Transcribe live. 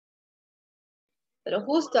Pero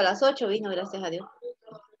justo a las 8 vino, gracias a Dios.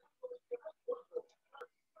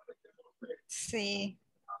 Sí.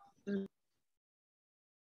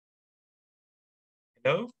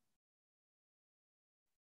 Hello?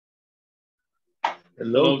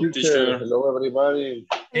 Hello, teacher. Hello, everybody.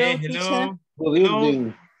 Hey, Hello, hello. Good Hello.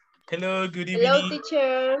 evening. Hello, good Hello, evening.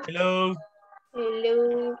 teacher. Hello.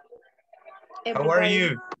 Hello, How are everybody.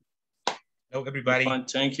 you? Hello, everybody. Fine,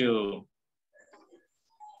 thank you.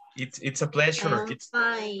 It's a pleasure. I'm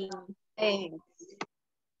fine. Thanks.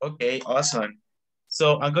 Okay, awesome.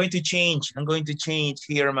 So I'm going to change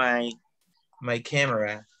here my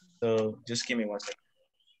camera. So just give me 1 second.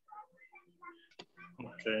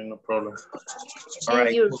 Okay, no problem. All And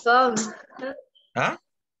right. your phone. Huh?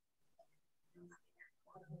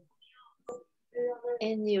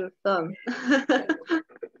 And your phone.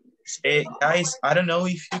 Guys, I don't know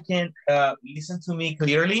if you can listen to me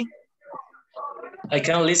clearly. I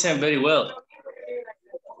can listen very well.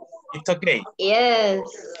 It's okay. Yes.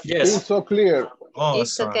 It's Yes, so clear. It's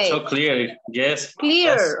Awesome. okay. so clear. Yes,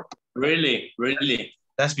 Clear. really, really.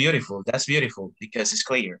 That's beautiful. That's beautiful because it's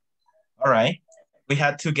clear. All right. We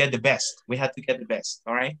had to get the best. We had to get the best.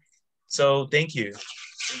 All right. So thank you.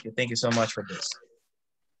 Thank you. Thank you so much for this.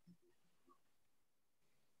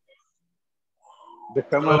 The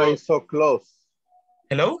camera is so close.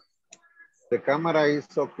 Hello? The camera is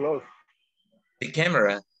so close. The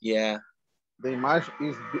camera. Yeah. The image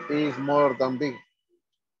is more than big.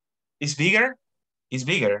 It's bigger. It's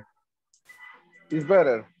bigger. It's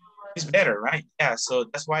better. It's better, right? Yeah. So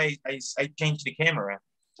that's why I changed the camera.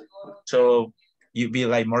 So you'd be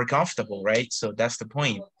like more comfortable, right? So that's the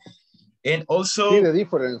point. And also, See the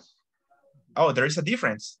difference. oh, there is a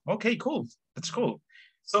difference. Okay, cool. That's cool.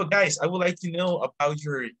 So guys, I would like to know about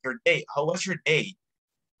your day. How was your day?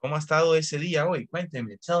 ¿Cómo ha estado ese día hoy?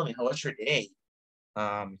 Cuénteme, tell me, how was your day?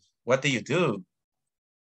 What did you do?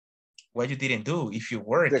 What you didn't do if you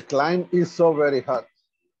work? The climate is so very hot.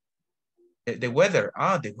 The weather.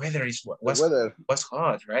 The weather is was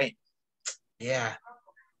hot, right? Yeah.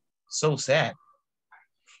 So sad.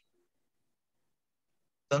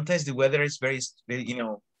 Sometimes the weather is very,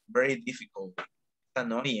 very difficult. It's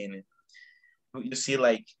annoying. You see,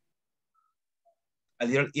 like a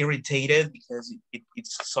little irritated because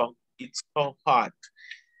it's so hot.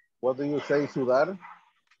 What do you say, sudar?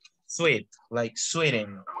 Sweet, like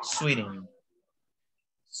sweating.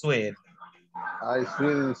 Sweat. I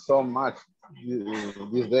sweating so much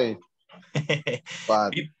this day.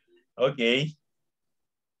 But okay.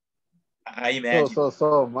 I imagine.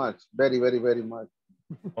 So much. Very, very, very much.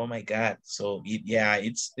 Oh my God. So yeah,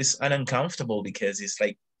 it's uncomfortable because it's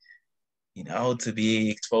like, to be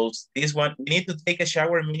exposed. This one, we need to take a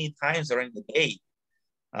shower many times during the day.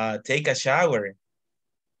 Take a shower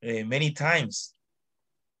many times.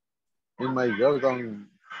 In my job,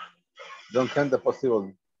 don't count the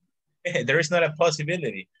possible. There is not a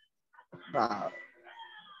possibility. Nah.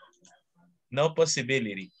 No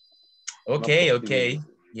possibility. Okay, No okay.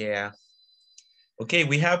 Yeah. Okay,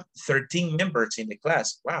 we have 13 members in the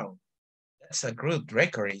class. Wow. That's a good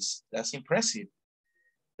record. That's impressive.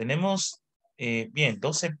 Tenemos, bien,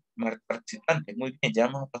 12 participantes. Muy bien, ya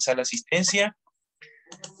vamos a pasar la asistencia.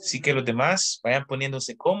 Así que los demás vayan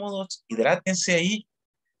poniéndose cómodos, hidrátense ahí,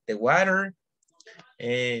 the water,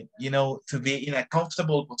 to be in a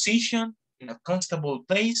comfortable position, in a comfortable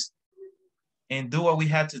place, and do what we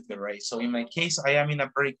had to do, right? So in my case, I am in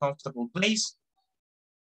a very comfortable place.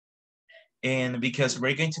 And because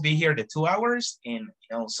we're going to be here the 2 hours, and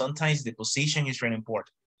sometimes the position is very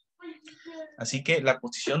important. Así que la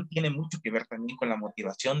posición tiene mucho que ver también con la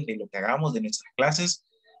motivación de lo que hagamos, de nuestras clases.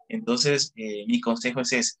 Entonces, mi consejo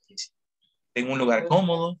es ese. Tengo un lugar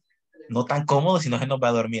cómodo, no tan cómodo, si no se nos va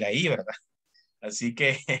a dormir ahí, ¿verdad? Así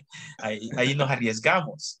que ahí nos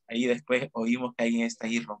arriesgamos. Ahí después oímos que alguien está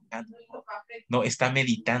ahí roncando. No, está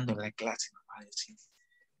meditando en la clase, nos va a decir,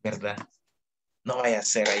 ¿verdad? No vaya a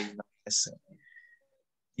ser ahí, no vaya a ser.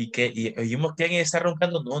 Y oímos que alguien está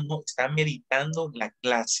roncando. No, está meditando la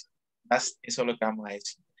clase. Eso es lo que vamos a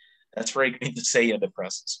decir. That's what we're going to say in the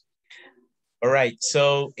process. All right,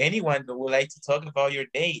 so anyone who would like to talk about your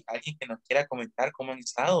day, alguien que nos quiera comentar cómo han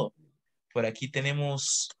estado. Por aquí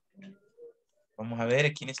tenemos, vamos a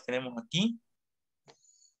ver, ¿quiénes tenemos aquí?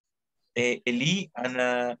 Eli,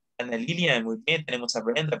 Ana Lilian, muy bien. Tenemos a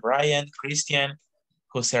Brenda, Brian, Christian,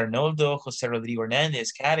 José Arnoldo, José Rodrigo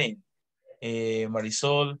Hernández, Karen,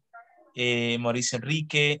 Marisol, Mauricio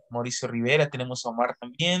Enrique, Mauricio Rivera, tenemos a Omar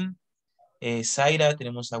también, Zaira,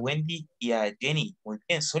 tenemos a Wendy y a Jenny. Muy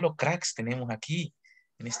bien, solo cracks tenemos aquí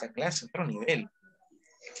en esta clase, otro nivel.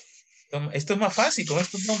 Esto es más fácil con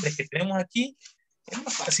estos nombres que tenemos aquí. Es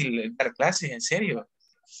más fácil dar clases, en serio.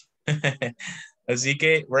 Así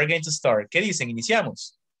que, we're going to start. ¿Qué dicen?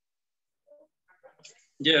 ¿Iniciamos?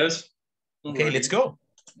 Yes. Okay, let's go.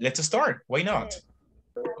 Let's start. Why not?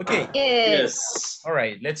 Okay. Yes. Yes. All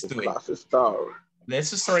right, let's do it. Class start.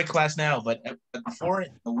 Let's start class now, but before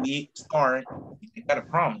we start, I got a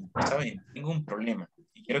problem. ¿Saben? Tengo un problema.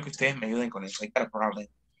 Y quiero que ustedes me ayuden con eso. I got a problem.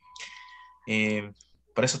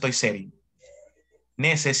 Por eso estoy serio.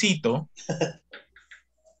 Necesito,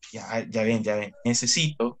 ya ven,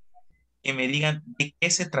 necesito que me digan de qué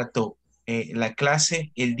se trató la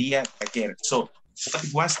clase el día de ayer. So, what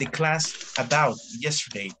was the class about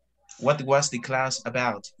yesterday? What was the class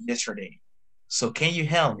about yesterday? So, can you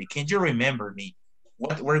help me? Can you remember me?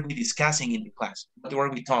 What were we discussing in the class? What were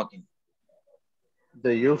we talking?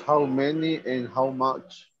 They use how many and how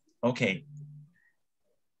much. Okay.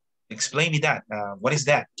 Explain me that. What is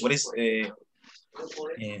that? What is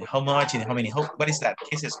how much and how many? What is that?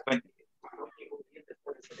 ¿Qué es eso?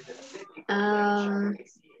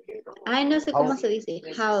 Ay, no sé cómo se dice.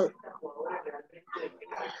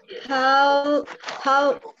 How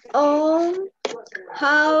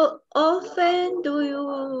often do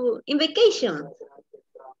you in vacation?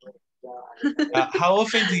 How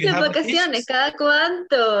often do you En have vacaciones, vacations? ¿cada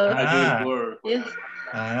cuánto? A good word. Yes.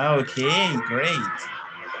 Okay, great.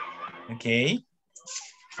 Okay.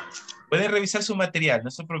 Pueden revisar su material, no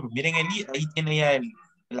se preocupen. Miren, ahí tiene ya el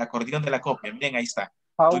acordeón de la copia. Miren, ahí está.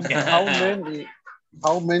 Muy bien.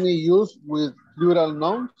 How many use with plural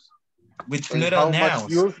nouns? With And plural how nouns.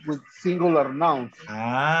 much use with singular nouns?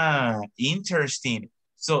 Ah, interesting.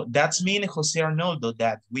 So that's mean, Jose Arnoldo,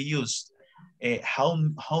 that we use how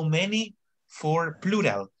many for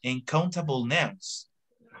plural and countable nouns.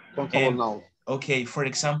 Countable nouns. Okay, for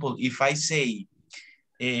example, if I say,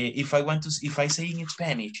 if I say in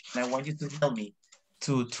Spanish, and I want you to help me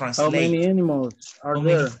to translate. How many animals are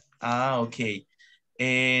there? Okay.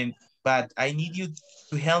 But I need you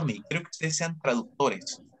to help me. Quiero que ustedes sean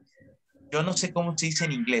traductores. Yo no sé cómo se dice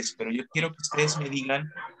en inglés, pero yo quiero que ustedes me digan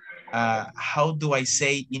how do I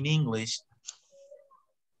say in English.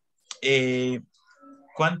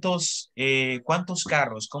 ¿Cuántos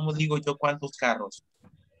carros? ¿Cómo digo yo cuántos carros?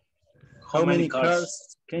 How many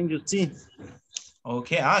cars can you see?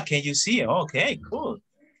 Okay, can you see? Okay, cool.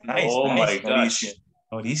 Nice, Oh nice. my gosh.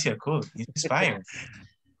 Mauricio, cool. Inspired.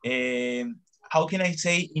 How can I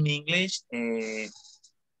say in English?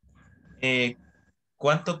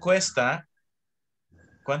 ¿Cuánto cuesta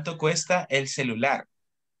el celular?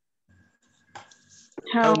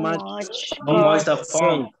 How much? How much the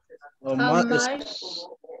phone? How How much? much?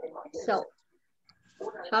 So,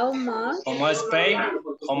 how much? How much pay?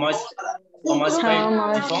 How much pay How the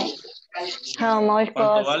much? phone? How much ¿Cuánto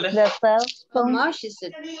costs vale? the cell How phone? much is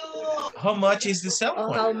it? How much is the cell Or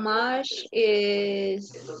phone? how much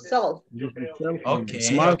is sold? Use the cell phone. Okay,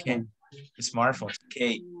 Smartphone. Smartphones.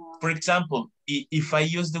 Okay. For example, if I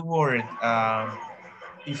use the word,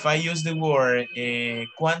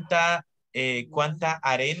 ¿cuánta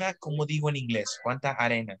arena? ¿Cómo digo en inglés? ¿Cuánta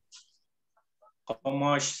arena? How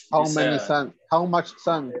much? How is, many sun? How much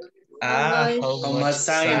sun? How much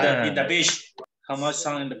sun in the sun? beach? How much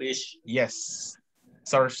sun in the beach? Yes,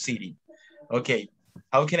 Surf City. Okay,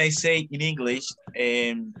 how can I say in English?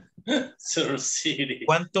 Sur City.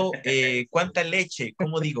 ¿Cuánta leche?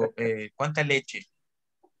 ¿Cómo digo? ¿Cuánta leche?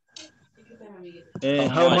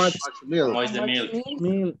 How much How Milk. much the milk?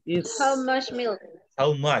 milk is How much milk?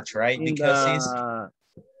 How much, right? in Because it's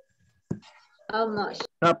How much?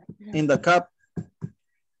 the cup?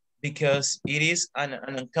 because it is an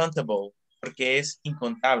uncountable, porque es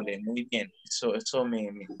incontable. Muy bien. Eso me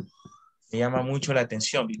llama mucho la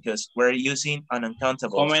atención because we're using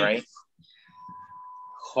uncountables, right?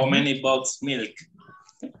 How many box milk?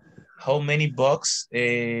 How many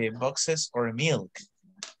boxes or milk?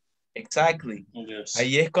 Exactly. Yes.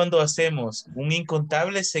 Ahí es cuando hacemos un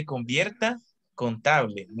incontable se convierta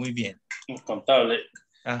contable. Muy bien. Contable.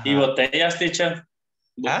 Ajá. ¿Y botellas, teacher?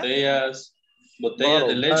 Botellas. Botellas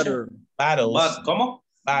de leche. Butter. Bottles. ¿Cómo?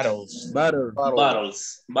 Bottles. Butter.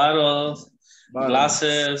 Bottles. Bottles.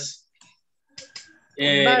 Glasses.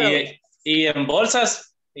 Bottles. Y en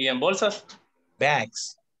bolsas. Y en bolsas.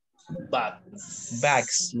 Bags.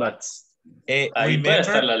 Bags. Ahí puede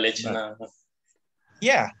estar Remember, la leche. Nada.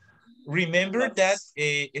 yeah. Remember that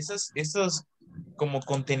esos como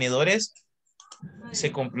contenedores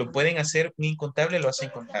lo pueden hacer un incontable, lo hacen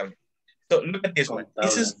contable. So look at this one.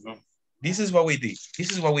 This is what we did. This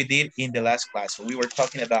is what we did in the last class. So we were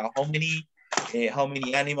talking about how many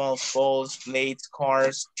animals, balls, plates,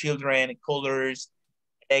 cars, children, colors,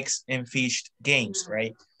 eggs, and fish games,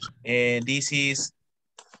 right? And this is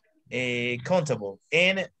countable.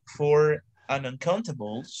 And for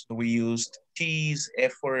uncountables, we used cheese,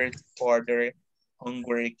 effort, order,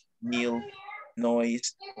 homework, meal,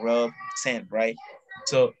 noise, rub, send, right?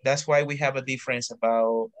 So that's why we have a difference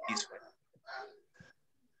about this one.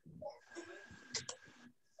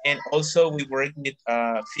 And also we work with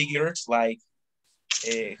figures like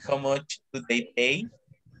how much do they pay?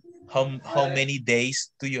 How many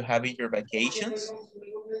days do you have in your vacations?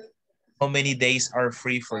 How many days are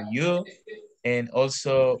free for you? And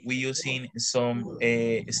also we using some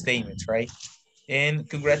statements, right? And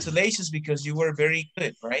congratulations because you were very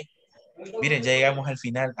good, right? Miren, ya llegamos al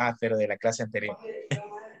final. Ah, pero de la clase anterior.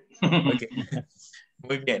 Ok,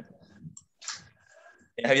 muy bien.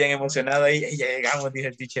 Ya habían emocionado ahí. Ya llegamos, dice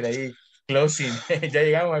el teacher ahí. Closing. Ya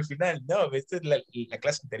llegamos al final. No, esta es la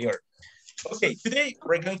clase anterior. Ok, today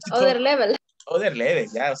we're going to Other talk... level. Other level,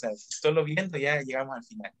 ya, o sea, solo viendo ya llegamos al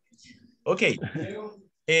final. Ok,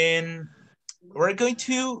 and we're going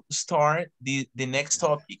to start the next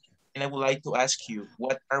topic. And I would like to ask you,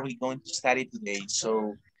 what are we going to study today?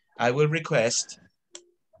 So I will request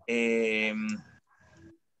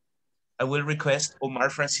Omar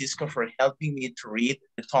Francisco for helping me to read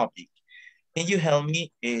the topic. Can you help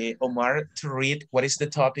me, Omar, to read what is the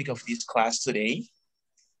topic of this class today?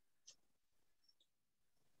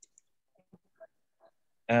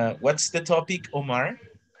 What's the topic, Omar?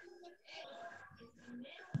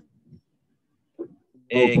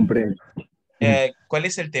 Comprendo. ¿Cuál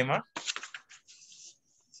es el tema?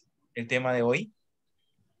 El tema de hoy.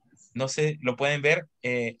 No sé, ¿lo pueden ver?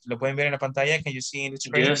 ¿Lo pueden ver en la pantalla? Can you see in the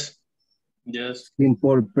screen? Yes. Yes.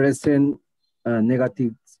 Simple present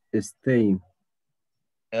negative state.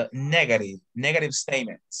 Negative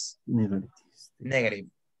statements. Negative.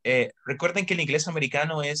 Recuerden que el inglés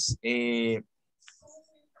americano es...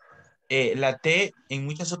 la T en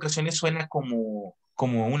muchas ocasiones suena como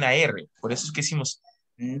una R. Por eso es que decimos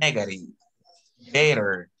negative,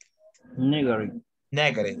 better,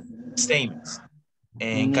 negative statements.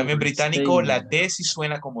 En cambio en británico la T sí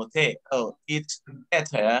suena como T. Oh, it's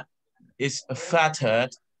better, it's fatter,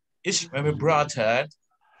 it's broader,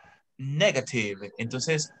 negative.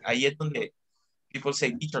 Entonces ahí es donde people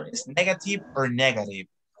say, teacher, is negative or negative?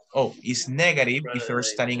 Oh, it's negative if you're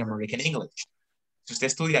studying American English. Si usted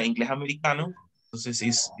estudia inglés americano,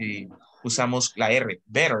 entonces usamos la R,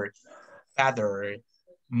 better, father,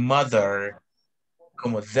 mother,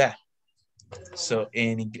 como the. So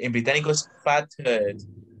en británico es fattered.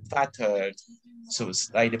 So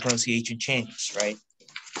it's like the pronunciation changes, right?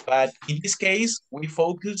 But in this case, we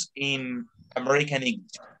focus in American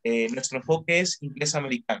English. Nuestro enfoque es inglés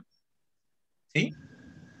americano. ¿Sí?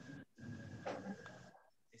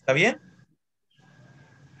 ¿Está bien?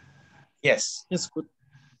 Yes. It's good.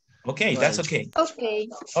 Okay, that's okay. Okay.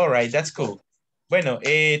 All right, that's cool. Bueno,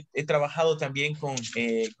 he trabajado también con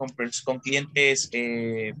clientes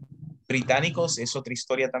británicos, es otra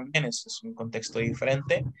historia también, es un contexto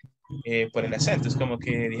diferente por el acento. Es como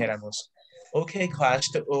que dijéramos, okay, class,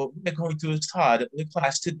 we're going to start the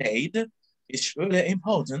class today. It's really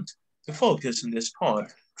important to focus on this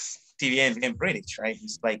part. Si bien British, right?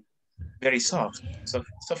 It's like very soft,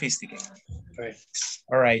 sophisticated. Right.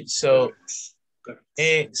 All right, so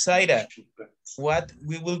Zaira, what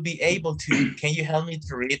we will be able to, can you help me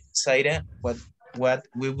to read, Zaira, what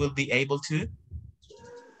we will be able to?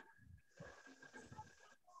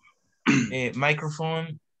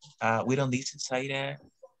 Microphone, we don't listen, Zaira.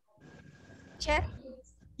 Chair?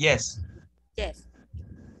 Yes. Yes.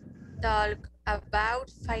 Talk about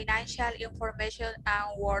financial information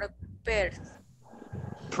and work perks.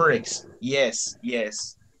 Perks, yes.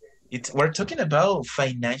 We're talking about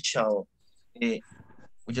financial,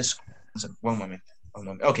 one moment.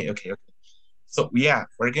 Okay. So yeah,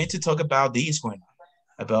 we're going to talk about this one,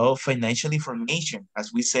 about financial information.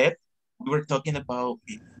 As we said, we were talking about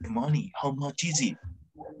the money. How much is it?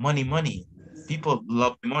 Money. People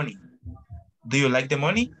love the money. Do you like the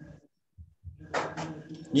money?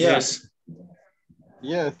 Yes.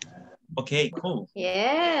 Yes. Okay, cool.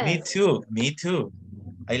 Yes. Me too.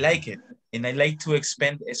 I like it. And I like to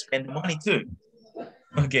spend money too.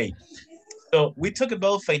 Okay. So we talk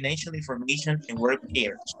about financial information and work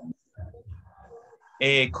pairs.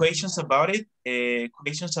 Questions about it?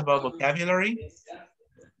 Questions about vocabulary?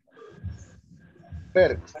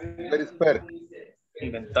 Perks. What is perk?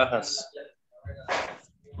 Ventajas.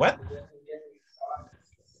 What?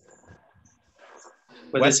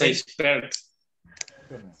 What is a perk?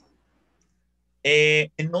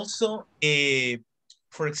 And also,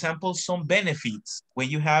 for example, some benefits. When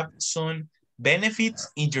you have some benefits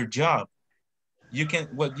in your job, you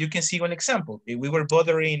can see one example. We were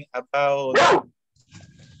bothering about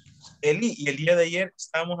Eli, y el día de ayer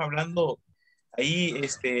estábamos hablando ahí,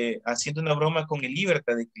 haciendo una broma con el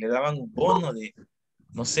Libertad de que le daban un bono de,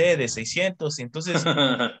 no sé, de 600, entonces,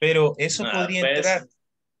 pero eso podría entrar. Pues,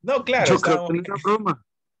 No, claro, Yo creo que estábamos. no era broma.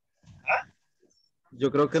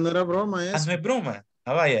 Yo creo que no era broma Ah, no eso. es broma.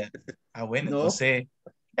 Ah, vaya. Ah, bueno, No. entonces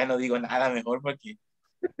ya no digo nada mejor porque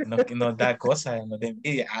nos da cosa, nos da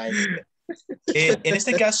envidia. Ay, mentira. En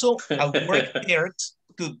este caso, a work perks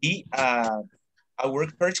could be a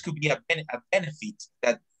benefit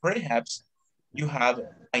that perhaps you have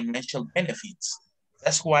financial benefits.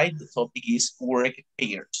 That's why the topic is work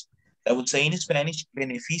payers. I would say in Spanish,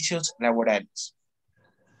 beneficios laborales.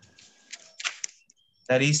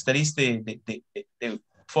 That is the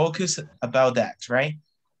focus about that, right?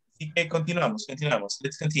 Así que continuamos.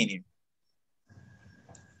 Let's continue.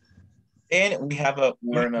 And we have a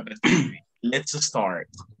warm-up activity. Let's start.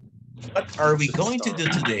 What are we going to do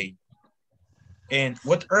today? And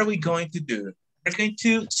what are we going to do? We're going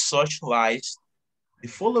to socialize the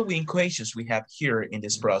following questions we have here in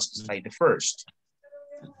this process. Like the first,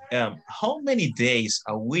 how many days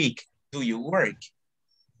a week do you work?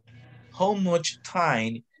 How much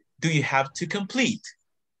time do you have to complete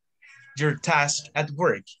your task at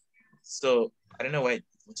work? So I don't know why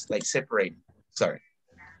it's like separate. Sorry.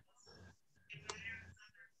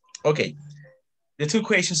 Okay, the two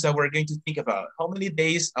questions that we're going to think about. How many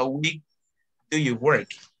days a week do you work?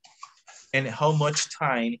 And how much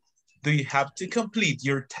time do you have to complete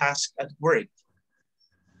your task at work?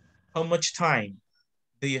 How much time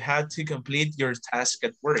do you have to complete your task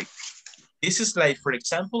at work? This is like, for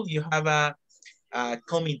example, you have a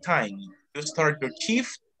coming time. You start your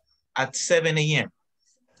shift at 7 a.m.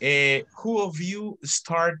 Who of you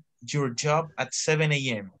start your job at 7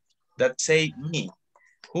 a.m.? Let's say me.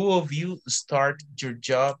 Who of you start your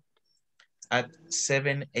job at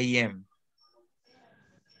 7 a.m.?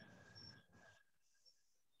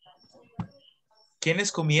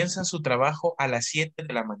 ¿Quiénes comienzan su trabajo a las 7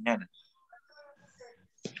 de la mañana?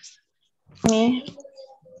 Me.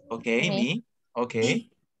 Okay, me. Okay.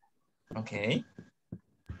 Okay.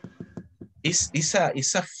 Is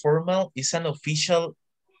a formal, is an official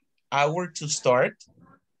hour to start?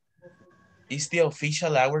 Is the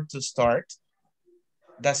official hour to start?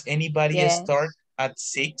 Does anybody Yes. start at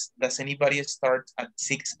 6? Does anybody start at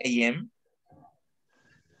 6 a.m.?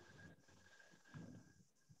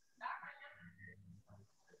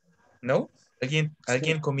 No?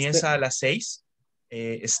 ¿Alguien comienza a las 6?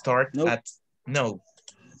 Start No. at, no.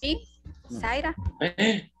 Sí, Zaira.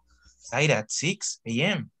 Zaira at 6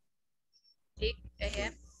 a.m. 6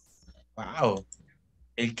 a.m. Wow.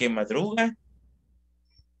 El que madruga.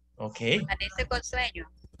 Okay. Amanece con sueño.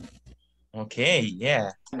 Okay,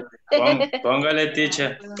 yeah. Póngale,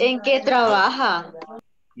 teacher. ¿En qué trabaja?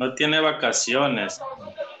 No tiene vacaciones.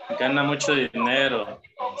 Gana mucho dinero.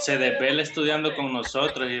 Se desvela estudiando con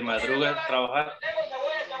nosotros y madruga a trabajar.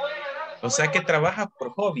 O sea que trabaja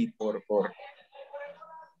por hobby, por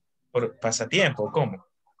pasatiempo, ¿cómo?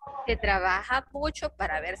 Se trabaja mucho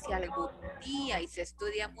para ver si algún día y se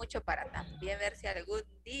estudia mucho para también ver si algún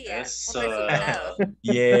día Eso. un resultado.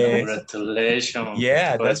 Yes. Congratulations.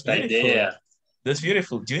 Yeah, por that's esta beautiful. idea. That's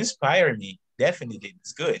beautiful. You inspire me. Definitely.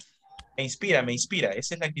 It's good. Me inspira.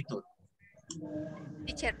 Esa es la actitud.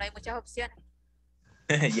 Teacher, no hay muchas opciones.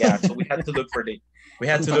 Yeah, so we had to look for the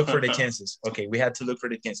chances. Okay, we had to look for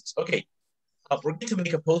the chances. Okay, we're going to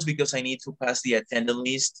make a pause because I need to pass the attendance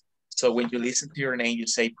list. So when you listen to your name, you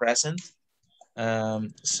say present.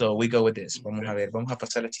 So we go with this. Vamos a ver, vamos a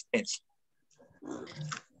pasar la asistencia.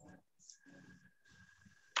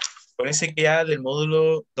 Parece que ya del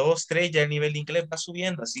módulo 2, 3 ya el nivel de inglés va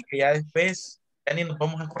subiendo, así que ya después ya ni nos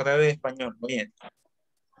vamos a acordar de español. Muy bien.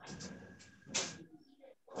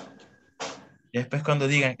 Y después cuando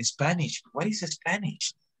digan Spanish, what is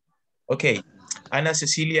Spanish? Okay, Ana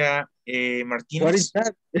Cecilia Martínez. What is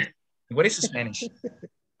that? What is Spanish?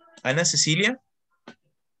 Ana Cecilia?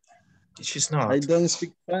 She's not. I don't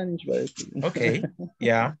speak Spanish, but... Okay,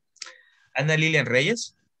 yeah. Ana Lilian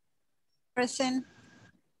Reyes. Present.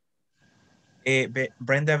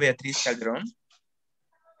 Brenda Beatriz Calderón.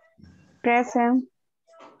 Present.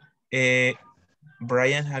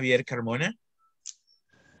 Brian Javier Carmona.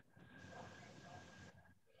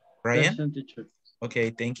 Brian? Present, teacher.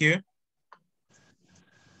 Okay, thank you.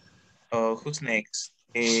 Who's next?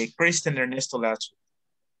 Kristen Ernesto Lazo.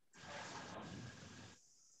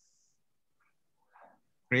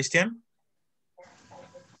 Christian?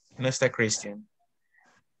 No está Christian.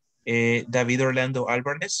 David Orlando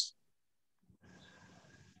Álvarez.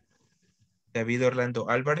 David Orlando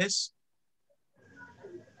Álvarez.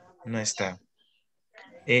 No está.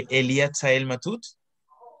 Elías Sael Matut.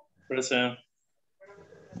 Present.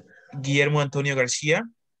 Guillermo Antonio García.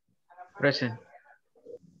 Present.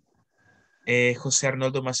 José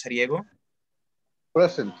Arnoldo Mazariego.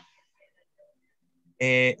 Present.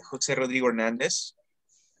 José Rodrigo Hernández.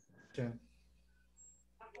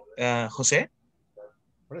 José.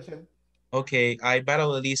 Present. Okay, I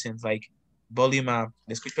battle the listens, like volume up.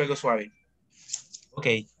 Le escucho algo suave.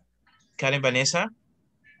 Okay. Karen Vanessa.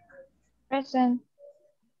 Present.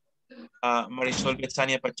 Marisol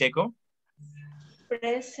Betsania Pacheco.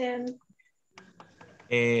 Present.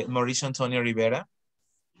 Mauricio Antonio Rivera.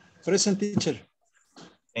 Present, teacher.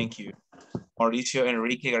 Thank you. Mauricio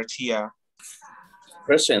Enrique García.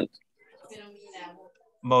 Present.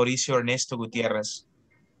 Mauricio Ernesto Gutiérrez.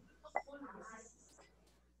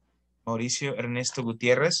 Mauricio Ernesto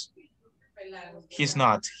Gutiérrez. He's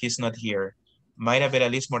not here. Mayra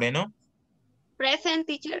Beraliz Moreno. Present,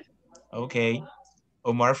 teacher. Okay.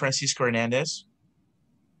 Omar Francisco Hernandez.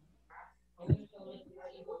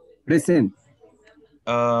 Present.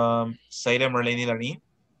 Zaira Marlene Lani.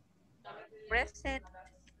 Present.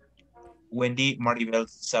 Wendy Maribel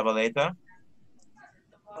Zabaleta.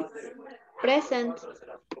 Present.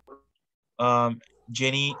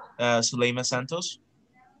 Jenny Zuleima Santos.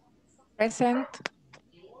 Present.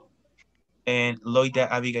 And Loida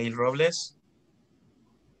Abigail Robles.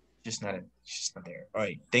 She's not there. All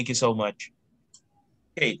right. Thank you so much.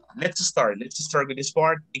 Okay, let's start. Let's start with this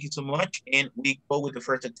part. Thank you so much. And we go with the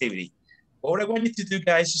first activity. What I want you to do,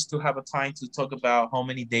 guys, is to have a time to talk about how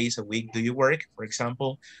many days a week do you work. For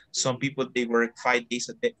example, some people, they work 5 days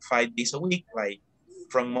a week, like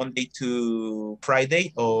from Monday to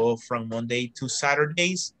Friday or from Monday to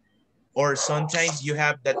Saturdays. Or sometimes you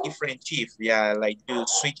have that different shift. Yeah, like you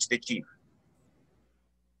switch the shift.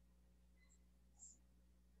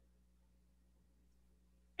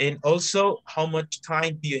 And also, how much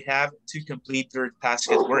time do you have to complete your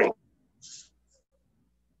task at work?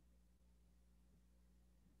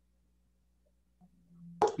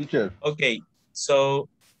 Teacher. Okay, so,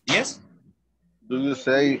 yes? Do you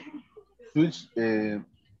say switch?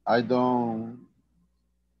 I don't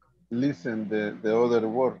listen the other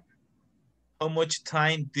word. How much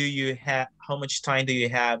time do you have? How much time do you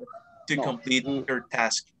have to complete your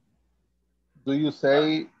task? Do you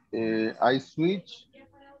say I switch?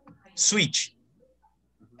 Switch.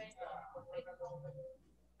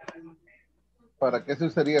 ¿Para qué se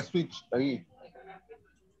usaría switch ahí?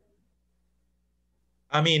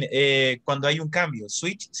 I mean, cuando hay un cambio,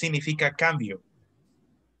 switch significa cambio.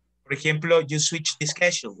 Por ejemplo, you switch the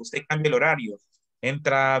schedule, usted cambia el horario.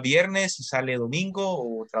 Entra viernes y sale domingo,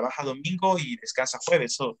 o trabaja domingo y descansa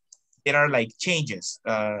jueves. So, there are like changes.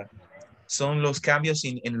 Son los cambios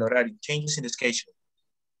en el horario, changes in the schedule.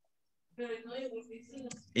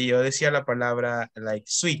 Y yo decía la palabra like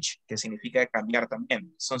switch, que significa cambiar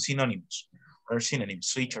también. Son sinónimos, or synonyms,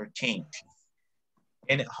 switch or change.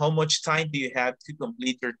 And how much time do you have to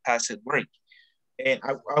complete your task at work? And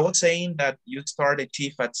I was saying that you start a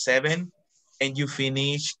shift at 7 and you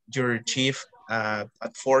finish your shift at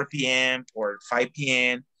 4 p.m. or 5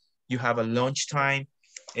 p.m. You have a lunch time.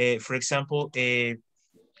 For example, we're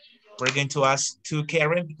going to ask to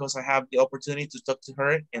Karen because I have the opportunity to talk to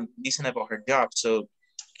her and listen about her job. So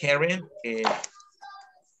Karen,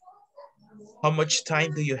 how much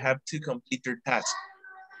time do you have to complete your task?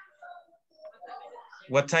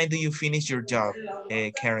 What time do you finish your job,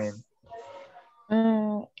 Karen?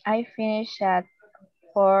 I finish at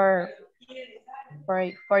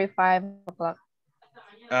 45 o'clock.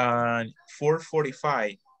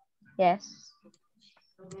 4:45. Yes.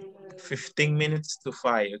 15 minutes to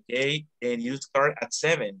 5, okay? And you start at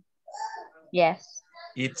 7. Yes.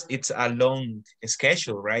 It's a long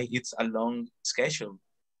schedule, right? It's a long schedule.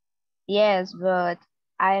 Yes, but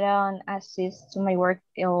I don't assist to my work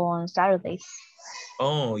on Saturdays.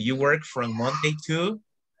 Oh, you work from Monday to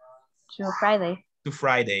Friday. To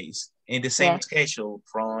Fridays in the same schedule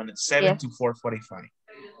from 7 to 4:45.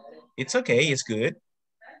 It's okay, it's good.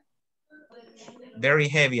 Very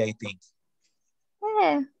heavy, I think.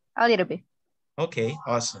 A little bit. Okay,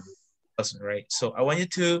 awesome. Awesome, right? So I want you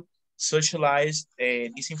to socialize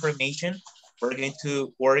this information. We're going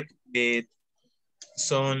to work with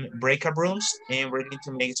some breakout rooms and we're going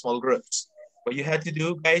to make small groups. What you have to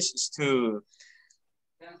do, guys, is to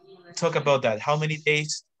talk about that. How many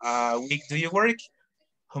days a week do you work?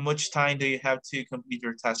 How much time do you have to complete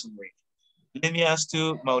your task and work? Let me ask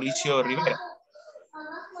to Mauricio Rivera.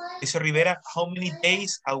 Mauricio Rivera, how many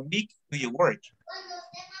days a week do you work?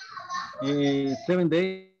 7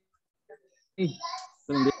 days.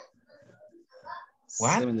 7 days.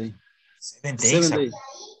 What? 7 days. 7 days. 7 days.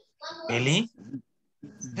 Really?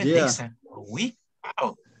 7 Yeah. days a week?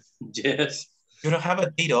 Wow. Yes. You don't have a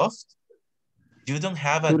day off? You don't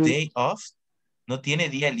have a day off? ¿No tiene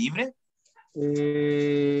día libre?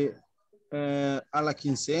 A la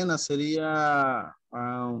quincena sería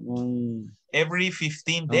Every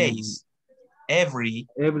 15 days. Every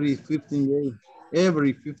 15 days.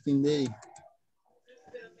 Every 15 days.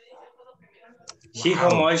 He how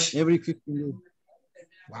much? Every 15 days.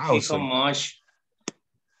 Wow. He how much?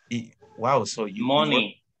 Wow, so you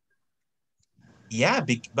money. Yeah,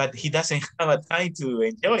 but he doesn't have a time to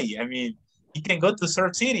enjoy. I mean, he can go to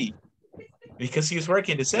Surf City because he's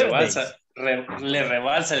working the 7 days. Le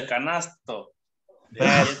rebalsa el canasto.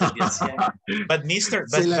 But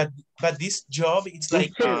this job, it's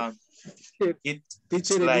like,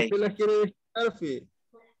 it's like.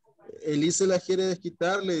 Elise la quiere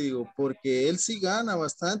desquitar, le digo, porque él sí gana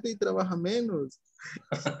bastante y trabaja menos.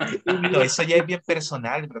 No, eso ya es bien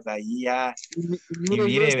personal, ¿verdad? Y ya. Mire,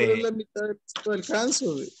 mire, ve. La mitad del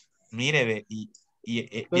alcanzo, ve. Mire, ve.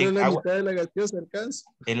 Pero la mitad de la gaseosa alcanzo.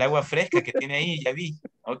 El agua fresca que tiene ahí, ya vi.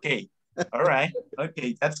 Okay. All right.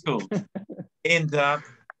 Okay, that's cool. And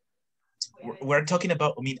we're talking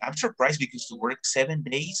about, I mean, I'm surprised because to work 7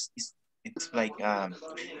 days, it's like,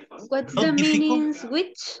 what's the meaning?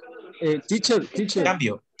 Which? Teacher.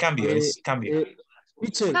 Cambio, es cambio.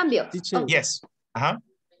 Teacher. Cambio. Teacher. Yes. Ajá.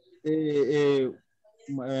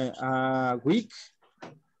 A week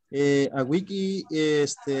y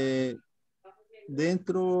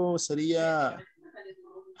dentro sería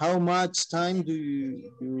how much time do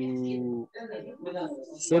you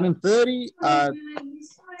 7:30 at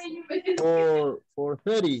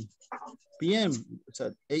 4:30 p.m. O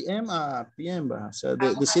sea, a.m. a p.m. O sea,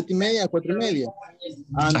 de 7:30 a 4:30.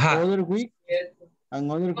 Another week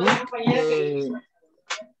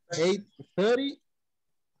 8:30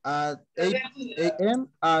 at 8 a.m.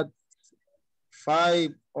 at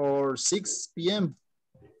 5 or 6 p.m.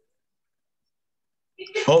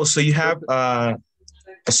 Oh, so you have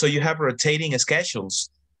rotating schedules.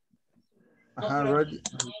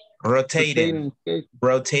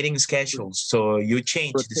 Rotating schedules. So you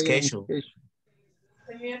change the schedule.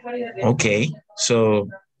 Okay, so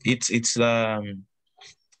it's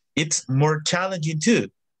more challenging too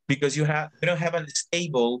because you don't have a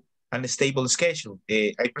stable schedule.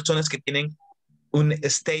 Hay personas que tienen un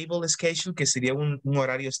stable schedule que sería un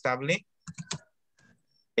horario estable,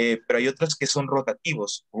 pero hay otros que son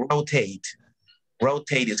rotativos,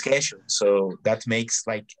 rotate schedule. So that makes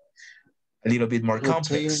like a little bit more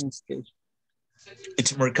complex.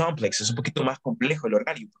 It's more complex. Es un poquito más complejo el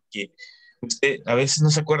horario porque usted a veces no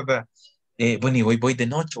se acuerda, bueno, y voy de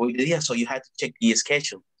noche, voy de día, so you have to check the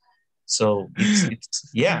schedule. So it's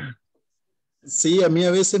yeah. Sí, a mí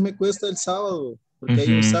a veces me cuesta el sábado, porque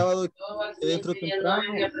hay un sábado que dentro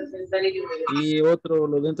temprano y otro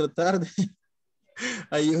lo dentro tarde.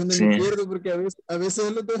 Ahí es donde me pierdo porque a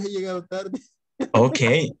veces los dos he llegado tarde.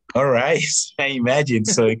 Okay, all right. I imagine,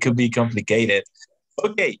 so it could be complicated.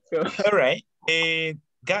 Okay, all right.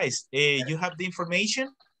 Guys, you have the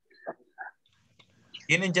information?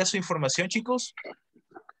 ¿Tienen ya su información, chicos?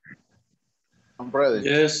 I'm ready.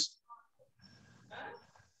 Yes.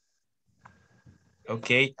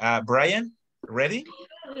 Okay, Brian, ready?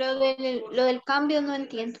 Lo del cambio no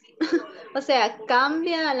entiendo. O sea,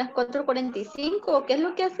 ¿cambia a las 4:45 o qué es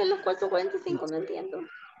lo que hace a las 4:45? No entiendo.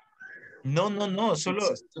 No, solo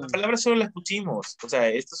las palabras solo las pusimos. O sea,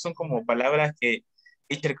 estas son como palabras que,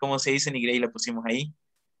 como se dice en inglés, la pusimos ahí.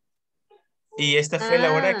 Y esta fue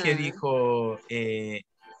la hora que dijo,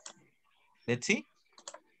 let's see.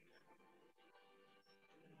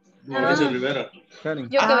 Mauricio Rivera.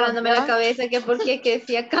 Yo quebrándome la cabeza que por qué que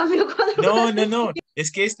decía cambio. No.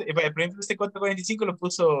 Es que por ejemplo, este 4:45 lo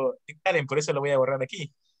puso Karen, por eso lo voy a borrar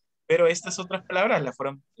aquí. Pero estas otras palabras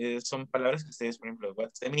son palabras que ustedes, por ejemplo,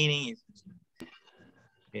 what's the meaning?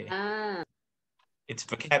 It's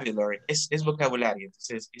vocabulary. Es vocabulario.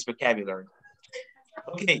 Entonces, it's vocabulary.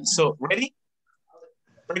 Okay, so ready?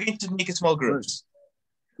 We're going to make small groups.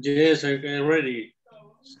 Yes, I'm ready.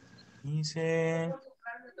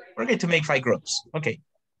 We're going to make 5 groups. Okay.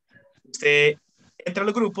 Usted entra a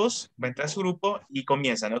los grupos, va a entrar a su grupo y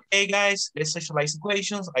comienzan. Okay, guys, let's socialize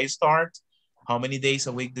equations. I start. How many days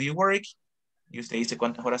a week do you work? Y usted dice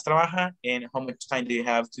cuántas horas trabaja and how much time do you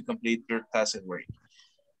have to complete your task at work.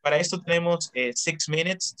 Para esto tenemos 6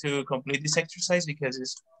 minutes to complete this exercise because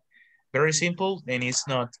it's very simple and it's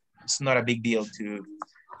not a big deal to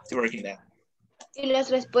work in that. ¿Y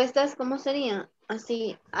las respuestas cómo serían?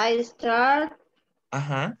 Así, I start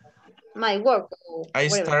my work. I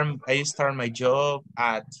start my job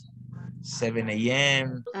at 7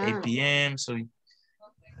 a.m., 8 p.m. So,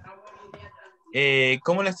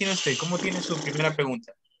 ¿cómo las tiene usted? ¿Cómo tiene su primera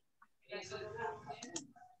pregunta?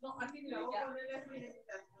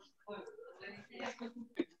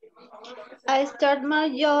 I start my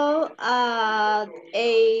job at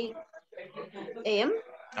 8 a.m.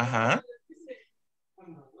 Ajá.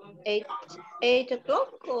 8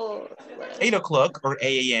 o'clock or whatever. 8 o'clock or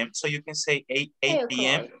 8 a.m. So you can say 8 8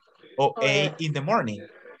 p.m. o'clock or or 8 in the morning.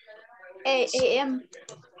 8 a.m.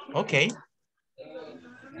 Okay.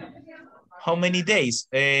 How many days?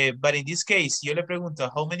 But in this case, yo le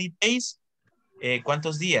pregunto, how many days?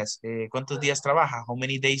 ¿Cuántos días? ¿Cuántos días trabaja? How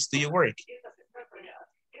many days do you work?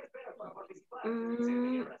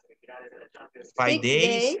 5 6 days,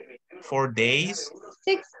 days. 4 days,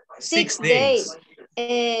 6 days.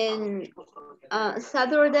 And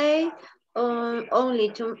Saturday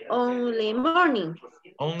only morning.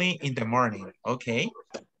 Only in the morning. Okay.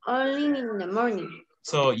 Only in the morning.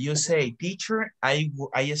 So you say, teacher, I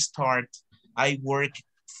work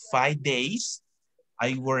 5 days.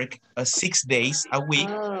 I work 6 days a week.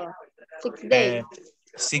 6 days.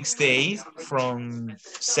 6 days from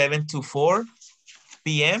 7 to 4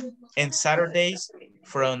 p.m. and Saturdays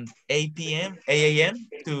from 8 a.m.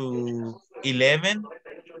 to 11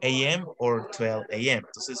 a.m. or 12 a.m.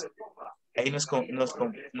 Entonces, ahí nos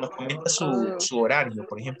comenta su horario.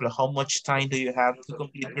 Por ejemplo, how much time do you have to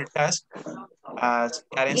complete your task? As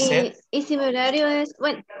Karen said. Y si mi horario es,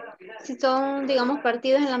 bueno, si son, digamos,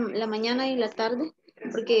 partidos en la mañana y la tarde,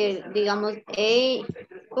 porque, digamos,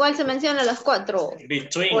 igual se menciona las 4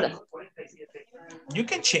 horas. You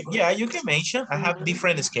can check, yeah, you can mention, I have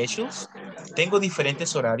different schedules. Tengo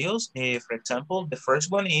diferentes horarios. For example, the first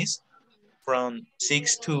one is from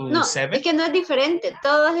 6 to 7. Es que no es diferente,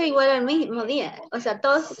 todo es igual al mismo día, o sea,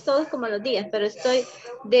 todos como los días, pero estoy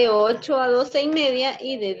de 8 a 12 y media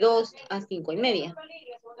y de 2 a 5 y media.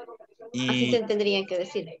 Así se tendría que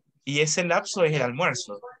decir. Y ese lapso es el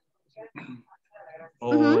almuerzo.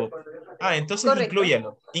 Entonces correcto.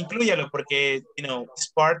 inclúyalo porque, you know, it's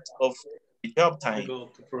part of the job time.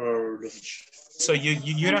 So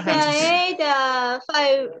you don't have to say 8 a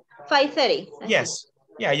 5:30. Yes,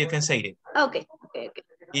 yeah, you can say it. Okay.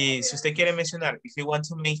 Y si usted quiere mencionar, if you want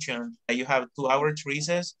to mention that you have 2 hours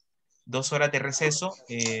recess, 2 horas de receso,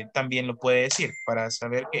 también lo puede decir para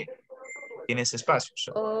saber que tienes espacio.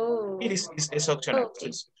 So, es opcional.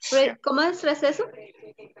 Okay. Yeah. ¿Cómo es receso?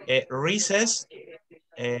 Recess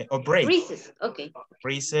o break. Recess, okay.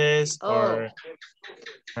 Recess or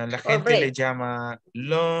la gente le llama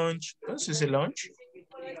lunch. Entonces, el lunch.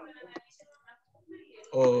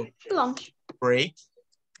 O lunch. Break.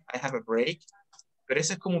 I have a break. Pero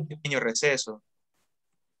ese es como un pequeño receso.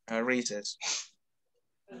 Recess.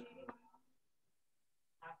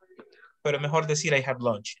 Pero mejor decir I have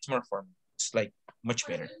lunch. It's more formal. It's like much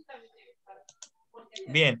better.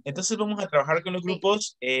 Bien, entonces vamos a trabajar con los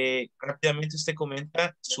grupos. Rápidamente usted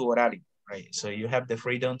comenta su horario. Right? So you have the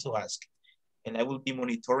freedom to ask. And I will be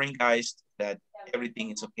monitoring, guys, that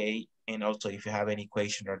everything is okay. And also if you have any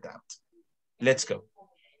question or doubt. Let's go.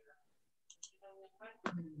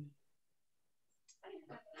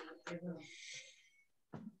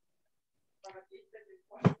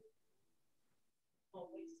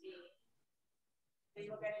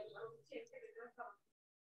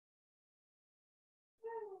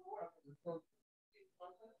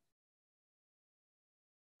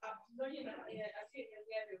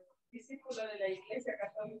 Discípulo de la Iglesia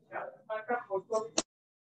Católica, marca por todo.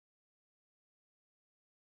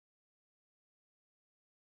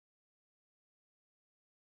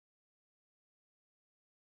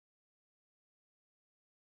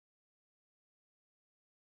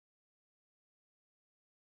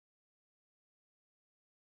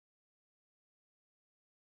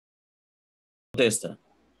 Contesta.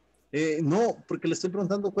 No, porque le estoy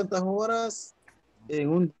preguntando cuántas horas en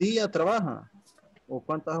un día trabaja o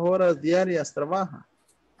cuántas horas diarias trabaja.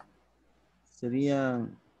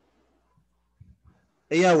 Serían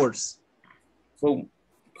 8 hours.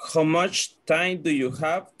 How much time do you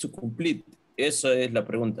have to complete? Esa es la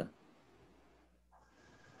pregunta.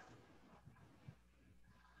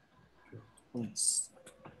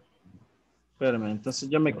 Espérame, entonces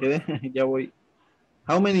ya me quedé, ya voy.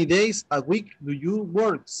 How many days a week do you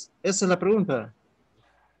work? Esa es la pregunta.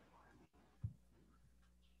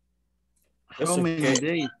 How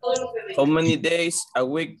many days a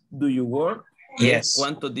week do you work? Yes.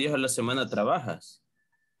 ¿Cuántos días a la semana trabajas?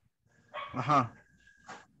 Ajá.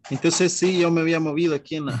 Entonces sí, yo me había movido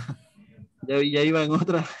aquí en la... Ya iba en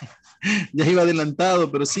otra... Ya iba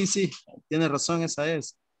adelantado, pero sí, tiene razón, esa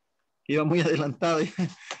es. Iba muy adelantado.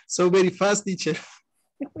 So very fast, teacher.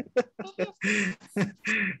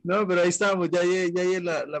 No, pero ahí estamos, ya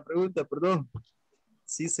la pregunta, perdón.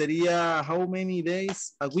 Sí, sería, how many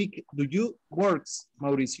days a week do you work,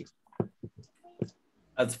 Mauricio?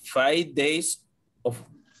 At 5 days of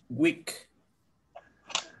week.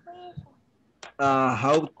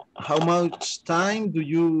 how much time do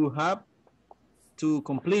you have to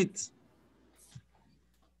complete?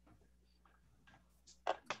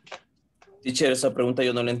 Teacher, esa pregunta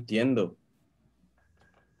yo no la entiendo.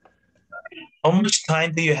 How much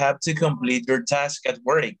time do you have to complete your task at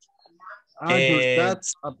work? Your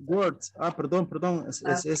task at work. Perdón,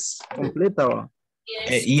 es completa.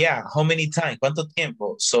 Yeah, how many time? ¿Cuánto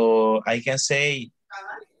tiempo? So I can say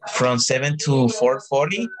from 7 to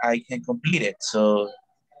 4:40, I can complete it. So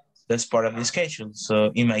that's part of the schedule.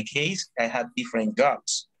 So in my case, I have different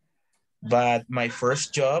jobs. But my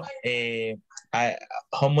first job,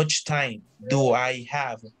 how much time do I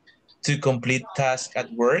have to complete tasks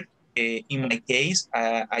at work? In my case,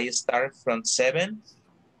 I start from 7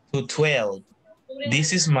 to 12.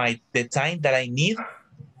 This is the time that I need to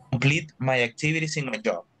complete my activities in my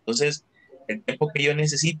job. Entonces, el tiempo que yo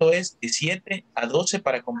necesito es de 7 a 12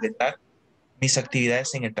 para completar mis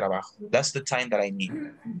actividades en el trabajo. That's the time that I need.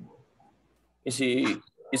 Y si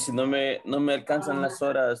no me alcanzan las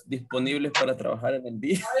horas disponibles para trabajar en el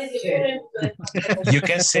día. You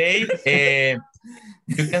can say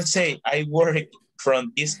I work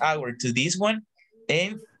from this hour to this one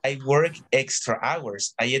and I work extra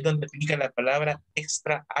hours. Ahí es donde aplica la palabra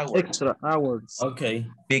extra hours. Extra hours. Okay.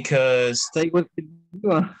 Because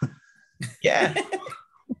yeah.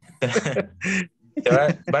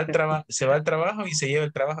 se va al trabajo y se lleva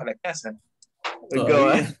el trabajo a la casa.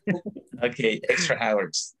 Okay, extra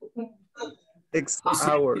hours. Extra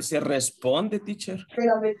hours. ¿Se responde, teacher?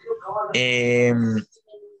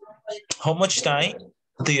 How much time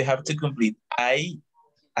do you have to complete? I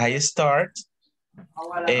start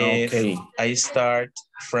I start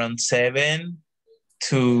from 7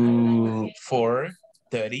 to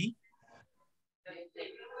 4:30.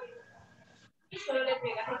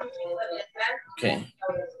 Okay.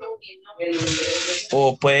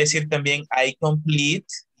 O puede decir también I complete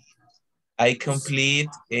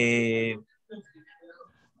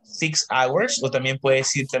 6 hours, o también puede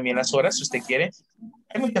decir también las horas si usted quiere.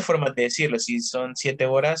 Hay muchas formas de decirlo. Si son 7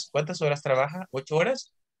 horas, ¿cuántas horas trabaja? ¿8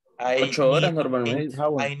 horas? 8 horas normalmente.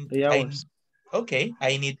 8 hours. Okay,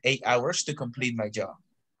 I need 8 hours to complete my job.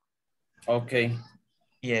 Okay.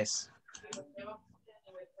 Yes.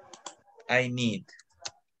 I need.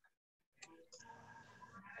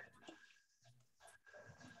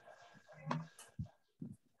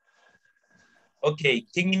 Okay,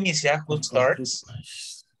 ¿quién inicia? Who starts?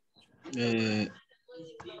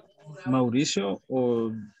 Mauricio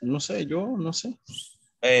o no sé, yo no sé.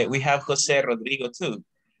 We have Jose Rodrigo too.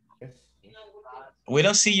 We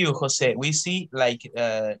don't see you, Jose. We see like...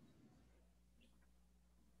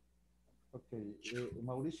 Okay,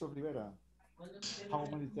 Mauricio Rivera, how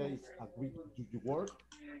many days a week do you work?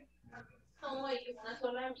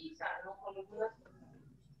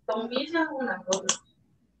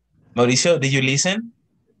 Mauricio, did you listen?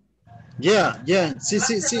 Yeah, sí,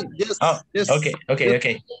 yes. Oh, yes. Okay.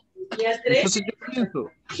 Entonces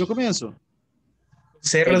yo comienzo.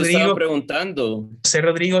 José Rodrigo preguntando. José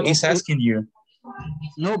Rodrigo is asking you.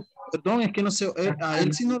 No, perdón, es que no sé, a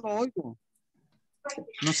él sí no lo oigo.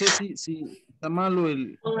 No sé si está malo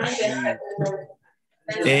el...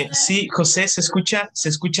 Sí, José, se escucha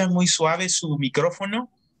muy suave su micrófono.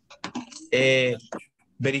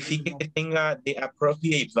 Verifique que tenga the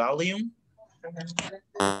appropriate volume.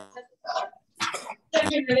 ¿Se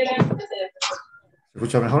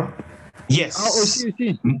escucha mejor? Yes.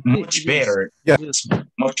 Sí. Much better. Yes.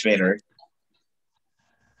 Much better.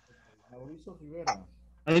 Mauricio Rivera.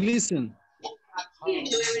 I listen.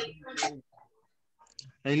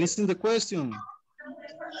 I listen the question.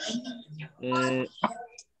 How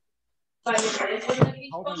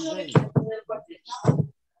many days?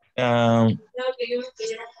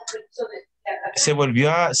 Se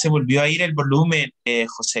volvió a ir el volumen,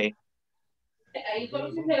 José.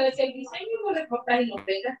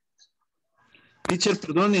 Teacher,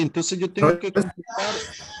 perdone, entonces yo tengo que contestar.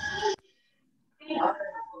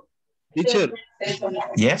 Teacher.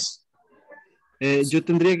 Yes. Yo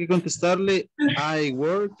tendría que contestarle, I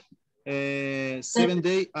work 7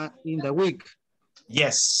 days in the week.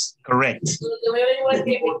 Yes, correct.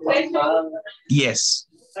 Yes.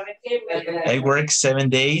 I work 7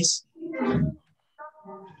 days.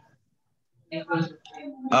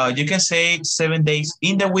 You can say 7 days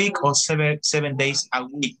in the week or 7 days a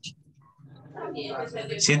week.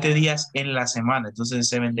 7 días en la semana, entonces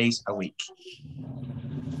 7 days a week.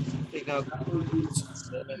 7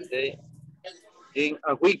 days in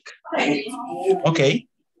a week. Okay.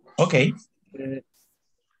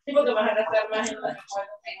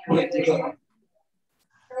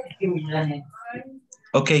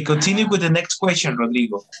 Okay, continue with the next question,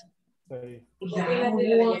 Rodrigo.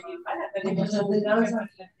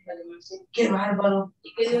 Qué bárbaro.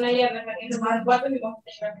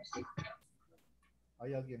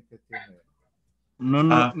 Hay alguien que tiene. No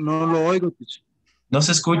lo oigo, teacher. No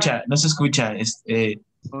se escucha, no se escucha.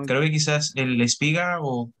 Ok. Creo que quizás el espiga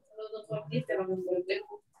o...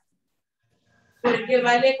 Porque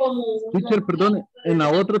vale como... Teacher, perdone, en la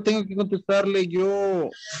otra tengo que contestarle yo.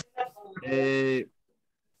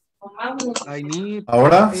 I need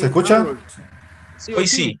 ¿Ahora se 8 escucha? hours. Sí, Hoy hoy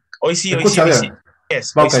sí. sí, hoy sí, ¿Se hoy sí, escucha hoy sí. bien?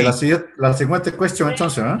 Yes, Va, hoy ok, sí. la siguiente cuestión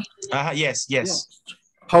entonces, ¿eh? Ajá, yes, yes. Yes.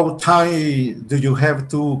 How time do you have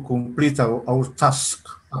to complete our task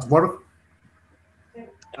at work?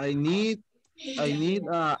 I need 8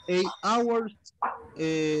 hours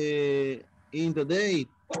in the day.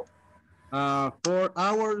 4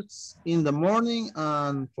 hours in the morning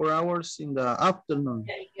and 4 hours in the afternoon.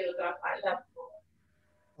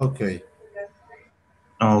 Okay.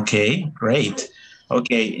 Okay, great.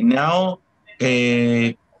 Okay, now,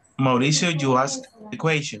 Mauricio, you ask the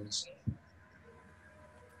questions.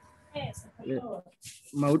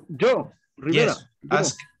 Yo, Rivera.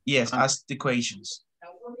 Yes, ask the questions.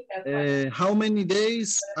 How many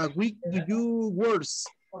days a week do you work? 6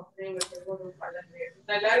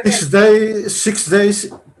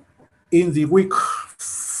 days in the week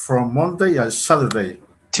from Monday and Saturday.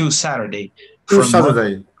 To Saturday. To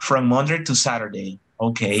Saturday. From Monday to Saturday.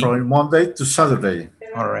 Okay. From Monday to Saturday.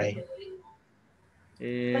 All right.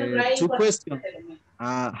 2 questions.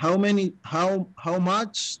 How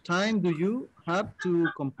much time do you have to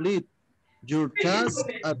complete your task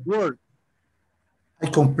at work? I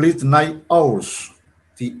complete 9 hours,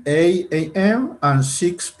 the 8 a.m. and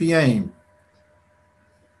 6 p.m.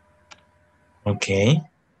 Okay.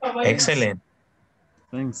 Excellent.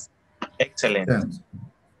 Thanks. Excellent. Thanks.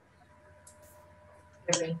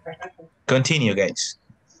 Continue, guys.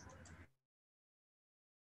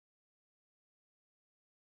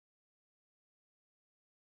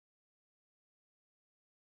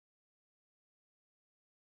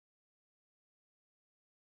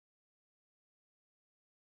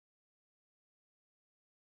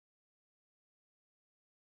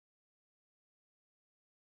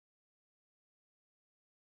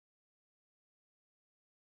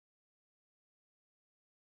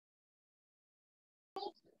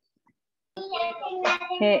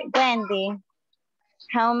 Wendy,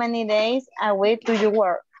 how many days a week do you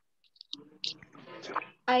work?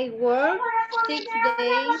 I work 6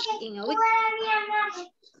 days in a week.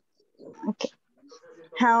 Okay.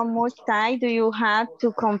 How much time do you have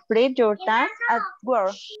to complete your task at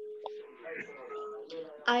work?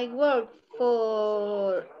 I work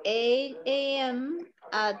for 8 a.m.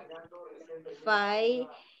 at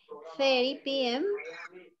 5:30 p.m.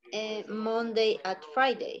 Monday at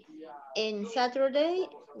Friday. And Saturday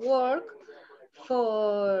work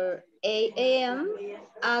for 8 a.m.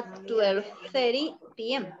 at 12:30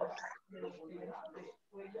 p.m.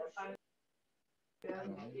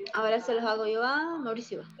 Ahora se los hago yo a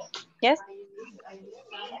Mauricio. Yes.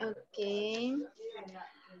 Okay.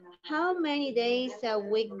 How many days a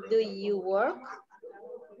week do you work?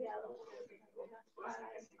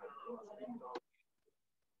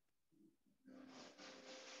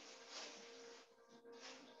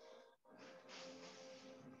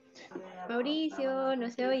 Mauricio, no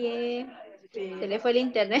se oye. Se le fue el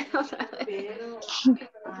internet otra vez.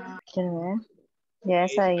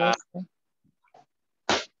 Yes,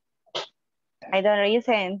 I don't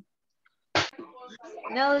listen.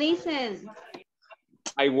 No, listen.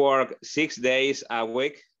 I work 6 days a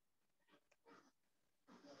week.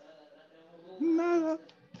 Nada.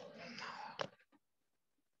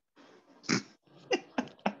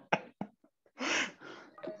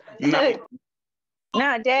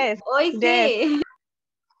 No, yes. Hoy yes. sí.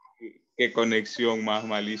 Qué conexión más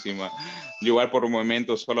malísima. Yo igual por un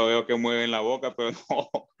momento solo veo que mueven la boca, pero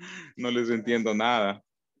no les entiendo nada.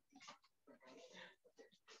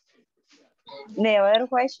 The other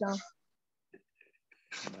question.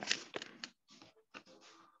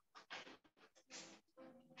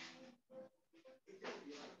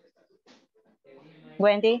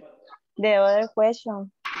 Wendy, the other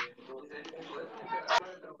question.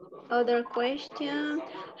 Other question.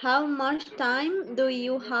 How much time do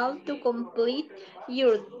you have to complete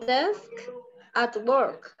your task at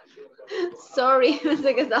work? Sorry,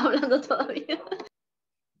 pensé que estaba hablando todavía.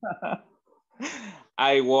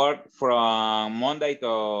 I work from Monday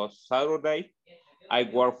to Saturday. I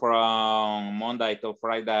work from Monday to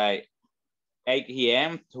Friday, 8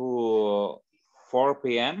 a.m. to 4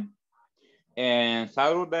 p.m. And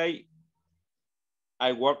Saturday,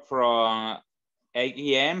 I work from 8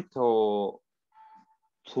 a.m. to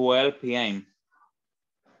 12 p.m.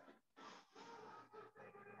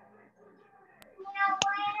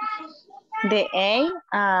 De 8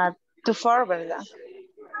 to 4, ¿verdad?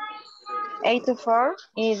 8 to 4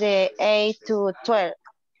 y de 8 to 12.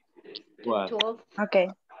 What? 12. Okay.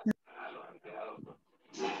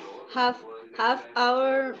 Half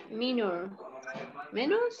hour minor.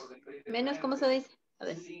 ¿Menos? ¿Menos cómo se dice? A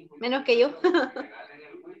ver, menos que yo.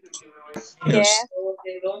 Yes.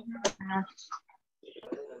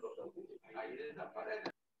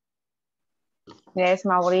 Yes,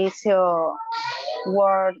 Mauricio.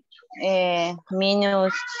 Word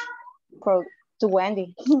minus for to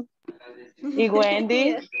Wendy. Y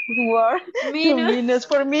Wendy Yes. word two minus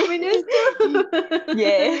for me. Minus two.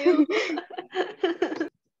 Yeah.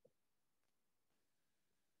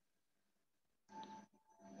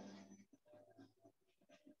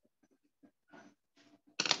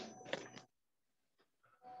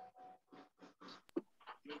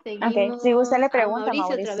 Seguimos Okay, si usted le a pregunta,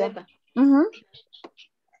 Mauricio otra vez. Mauricio.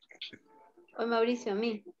 O Mauricio, a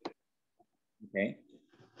mí. Okay.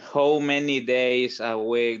 How many days a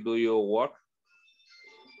week do you work?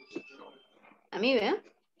 A mí, ¿verdad?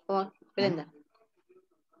 O Brenda.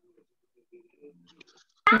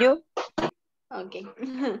 You? Okay.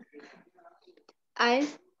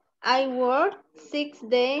 I work 6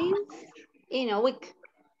 days in a week.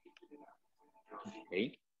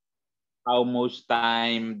 Okay. How much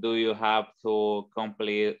time do you have to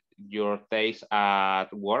complete your days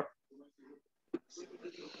at work?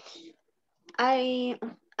 I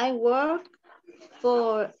work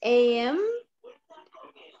 4 a.m.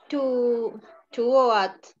 to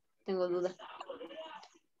what? Tengo duda.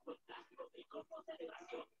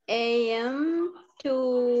 A.m.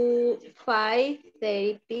 to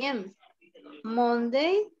 5:30 p.m.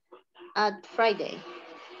 Monday at Friday.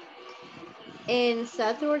 And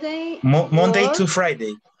Saturday. Monday work, to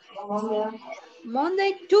Friday.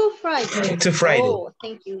 Monday to Friday. To Friday. Oh,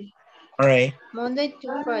 thank you. All right. Monday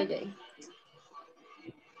to Friday.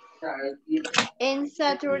 And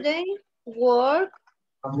Saturday, work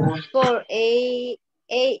 4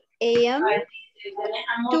 a.m.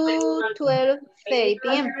 to 12:30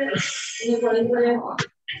 p.m.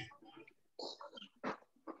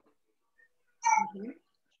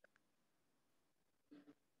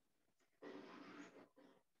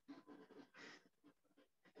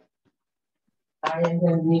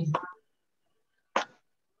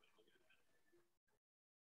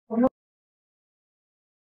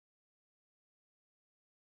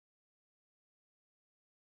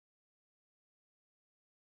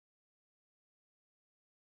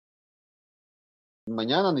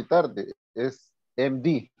 Mañana ni tarde, es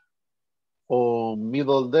MD o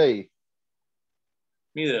middle day.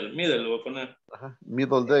 Middle, lo voy a poner. Ajá,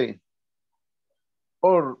 middle day.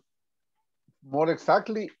 Or more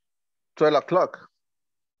exactly, 12 o'clock.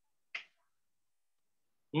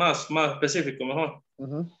 Más específico, mejor.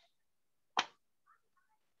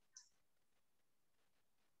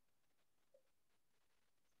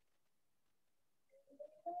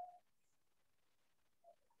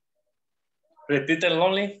 Repeat it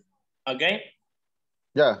only again.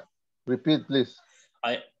 Yeah, repeat please.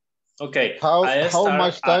 Okay. How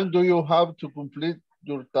much time do you have to complete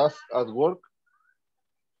your task at work?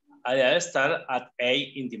 I start at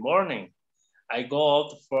 8 in the morning. I go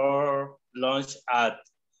out for lunch at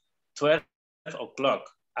 12 o'clock.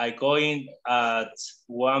 I go in at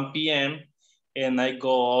 1 p.m. and I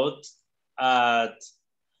go out at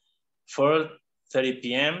 4:30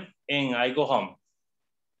 p.m. and I go home.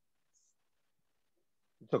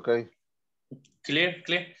 It's okay. Clear?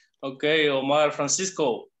 Okay, Omar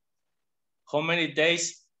Francisco, how many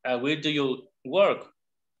days a week do you work?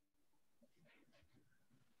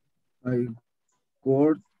 I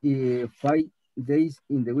work 5 days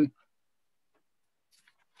in the week.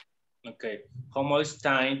 Okay, how much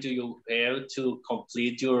time do you have to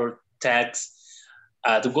complete your tasks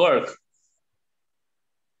at work?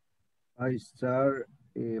 I start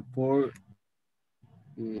for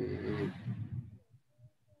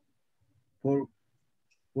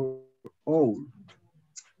all.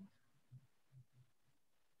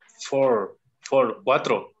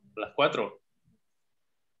 Cuatro, las 4.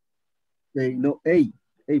 No, 8.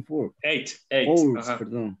 4. 8.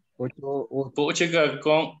 Perdón. 8. Puchica,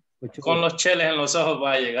 con los cheles en los ojos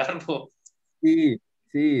va a llegar. Sí.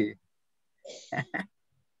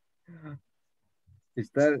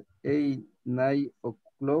 Start 8, 9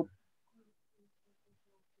 o'clock.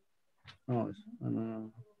 No.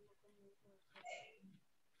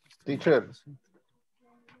 Teacher.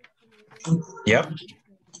 Yep.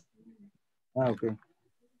 Okay.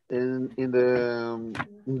 in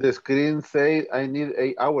the screen say I need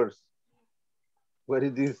 8 hours. What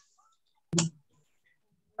is this?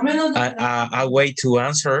 A way to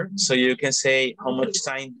answer, so you can say how much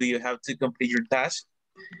time do you have to complete your task.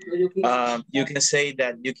 You can say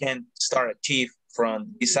that you can start a shift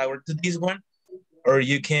from this hour to this one, or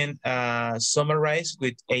you can summarize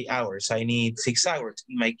with 8 hours. I need 6 hours.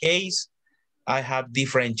 In my case, I have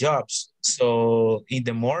different jobs. So in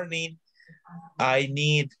the morning, I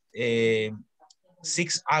need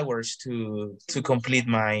 6 hours to complete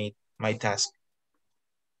my task.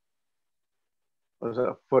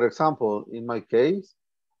 For example, in my case,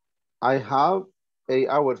 I have 8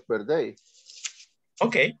 hours per day.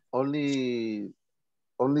 Okay. Only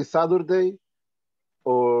Saturday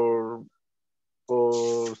or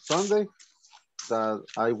Sunday that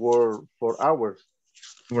I work for hours.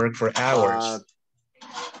 Work for hours.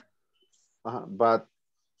 But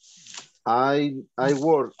I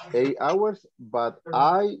work 8 hours, but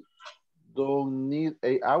I don't need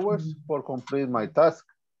 8 hours for complete my task.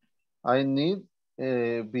 I need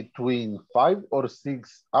between 5 or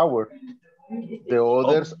 6 hours. The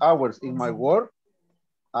others hours in my work,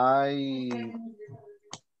 I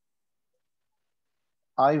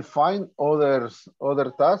find other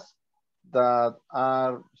tasks that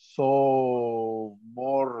are so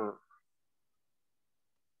more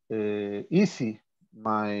easy.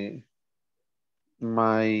 My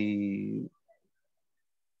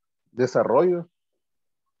desarrollo.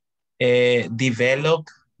 Develop.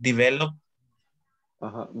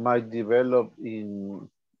 Might develop in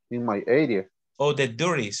my area. Oh, the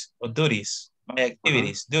duties. My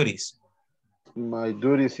activities, duties. My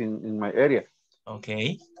duties in my area.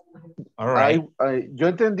 Okay. All right. Yo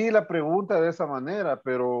entendí la pregunta de esa manera,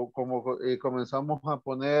 pero como comenzamos a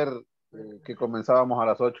poner que comenzábamos a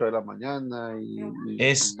las 8 de la mañana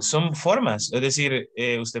son formas, es decir,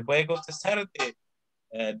 usted puede contestar de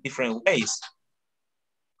different ways.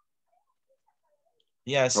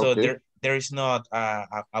 Yeah, so okay. there is not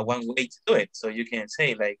a one way to do it. So you can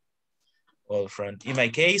say like, well, in my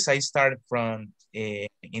case, I start from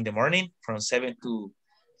in the morning from 7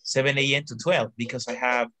 a.m. to 12 because I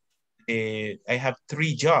have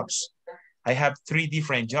 3 jobs. I have 3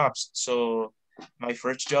 different jobs. So my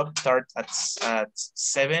first job starts at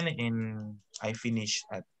 7 and I finish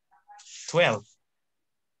at 12.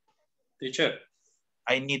 Teacher.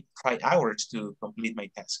 I need 5 hours to complete my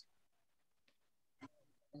task.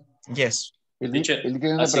 Yes. Teacher,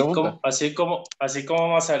 así como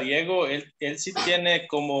Mazariego, él sí tiene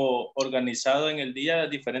como organizado en el día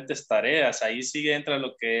diferentes tareas. Ahí sí entra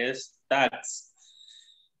lo que es tasks.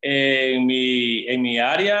 En mi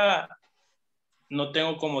área no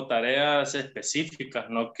tengo como tareas específicas,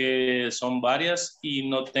 no que son varias y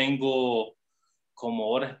no tengo como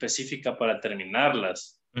hora específica para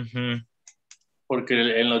terminarlas.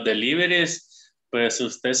 Porque en los deliveries, pues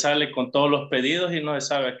usted sale con todos los pedidos y no se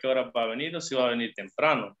sabe a qué hora va a venir o si va a venir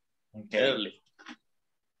temprano. Okay.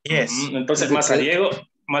 Yes. Entonces,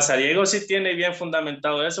 Mazariego sí tiene bien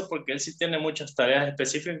fundamentado eso porque él sí tiene muchas tareas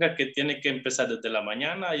específicas que tiene que empezar desde la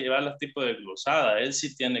mañana a llevarlas tipo de glosada. Él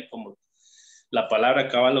sí tiene como la palabra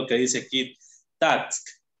cabal lo que dice aquí, task.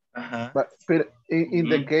 But in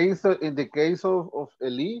the case of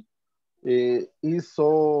Eli, is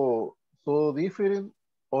so different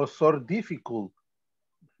or so difficult.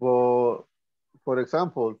 For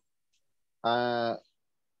example,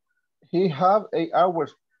 he have 8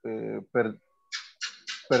 hours per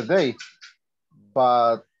day,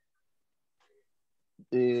 but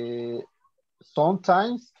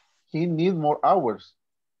sometimes he need more hours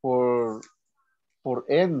for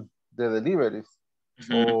end the deliveries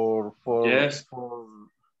or for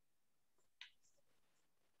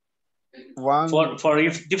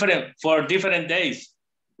different days.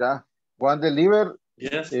 Yeah, one deliver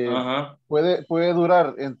yes. puede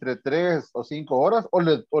durar entre 3 o 5 horas o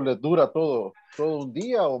le dura todo un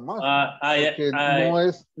día o más. Porque no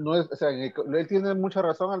es, o sea, él tiene mucha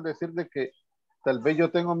razón al decir de que tal vez yo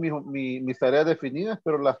tengo mis tareas definidas,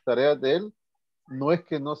 pero las tareas de él no es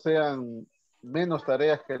que no sean menos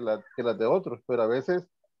tareas que las de otros, pero a veces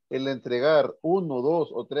el entregar 1,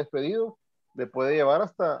 2 o 3 pedidos le puede llevar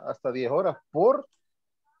hasta 10 horas por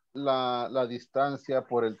la distancia,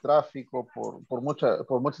 por el tráfico, por muchas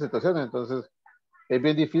situaciones. Entonces es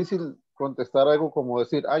bien difícil contestar algo como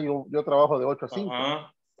decir, yo trabajo de 8 a 5,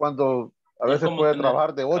 cuando a veces puede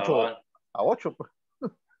trabajar de 8 a 8.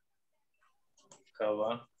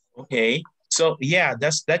 Okay, so yeah,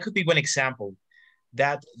 that could be one example.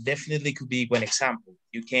 That definitely could be one example.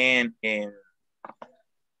 You can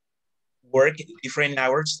work different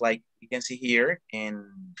hours, like you can see here, and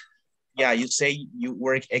yeah, you say you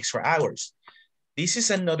work extra hours. This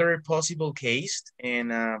is another possible case,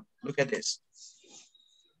 and look at this.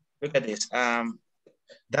 Look at this.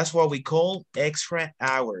 That's what we call extra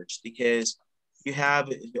hours because you have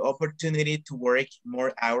the opportunity to work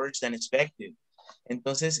more hours than expected.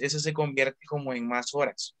 Entonces, eso se convierte como en más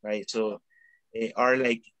horas, right? So, are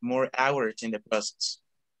like more hours in the process.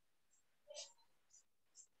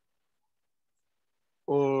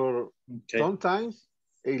 Or sometimes,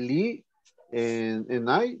 Eli and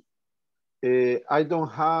I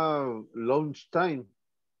don't have lunch time,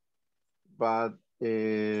 but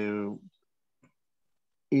in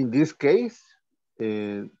this case,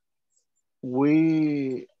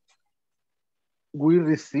 we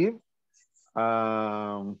receive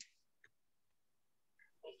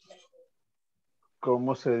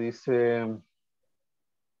 ¿cómo se dice?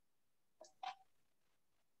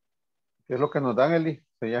 ¿Qué es lo que nos dan, Eli?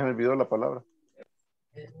 Ya me olvidó la palabra.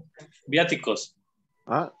 Viáticos.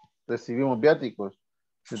 Ah, recibimos viáticos.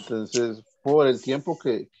 Entonces, por el tiempo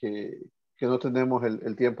que no tenemos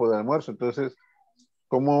el tiempo de almuerzo. Entonces,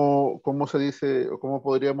 ¿cómo se dice o cómo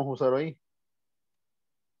podríamos usar ahí?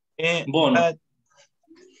 Bono.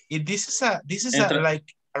 This is like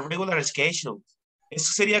a regular schedule.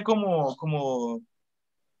 Eso sería como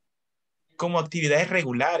actividades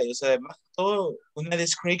regulares, o sea, además todo una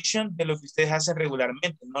description de lo que ustedes hacen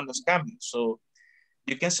regularmente, no los cambios. So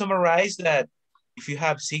you can summarize that if you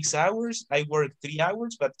have 6 hours, I work 3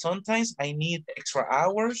 hours, but sometimes I need extra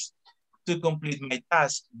hours to complete my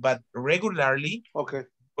task, but regularly,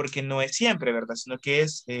 porque no es siempre, ¿verdad? Sino que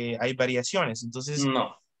hay variaciones. Entonces,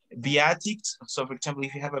 no. Viatics, so for example,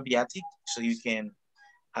 if you have a viatic, so you can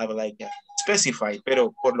have like a specified,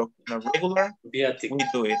 pero por lo regular, viatic. We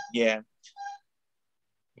do it, yeah.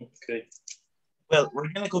 Okay. Well, we're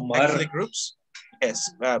going to go back to the groups.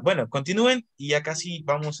 Yes. Bueno, continúen y ya casi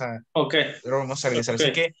vamos a regresar.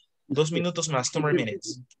 Así que 2 minutos más, 2 more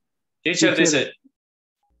minutes. Teacher dice.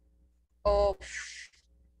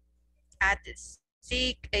 At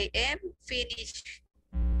 6 a.m. finish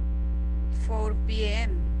 4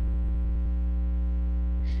 p.m.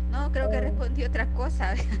 No, creo que respondió otra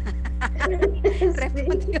cosa.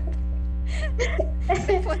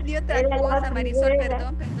 Respondió otra cosa, Marisol,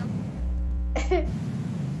 perdón.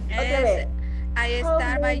 Otra vez. I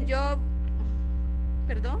start my job.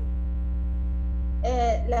 Perdón.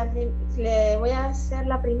 Le voy a hacer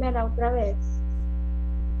la primera otra vez.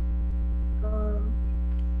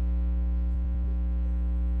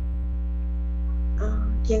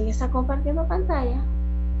 ¿Quién está compartiendo pantalla?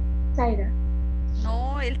 Zaira.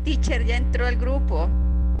 No, el teacher ya entró al grupo.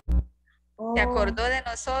 Se acordó de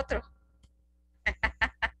nosotros.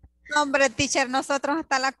 Hombre, teacher, nosotros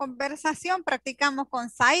hasta la conversación practicamos con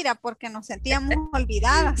Zaira porque nos sentíamos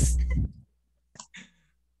olvidadas.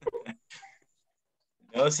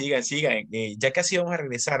 No, sigan. Ya casi vamos a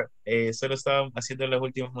regresar. Solo estaba haciendo los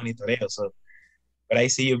últimos monitoreos. So, but I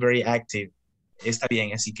see you very active. Está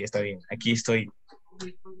bien, así que está bien. Aquí estoy.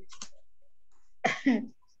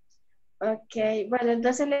 Ok, bueno,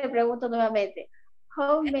 entonces le pregunto nuevamente.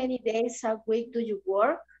 How many days a week do you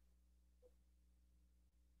work?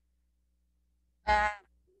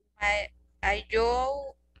 I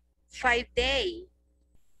go 5 days.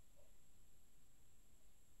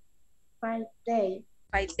 5 days.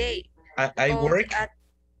 5 days. I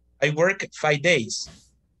work 5 days.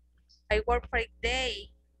 I work 5 days.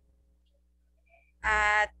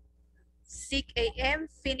 At 6 a.m.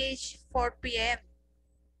 finish 4 p.m.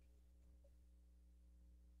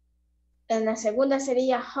 En la segunda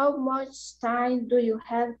sería, how much time do you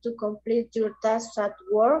have to complete your tasks at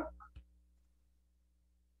work?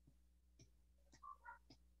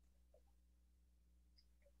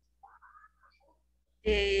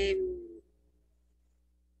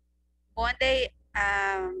 Monday,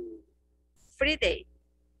 Friday.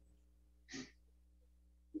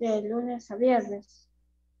 De lunes a viernes.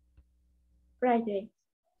 Friday.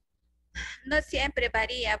 No siempre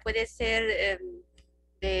varía, puede ser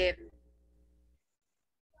de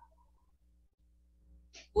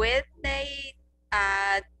Wednesday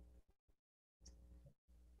a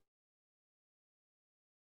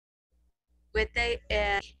Wednesday,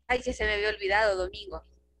 ay, que se me había olvidado, domingo.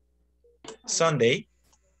 Sunday.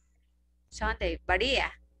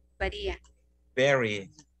 Varía. Very.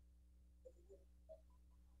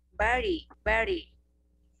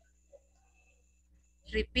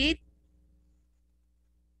 Repeat.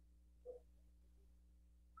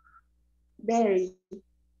 Very.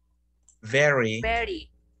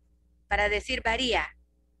 Para decir varía.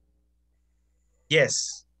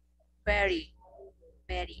 Yes. Very.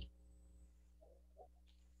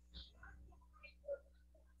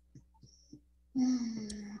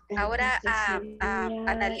 Ahora a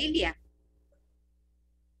Ana Lilia.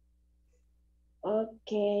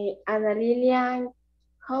 Okay, Ana Lilian,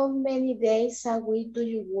 how many days a week do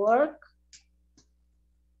you work?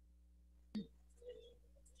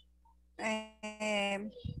 I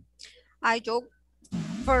joke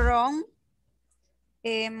from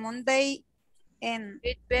Monday and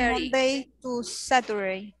Monday to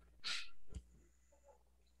Saturday.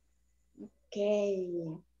 Okay.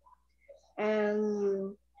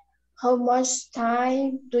 How much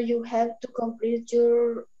time do you have to complete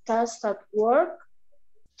your task at work?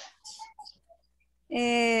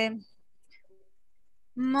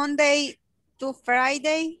 Monday to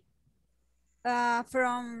Friday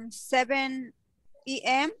from 7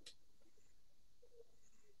 a.m.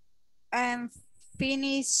 and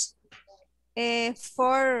finish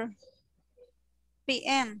 4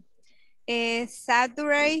 p.m.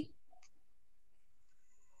 Saturday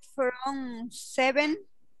from 7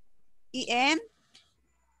 a.m.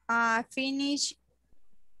 Finish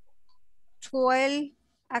 12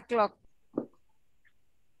 o'clock.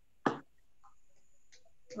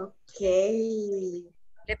 Okay.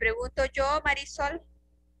 Le pregunto yo, Marisol.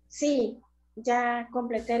 Sí, ya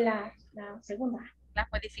completé la segunda. ¿Las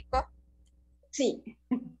modificó? Sí.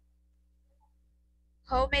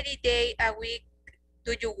 How many days a week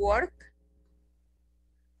do you work?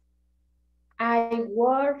 I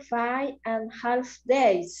work 5.5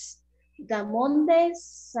 days. The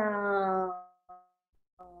Mondays,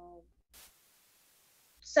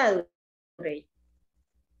 Saturday.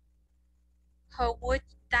 How much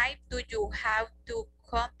time do you have to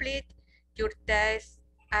complete your task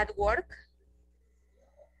at work?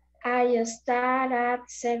 I start at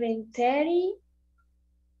 7:30.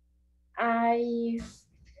 I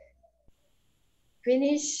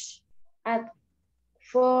finish at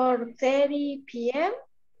 4:30 p.m.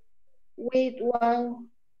 with 1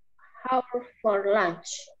 hour for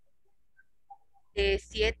lunch. De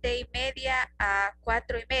 7:30 a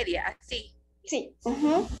 4:30, así. Sí.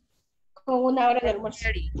 Con 1 hora de almuerzo.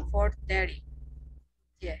 4:30.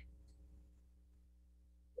 Yeah.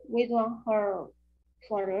 With 1 hour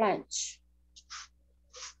for lunch.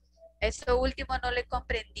 Eso último no le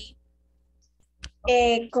comprendí.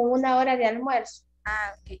 Con 1 hora de almuerzo.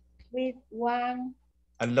 Ah, ok. With 1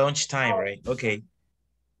 At lunchtime, hour. right? Okay.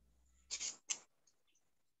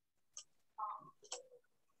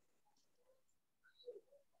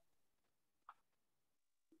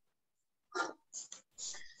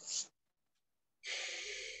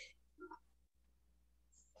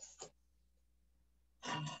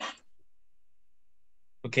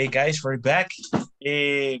 Okay, guys, we're back.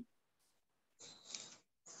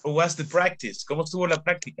 How was the practice? ¿Cómo estuvo la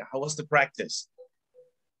práctica? How was the practice?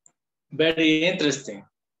 Very interesting.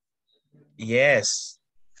 Yes,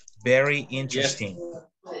 very interesting.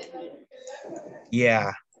 Yes.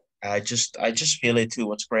 Yeah, I just feel it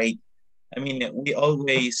too. It's great. I mean, we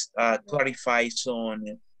always clarify some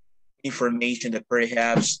information that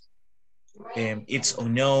perhaps it's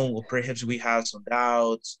unknown, or perhaps we have some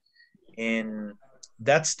doubts, and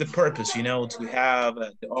that's the purpose, you know, to have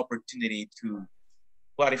the opportunity to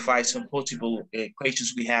clarify some possible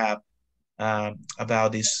questions we have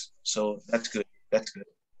about this. So that's good. That's good.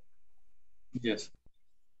 Yes.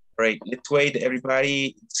 Right. Let's wait.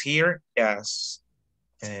 Everybody is here. Yes.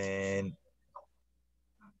 And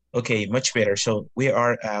okay, much better. So we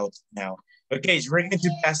are out now. Okay, so we're going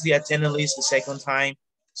to pass the attendance list the second time.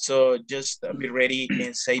 So just be ready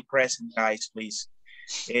and say present, guys, please.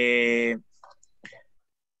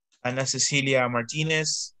 Ana Cecilia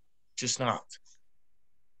Martinez, just not.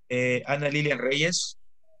 Ana Lilian Reyes.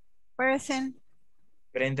 Present.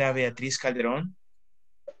 Brenda Beatriz Calderón.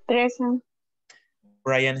 Present.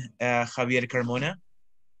 Brian Javier Carmona.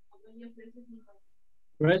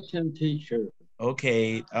 Present, teacher.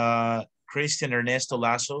 Okay. Christian Ernesto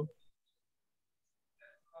Lazo.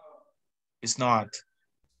 It's not.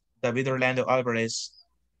 David Orlando Alvarez.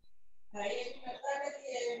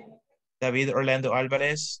 David Orlando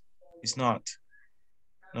Alvarez is not.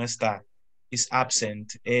 No está. Is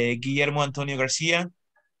absent. Guillermo Antonio García.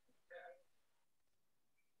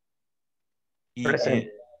 Present.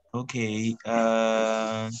 Okay.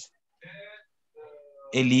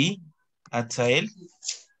 Eli Atzael.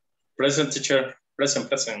 Present, teacher. Present,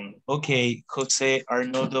 present. Okay. Jose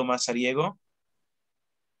Arnoldo Mazariego.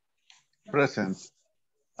 Present.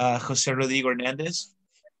 Jose Rodrigo Hernandez.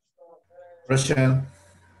 Present.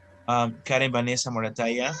 Karen Vanessa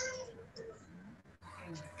Morataya.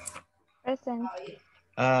 Present.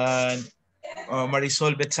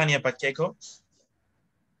 Marisol Betsania Pacheco.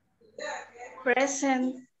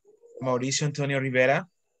 Present. Mauricio Antonio Rivera.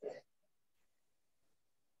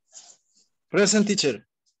 Present teacher.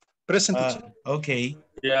 Present teacher. Okay.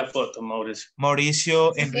 Yeah, photo, Mauricio.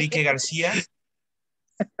 Mauricio Enrique García.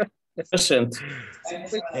 Present.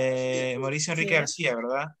 Mauricio Enrique García,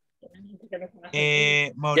 ¿verdad?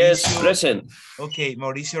 Mauricio. Yes, present. Okay,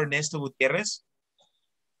 Mauricio Ernesto Gutiérrez.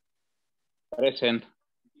 Present.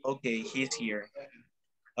 Okay, he's here.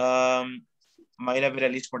 Mayra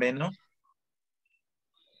Veralis Moreno.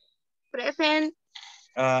 Present.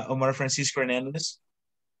 Omar Francisco Hernandez.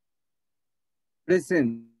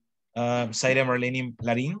 Present. Zaira Marlene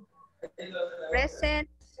Larín. Present.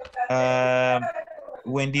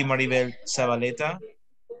 Wendy Maribel Zabaleta.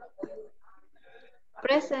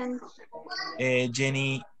 Present.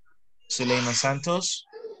 Jenny Suleiman Santos.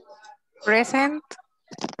 Present.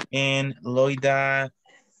 And Loida,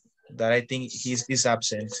 that I think is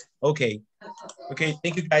absent. Okay. Okay,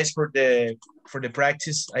 thank you guys for the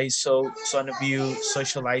practice. I saw some of you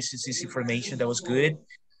socialize this information. That was good.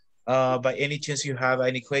 By any chance you have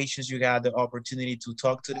any questions, you got the opportunity to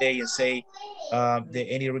talk today and say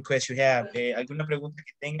any request you have. ¿Alguna pregunta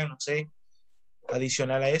que tengan, no sé,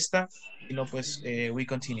 adicional a esta? Y no, pues, we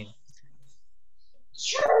continue.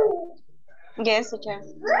 Yes, teacher.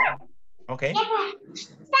 Okay.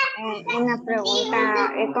 Una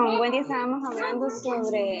pregunta. Con Wendy estábamos hablando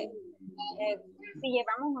sobre si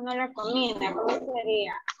llevamos o no la comida. ¿Cómo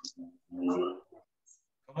sería?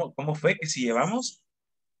 ¿Cómo fue que si llevamos?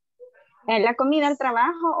 La comida al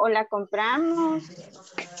trabajo o la compramos.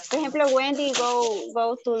 Por ejemplo, Wendy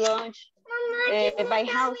go to lunch by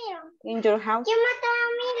house, in your house.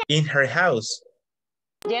 In her house.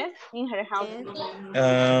 Yes, in her house.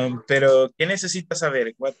 Pero, ¿qué necesitas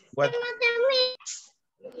saber? What?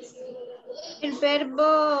 El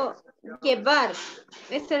verbo llevar,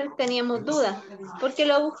 ese teníamos duda, porque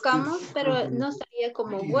lo buscamos, pero no sabía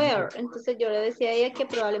como wear. Entonces yo le decía a ella que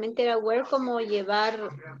probablemente era wear como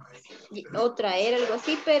llevar o traer, algo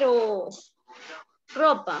así, pero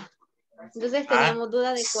ropa. Entonces teníamos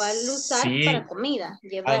duda de cuál usar sí. para comida.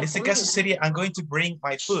 Llevar En este comida. caso sería, I'm going to bring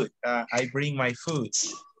my food. I bring my food.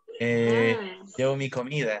 Llevo mi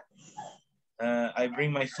comida. I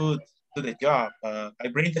bring my food to the job. I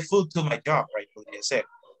bring the food to my job, right? Podría ser.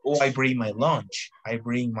 Or I bring my lunch. I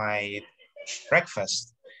bring my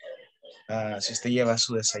breakfast. Si usted lleva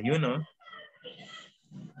su desayuno.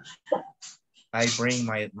 I bring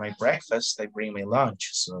my breakfast. I bring my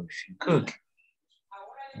lunch. So if you cook,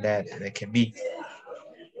 that can be.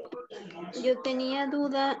 Yo tenía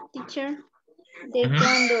duda, teacher, de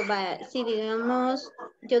cuando va, si digamos,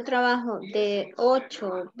 yo trabajo de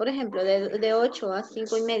 8, por ejemplo, de 8 a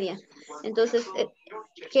 5:30. Entonces,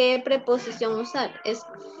 ¿qué preposición usar? ¿Es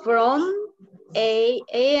from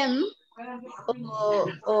a.m.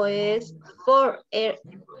 o es for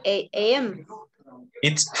a.m.?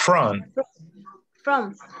 It's from.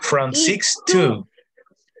 From 6 to.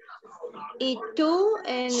 Y tú,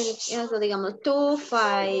 en el caso, digamos, 2,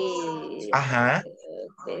 5, Ajá.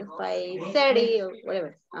 5:30 o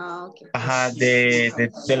whatever. Okay. Ajá,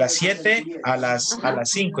 de las 7 a las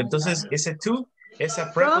 5. Entonces, ese to,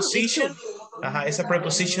 esa preposition, ajá, esa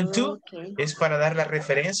preposition to es para dar la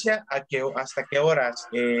referencia a que hasta qué horas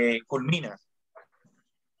culmina.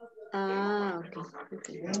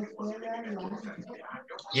 Okay.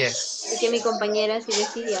 Yes. Porque mi compañera sí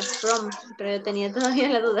decía from, pero yo tenía todavía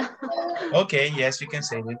la duda. Okay, yes, you can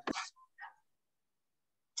say it.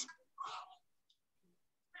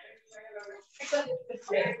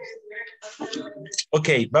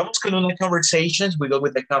 Okay, vamos con una conversation. We go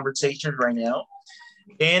with the conversation right now.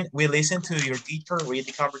 And we listen to your teacher, read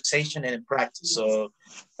the conversation and practice. So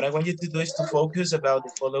what I want you to do is to focus about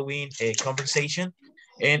the following conversation.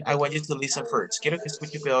 And I want you to listen first. Quiero que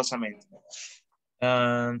escuche cuidadosamente.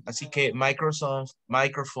 Así que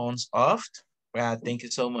microphones off. Thank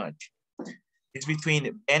you so much. It's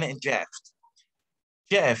between Ben and Jeff.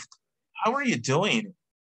 Jeff, how are you doing?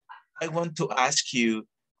 I want to ask you,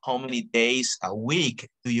 how many days a week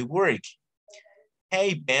do you work?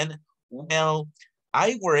 Hey, Ben, well,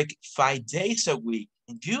 I work 5 days a week.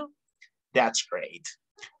 And you? That's great.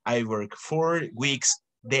 I work 4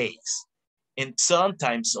 days. And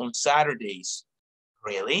sometimes on Saturdays.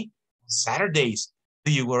 Really? Saturdays?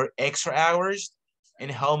 Do you work extra hours?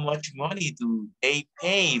 And how much money do they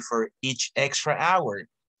pay for each extra hour?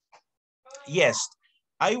 Yes,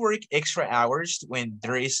 I work extra hours when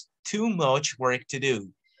there is too much work to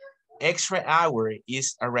do. Extra hour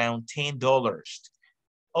is around $10.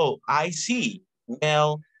 Oh, I see.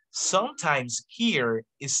 Well, sometimes here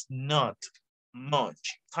is not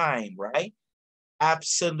much time, right?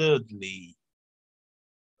 Absolutely.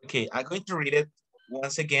 Okay, I'm going to read it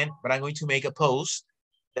once again, but I'm going to make a pause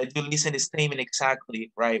that you listen the statement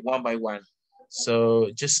exactly, right, one by one. So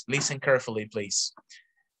just listen carefully, please.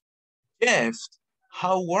 Jeff,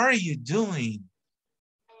 how are you doing?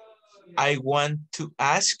 I want to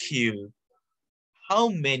ask you, how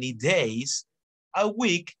many days a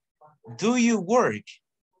week do you work?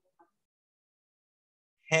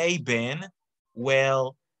 Hey, Ben.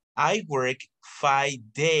 Well, I work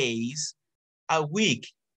 5 days a week.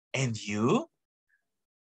 And you?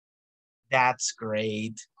 That's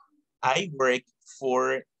great. I work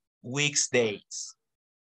 4 weekdays.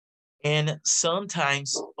 And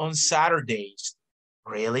sometimes on Saturdays.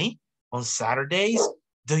 Really? On Saturdays?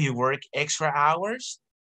 Do you work extra hours?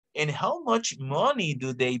 And how much money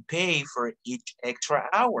do they pay for each extra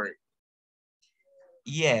hour?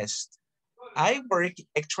 Yes, I work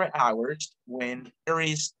extra hours when there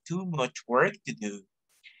is too much work to do.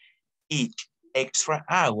 Each extra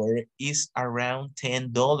hour is around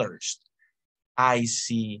 $10. I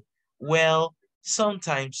see. Well,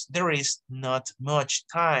 sometimes there is not much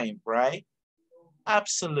time, right?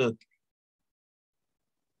 Absolutely.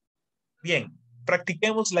 Bien,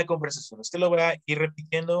 practiquemos la conversación. Usted lo va a ir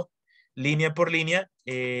repitiendo línea por línea.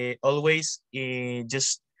 Always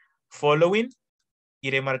just following.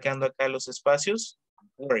 Iré marcando acá los espacios.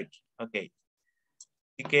 Work. Ok.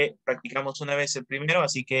 Así que practicamos una vez el primero.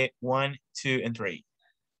 Así que 1, 2, and 3.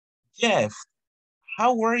 Jeff,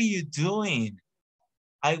 how are you doing?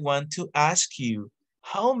 I want to ask you,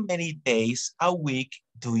 how many days a week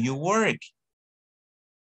do you work?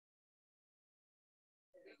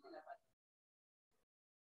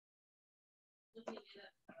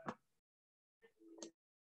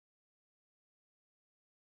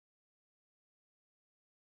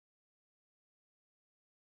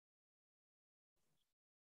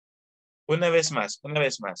 Una vez más, una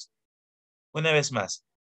vez más, una vez más.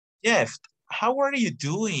 Jeff, how are you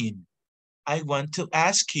doing? I want to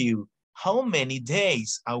ask you, how many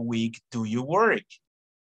days a week do you work?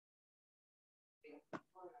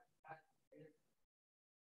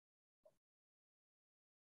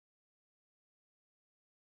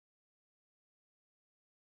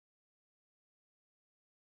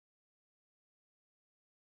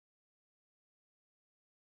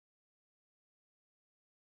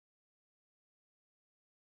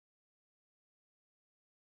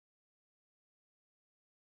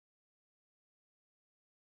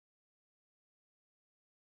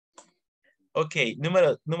 Ok,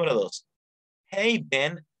 número 2. Hey,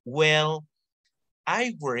 Ben, well,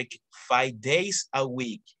 I work 5 days a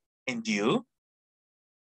week. And you?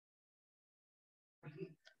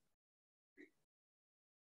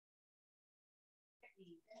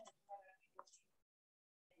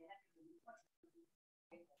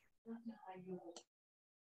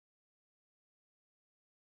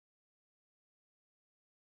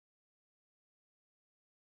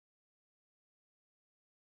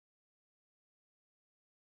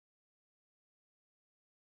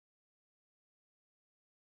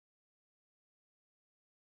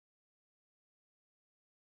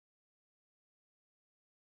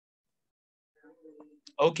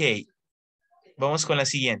 Ok, vamos con la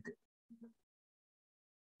siguiente.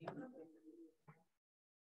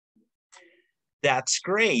 That's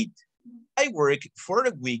great. I work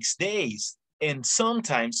 4 weekdays and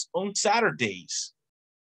sometimes on Saturdays.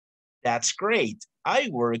 That's great. I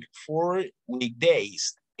work 4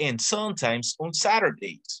 weekdays and sometimes on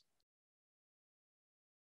Saturdays.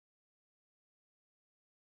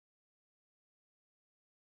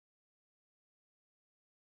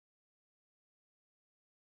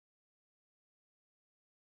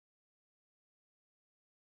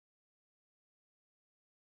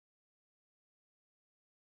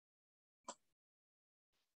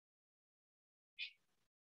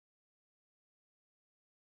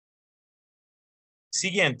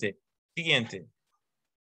 Siguiente, siguiente.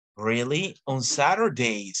 Really? On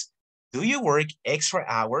Saturdays? Do you work extra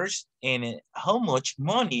hours? And how much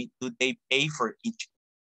money do they pay for each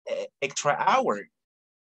extra hour?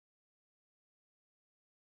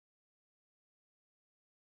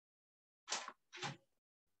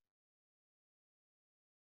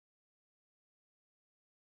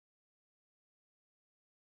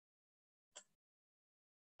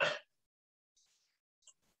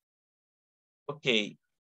 Ok.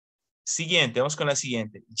 Siguiente, vamos con la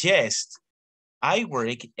siguiente. Yes, I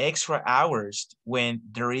work extra hours when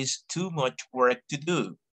there is too much work to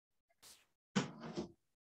do.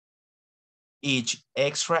 Each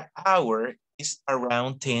extra hour is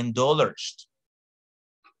around $10.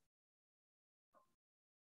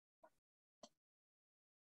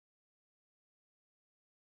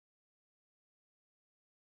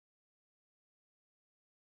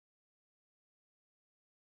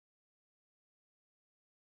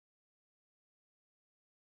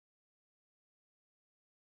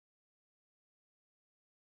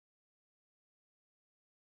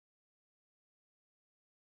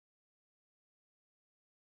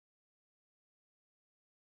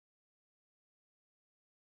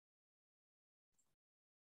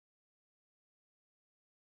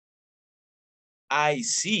 I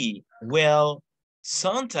see. Well,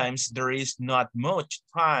 sometimes there is not much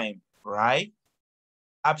time, right?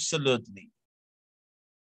 Absolutely.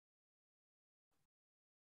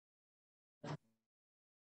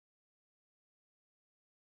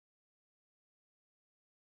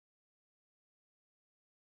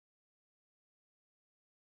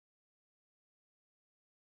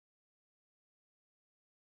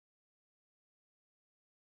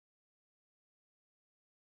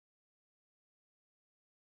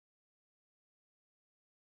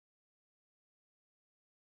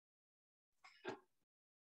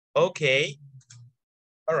 Okay.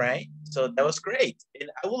 All right. So that was great.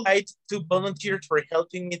 And I would like to volunteer for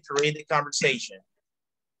helping me to read the conversation.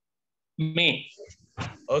 Me.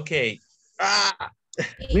 Okay. Ah.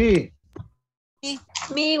 Me.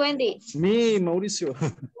 Me, Wendy. Me, Mauricio.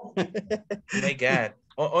 Oh my God.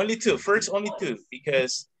 Only two. First, only two.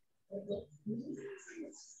 Because.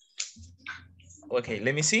 Okay,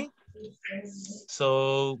 let me see.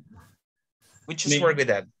 So we just work with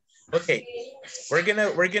that. Okay. We're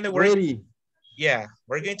gonna work. Ready. Yeah,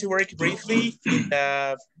 we're going to work briefly in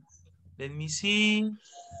the, let me see.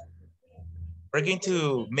 We're going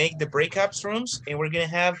to make the breakups rooms and we're going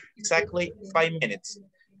to have exactly 5 minutes.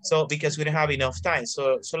 So, because we don't have enough time.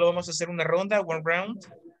 So, solo vamos a hacer una ronda, one round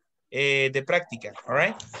de práctica, all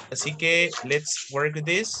right? Así que, let's work with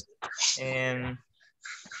this and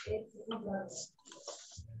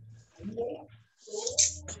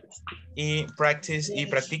practice y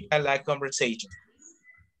practica la conversation.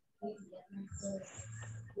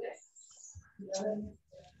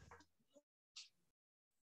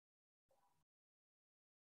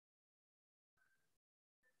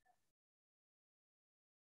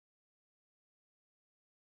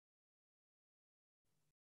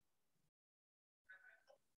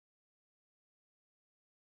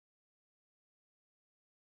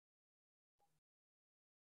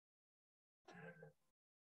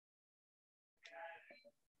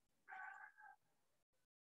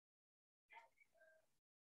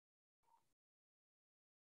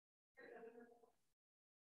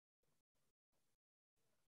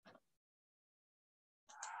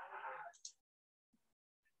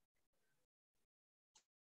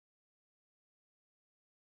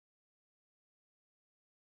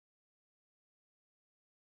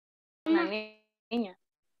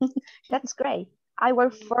 That's great. I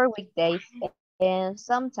work 4 weekdays and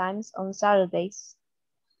sometimes on Saturdays.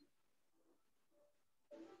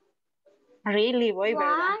 Really, boy,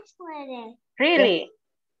 ¿verdad? Really?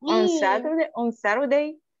 Yeah. On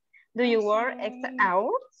Saturday, do you work extra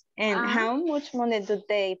hours? And how much money do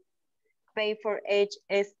they pay for each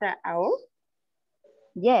extra hour?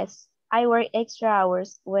 Yes, I work extra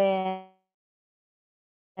hours when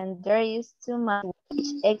there is too much.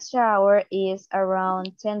 Each extra hour is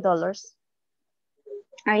around $10.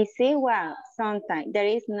 I see. Well, sometimes there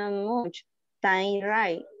is not much time,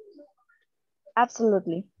 right?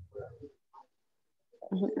 Absolutely.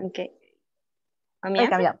 Okay.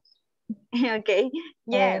 Okay. Okay.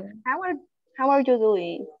 Yeah. How are you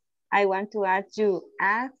doing? I want to ask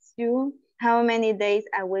you how many days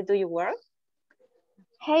a week do you work?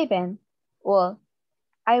 Hey, Ben. Well,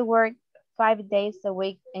 I work 5 days a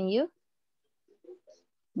week, and you?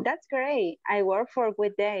 That's great. I work for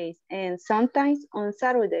weekdays and sometimes on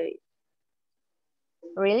Saturdays.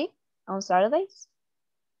 Really? On Saturdays?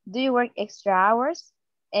 Do you work extra hours?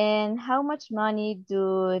 And how much money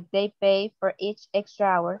do they pay for each extra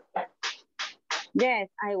hour? Yes,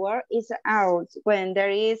 I work extra hours when there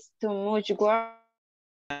is too much work.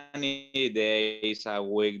 How many days a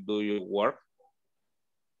week do you work?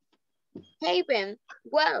 Hey, Ben.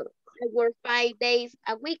 Well, I work 5 days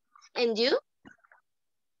a week. And you?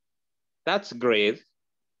 That's great.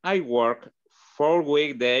 I work 4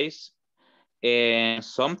 weekdays and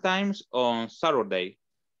sometimes on Saturday.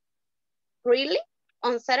 Really?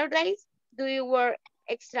 On Saturdays, do you work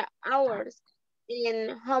extra hours?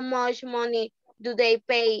 And how much money do they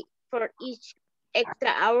pay for each extra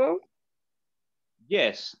hour?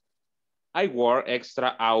 Yes, I work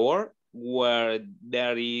extra hour where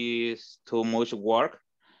there is too much work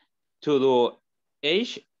to do.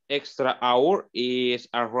 Each extra hour is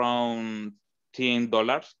around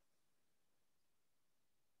 $10.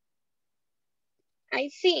 I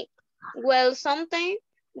see. Well, sometimes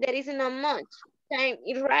there is not much time,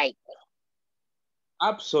 right?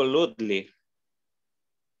 Absolutely.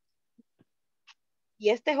 Y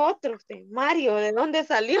este es otro, Mario, ¿de dónde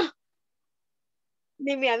salió?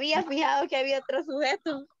 Ni me había fijado que había otro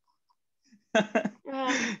sujeto.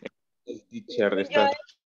 El teacher está.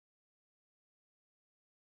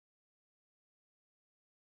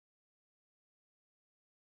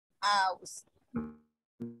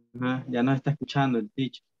 Ya no está escuchando el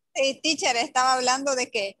teacher. Sí, teacher, estaba hablando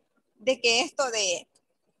de que esto de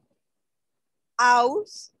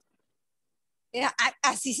house,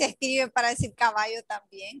 así se escribe para decir caballo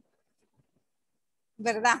también,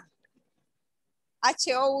 ¿verdad?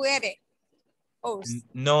 H-O-U-R.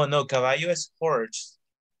 No, caballo es horse.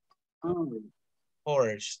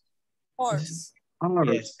 Horse. Horse.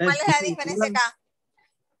 Yes. ¿Cuál es la diferencia acá?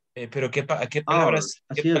 Pero ¿qué palabras?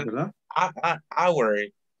 Así es, ¿verdad?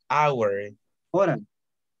 Hour. Hora.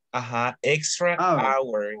 Ajá, extra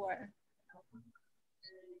hour.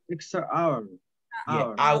 Extra hour.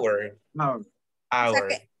 Yeah, Hour. O sea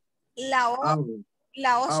que la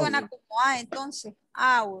O suena como A, entonces.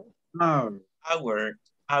 Hour.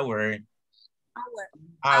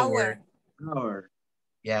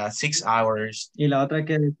 Yeah, 6 hours. Y la otra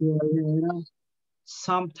que decía era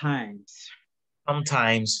sometimes.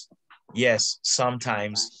 Sometimes. Yes,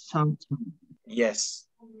 sometimes. Yes.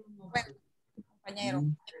 Bueno, compañero,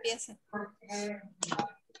 empiece.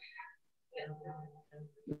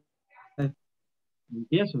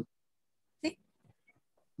 Empiezo. Sí.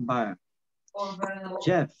 Vaya.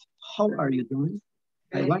 Jeff, how are you doing?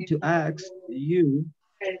 I want to ask you,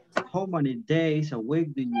 how many days a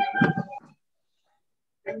week do you work?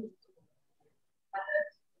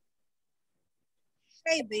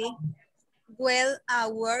 Maybe. Well, I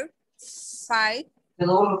work 5 days.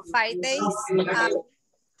 5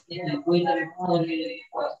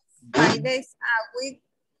 days a week,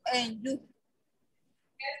 and you?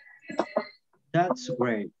 That's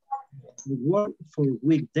great. We work for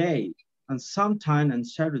weekday and sometime on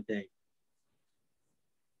Saturday.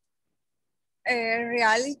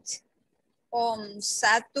 Reality, on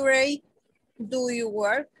Saturday, do you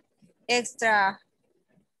work extra?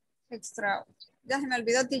 Ya se me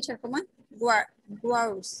olvidó, teacher, ¿cómo es?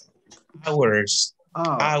 Hours.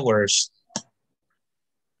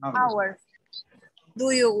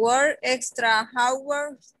 Do you work extra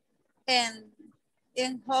hours, and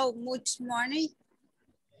how much money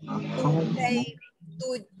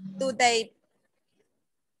do they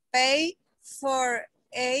pay for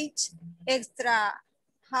each extra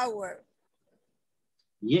hour?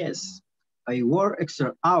 Yes, I work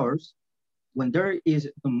extra hours when there is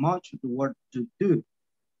too much work to do.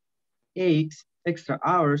 8 extra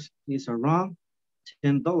hours is around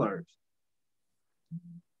 $10.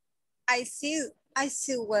 I see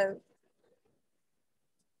well.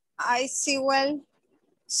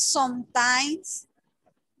 Sometimes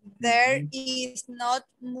there is not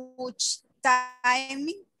much time.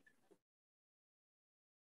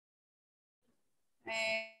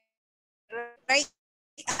 Right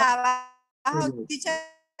abajo, teacher,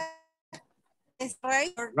 is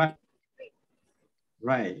right?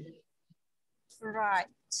 Right.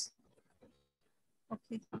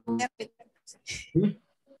 Okay.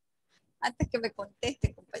 Antes que me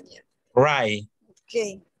conteste, compañero. Right.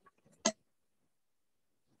 Okay.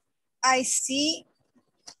 I see.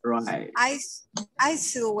 Right. I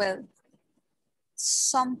see well.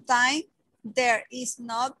 Sometimes there is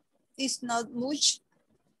not much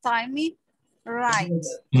timing. Right.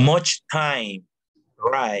 Much time.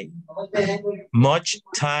 Right. Much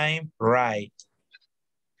time. Right.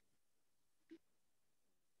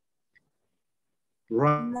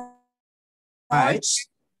 Right.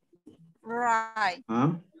 Right.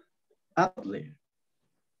 Absolutely.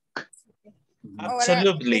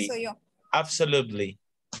 Absolutely. Absolutely.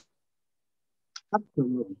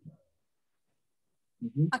 Absolutely.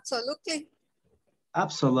 Absolutely.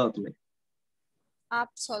 Absolutely.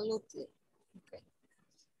 Absolutely. Okay.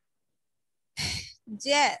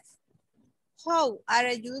 Yes. How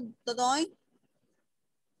are you doing?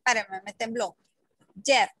 Espérame, me tembló.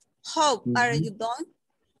 Jeff, how are you doing?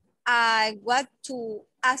 I want to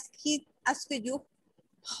ask you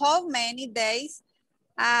how many days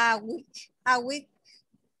a week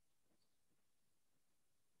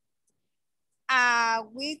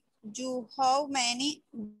you how many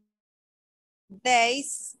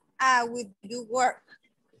days with you work?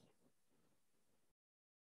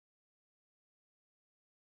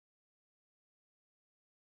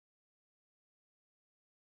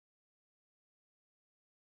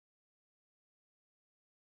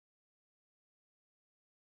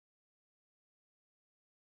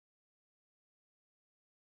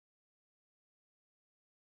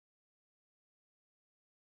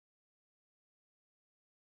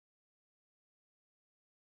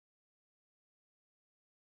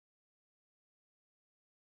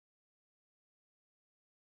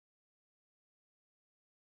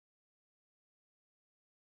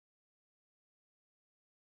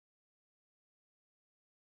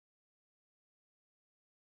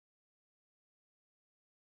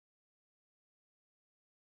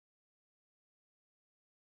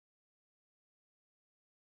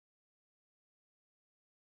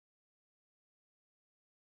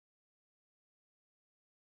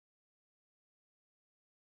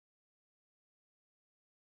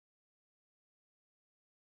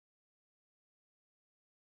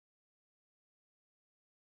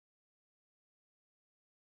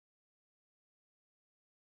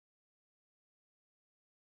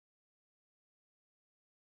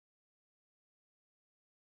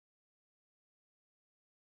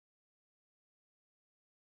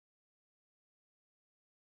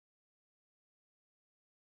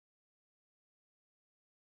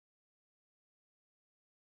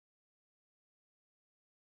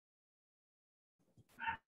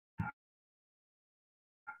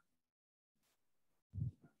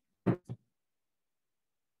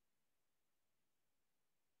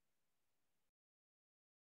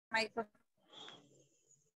 Michael.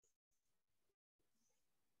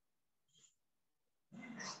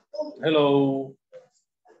 Hello.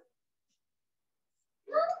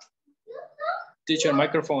 Teacher,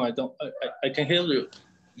 microphone. I can hear you.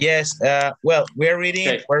 Yes. Well, we're reading.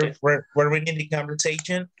 Okay. We're reading the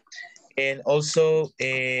conversation, and also,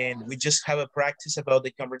 we just have a practice about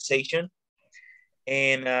the conversation.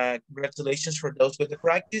 And congratulations for those with the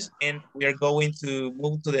practice. And we are going to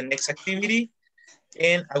move to the next activity.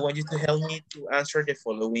 And I want you to help me to answer the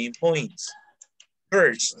following points.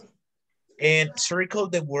 First, and circle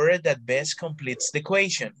the word that best completes the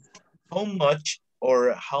equation. How much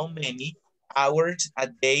or how many hours a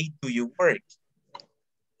day do you work?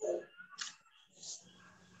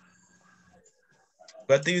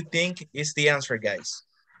 What do you think is the answer, guys?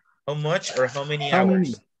 How much or how many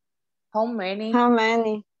hours? How many? How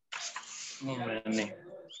many? How many?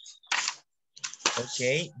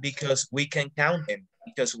 Okay, because we can count them.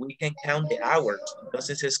 Because we can count the hours.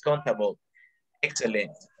 Entonces es contable.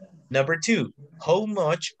 Excellent. Number 2, how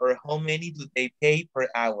much or how many do they pay per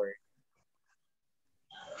hour?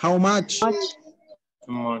 How much? How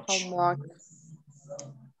How much? much?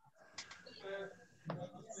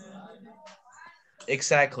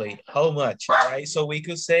 Exactly. How much, right? So we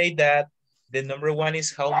could say that the number 1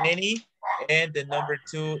 is how many and the number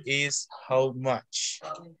 2 is how much.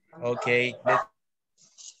 Okay.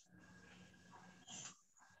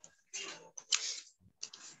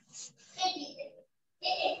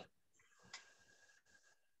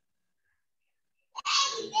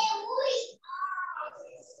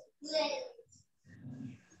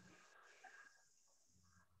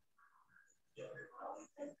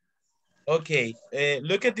 Okay,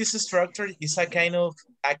 look at this structure. It's a kind of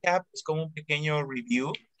backup. Es como un pequeño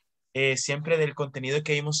review. Siempre del contenido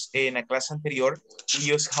que vimos en la clase anterior. We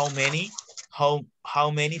use how many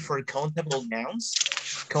for countable nouns,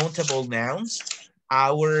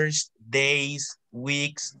 hours, days,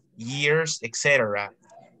 weeks, years, etc.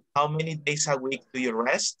 How many days a week do you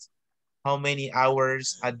rest? How many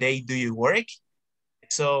hours a day do you work?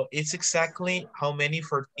 So it's exactly how many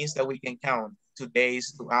for things that we can count. 2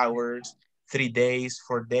 days, 2 hours, 3 days,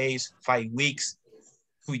 4 days, 5 weeks,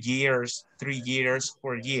 2 years, 3 years,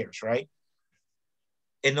 4 years, right?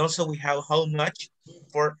 And also we have how much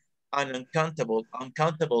for uncountable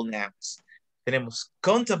nouns. Tenemos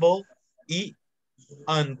countable y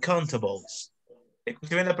uncountables.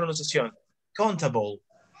 Escuchen bien la pronunciación. Countable,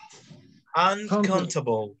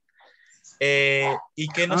 uncountable. Y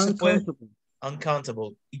que no se puede...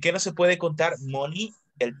 Uncountable. ¿Y qué no se puede contar? Money,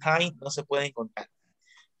 el time no se pueden contar.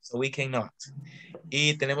 So we cannot.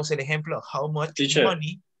 Y tenemos el ejemplo, how much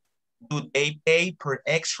money do they pay per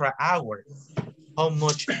extra hour? How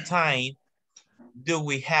much time do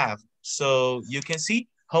we have? So you can see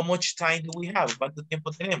how much time do we have? ¿Cuánto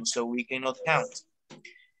tiempo tenemos? So we cannot count.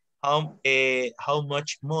 How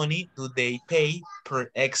much money do they pay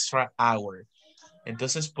per extra hour?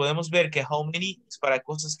 Entonces podemos ver que how many es para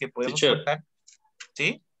cosas que podemos contar.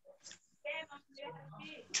 ¿Sí?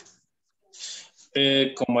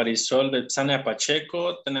 Con Marisol de Tsania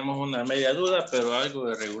Pacheco tenemos una media duda, pero algo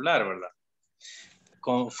irregular, ¿verdad?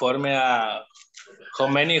 Conforme a how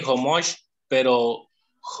many, how much, pero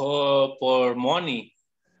por money.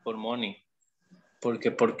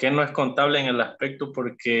 Porque ¿por qué no es contable en el aspecto?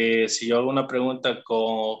 Porque si yo hago una pregunta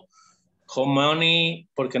con how money,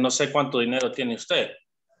 porque no sé cuánto dinero tiene usted.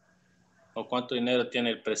 O cuánto dinero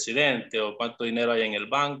tiene el presidente, o cuánto dinero hay en el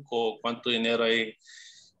banco, o cuánto dinero hay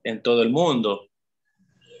en todo el mundo.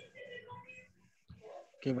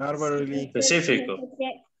 Qué bárbaro, Eli. Específico.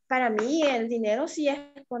 Para mí el dinero sí es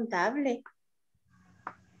contable.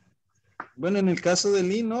 Bueno, en el caso de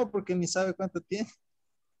Eli no, porque ni sabe cuánto tiene.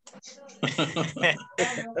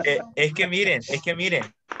 Es que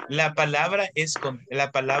miren, la palabra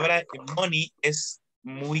money es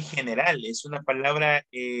muy general, es una palabra,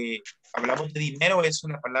 hablamos de dinero, es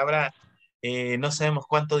una palabra, no sabemos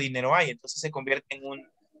cuánto dinero hay, entonces se convierte en un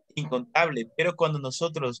incontable, pero cuando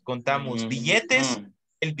nosotros contamos billetes,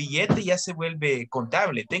 el billete ya se vuelve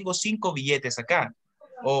contable. Tengo 5 billetes acá,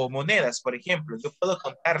 o monedas, por ejemplo, yo puedo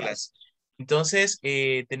contarlas. Entonces,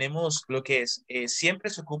 tenemos lo que es, siempre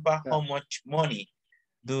se ocupa how much money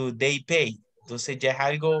do they pay. Entonces ya es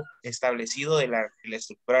algo establecido de la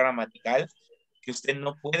estructura gramatical, que usted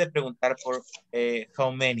no puede preguntar por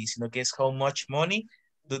how many, sino que es how much money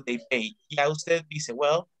do they pay. Ya usted dice,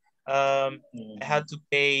 well, I have to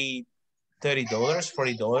pay $30,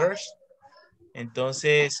 $40.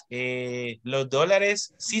 Entonces, los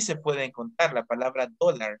dólares sí se pueden contar. La palabra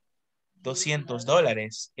dólar,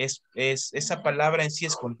 $200. Esa palabra en sí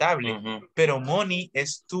es contable, pero money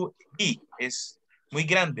es to be, es muy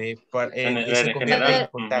grande, En se convierte en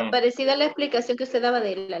incontable. Parecida a la explicación que usted daba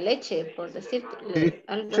de la leche, por decir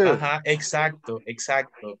algo así. Ajá, exacto.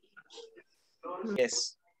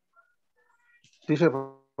 Yes. Teacher,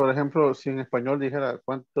 por ejemplo, si en español dijera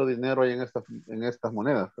cuánto dinero hay en estas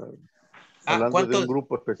monedas, hablando de un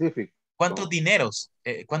grupo específico. ¿Cuántos dineros?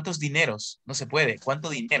 ¿Cuántos dineros? No se puede. ¿Cuánto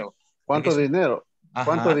dinero? ¿Cuánto dinero? Ajá.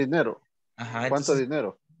 ¿Cuánto dinero? Ajá, ¿Cuánto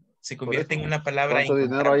dinero? Se convierte en una palabra. ¿Cuánto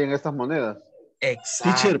dinero hay en estas monedas?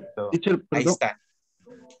 Exacto. Teacher, perdón. Ahí está.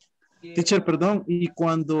 Teacher, perdón. Y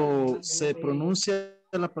cuando se pronuncia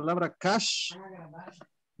la palabra cash,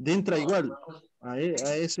 entra igual a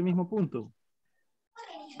ese mismo punto.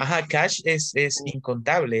 Ajá, cash es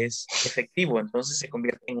incontable, es efectivo, entonces se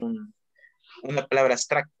convierte en una palabra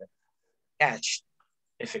abstracta. Cash,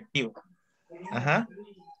 efectivo. Ajá,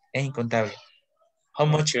 es incontable. How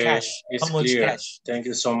much cash? It's How much clear. cash? Thank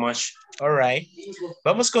you so much. All right.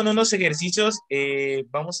 Vamos con unos ejercicios.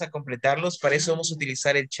 Vamos a completarlos. Para eso vamos a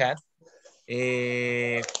utilizar el chat.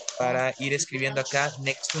 Para ir escribiendo acá,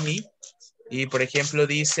 next to me. Y por ejemplo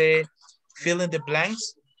dice, fill in the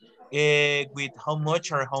blanks with how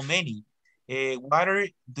much or how many. Water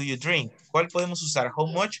do you drink? ¿Cuál podemos usar? How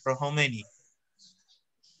much or how many?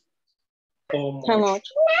 How much?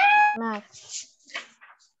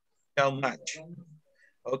 How much?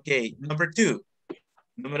 Okay, number 2.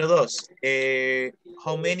 Número 2.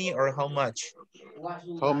 How many or how much?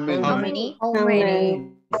 How many? How many?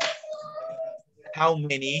 How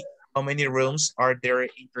many? How many rooms are there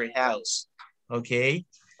in your house? Okay.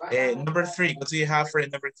 Number 3. What do you have for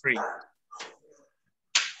number 3?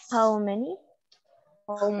 How many?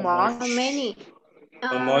 How much? How many?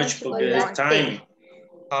 How much? Porque it's time.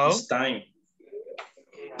 How? It's time.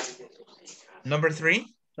 Number 3.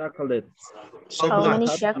 Chocolate. How many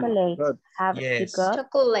chocolates have you got?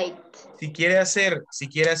 Chocolate. Si quiere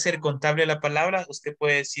hacer contable la palabra, usted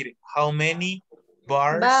puede decir how many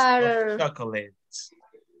bars of chocolates.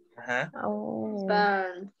 Ajá. Oh.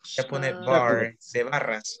 Ya pone bar de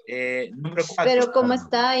barras. Número 4. Pero como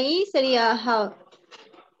está ahí, sería how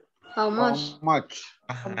much. How much.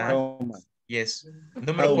 Ajá. How much. Yes.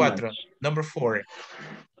 Número 4. Number 4.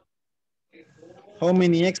 How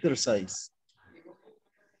many exercise?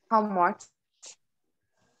 How much?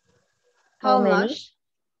 How much?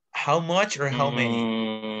 How much or how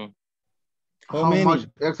many? How many? Much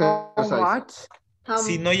exercise? How much?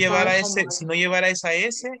 Si no llevara esa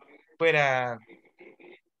S, fuera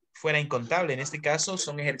incontable. En este caso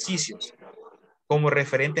son ejercicios como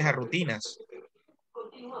referentes a rutinas.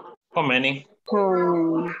 How many?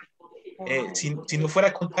 Si no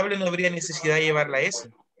fuera contable no habría necesidad de llevar la S.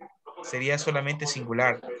 Sería solamente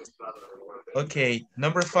singular. Ok,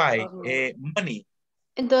 number 5. Money.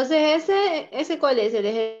 Entonces, ¿ese cuál es el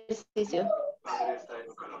ejercicio?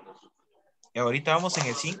 Ahorita vamos en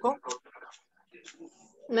el 5.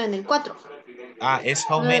 No, en el 4. Es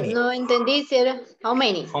how many. No entendí si era how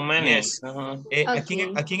many. How many? Yes. Aquí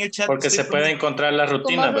en el chat. Porque se puede encontrar las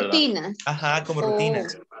rutinas, como ¿verdad? rutinas. Ajá, como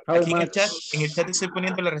rutinas. Aquí en el chat estoy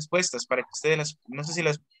poniendo las respuestas para que ustedes no sé si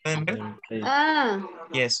las pueden ver.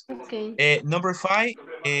 Yes. Okay. Number 5,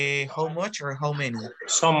 how much or how many?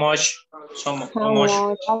 So much. How much? How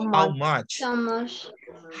much? How much?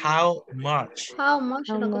 How much? How much?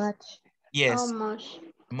 How much? Yes. How much?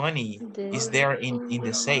 Money is there in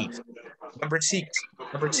the safe. Number 6.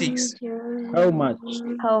 How much?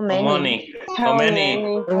 How many? How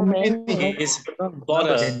many? How many? Is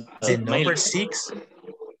bonus. The number 6.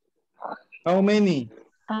 How many?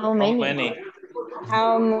 How many?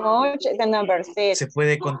 How much? The number 6. Se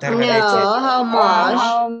puede contar la No, leche. how much?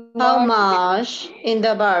 How much in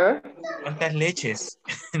the bar? ¿Cuántas leches?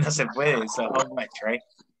 No se puede. So how much, right?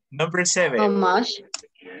 Number 7. How much?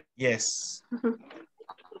 Yes.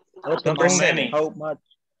 Number 7. How much?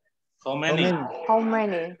 How many? How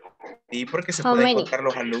many? Sí, porque se How pueden many? contar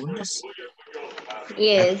los alumnos.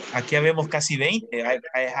 Yes. Aquí habemos casi 20. I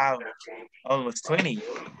have almost 20.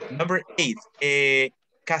 Number 8.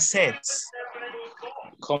 Cassettes.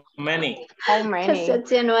 How many? How many? Cassettes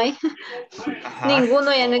ya no hay. Ajá.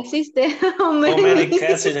 Ninguno ya no existe. How many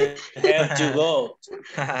cassettes have to go?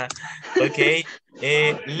 Ok.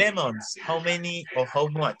 Lemons. How many or how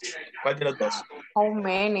much? ¿Cuál de los dos? How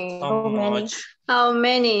many? How much? How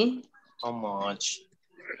many? How much?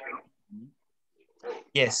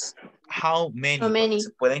 Yes. How many? How many?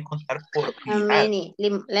 Se pueden contar por How unidad. many?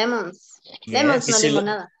 Lemons. Yes. Lemons, no ¿Y si lo-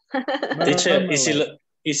 limonada. Teacher,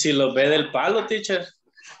 ¿y si lo ve del palo, teacher?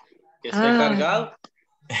 Que esté cargado.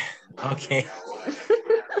 Ok.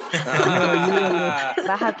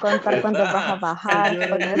 Vas a contar cuánto vas a bajar,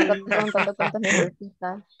 porque me estás preguntando cuántos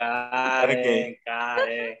necesitas. Karen,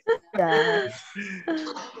 Karen. Ya.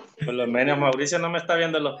 Por lo menos Mauricio no me está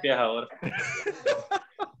viendo los pies ahora.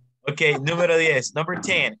 Okay, número 10. Number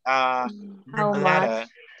 10. How Mermelada. much?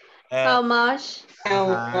 How much? How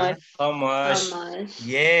much? How much?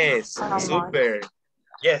 Yes, How much? super.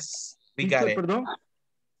 Yes, we got it. Perdón.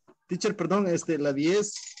 Teacher, perdón, la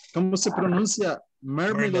 10, ¿cómo se pronuncia?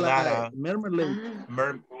 Mermelada. Mermelade.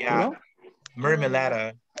 Yeah.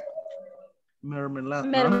 Mermelada. Mermelada.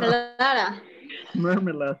 Mermelada.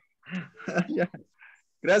 Mermelada. Yeah.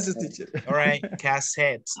 Gracias, teacher. All right,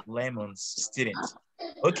 cassettes, lemons, students.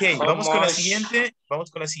 Okay, How vamos con la much? siguiente. Vamos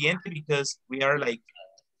con la siguiente because we are like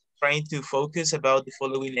trying to focus about the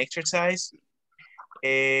following exercise.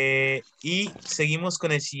 Y seguimos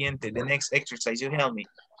con el siguiente. The next exercise, you help me.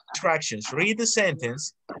 Instructions. Read the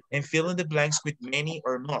sentence and fill in the blanks with many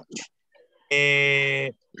or much.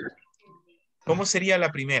 ¿Cómo sería la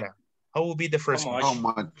primera? How will be the first one? How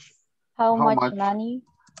much? How much money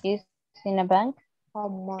is in a bank? How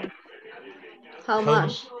much? How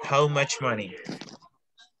much? How much money?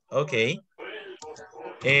 Okay.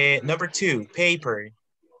 Number 2, paper.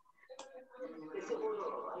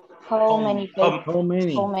 How many papers? How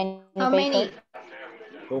many? How many How many?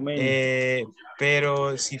 How many?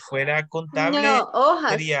 Pero si fuera contable, No,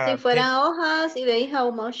 hojas. sería Si fueran hojas y de ahí how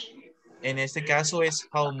much. en este caso es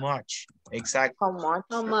how much. Exacto. How much?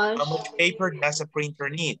 How much? How much paper does a printer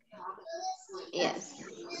need? Yes.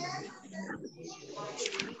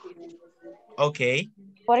 Ok.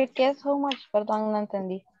 ¿Por qué es how much? Perdón, no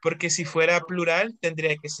entendí. Porque si fuera plural,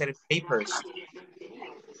 tendría que ser papers.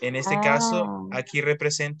 En este caso, aquí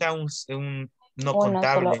representa un no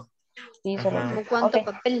contable. Solo. Sí, solo. ¿Como cuánto Okay.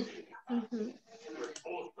 papel?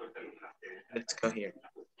 Let's go here.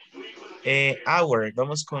 Hour.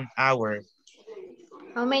 Vamos con hour.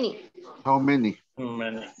 How many? How many?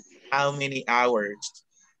 How many hours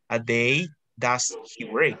a day does he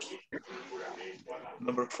work?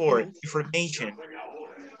 Number 4, information.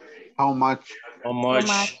 How much? How much?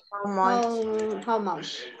 How much? How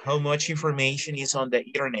much? How much information is on the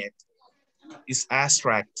internet? Is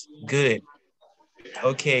abstract. Good.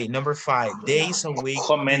 Okay, number 5, days a week.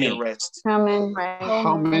 How many? Do the rest. How many?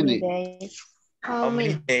 How many? days? How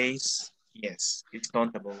many days? Yes, it's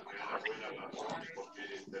countable.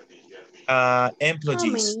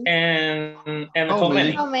 Employees. And How how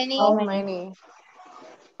many? many? How many? How many?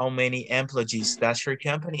 How many employees does your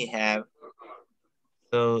company have?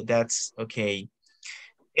 So that's okay.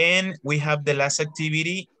 And we have the last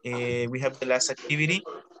activity.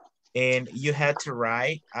 And you had to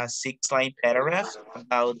write a 6-line paragraph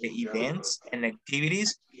about the events and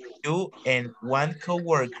activities you and one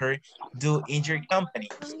coworker do in your company.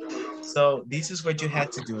 So this is what you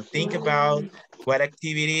had to do. Think about what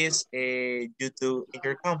activities you do in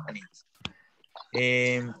your company.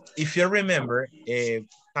 If you remember,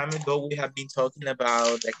 time ago we have been talking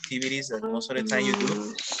about activities that most of the time you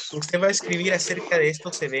do. Usted va a escribir acerca de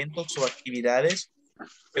estos eventos o actividades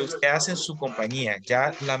que usted hace en su compañía.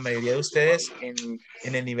 Ya la mayoría de ustedes en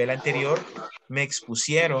el nivel anterior me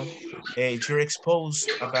expusieron, you're exposed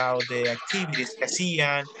about the activities que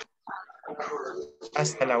hacían,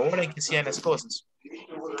 hasta la hora en que hacían las cosas.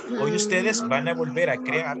 Hoy ustedes van a volver a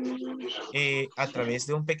crear a través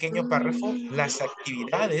de un pequeño párrafo las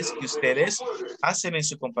actividades que ustedes hacen en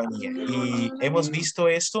su compañía. Y hemos visto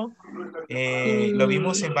esto, lo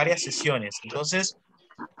vimos en varias sesiones. Entonces,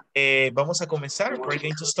 vamos a comenzar. We're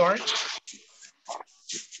going to start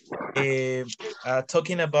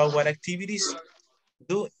talking about what activities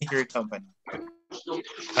do in your company.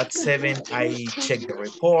 At 7, I check the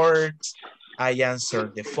reports. I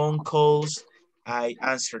answer the phone calls. I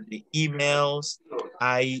answer the emails.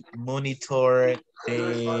 I monitor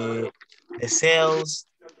the sales.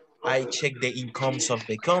 I check the incomes of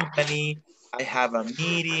the company. I have a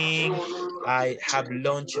meeting. I have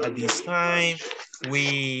lunch at this time.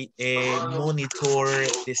 We monitor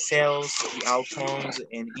the sales, the outcomes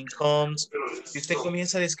and incomes. Y usted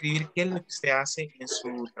comienza a describir qué es lo que usted hace en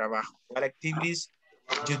su trabajo. What activities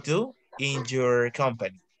you do in your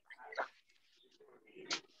company.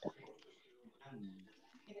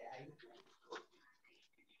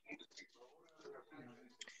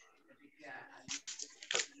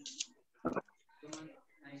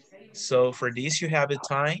 So for this, you have the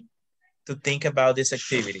time to think about these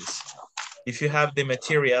activities. If you have the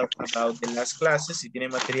material about the last classes, si tiene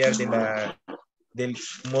material del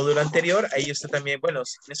módulo anterior, ahí usted también, bueno,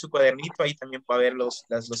 si tiene su cuadernito, ahí también va a ver los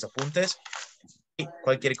apuntes. Y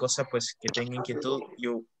cualquier cosa, pues, que tenga inquietud,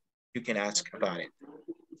 you can ask about it.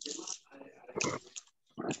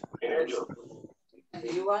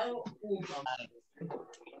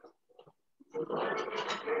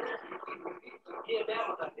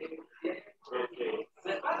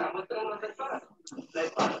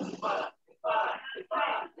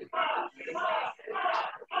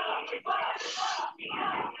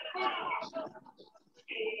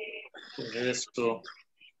 Eso.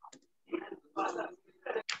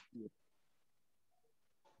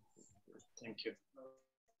 Thank you.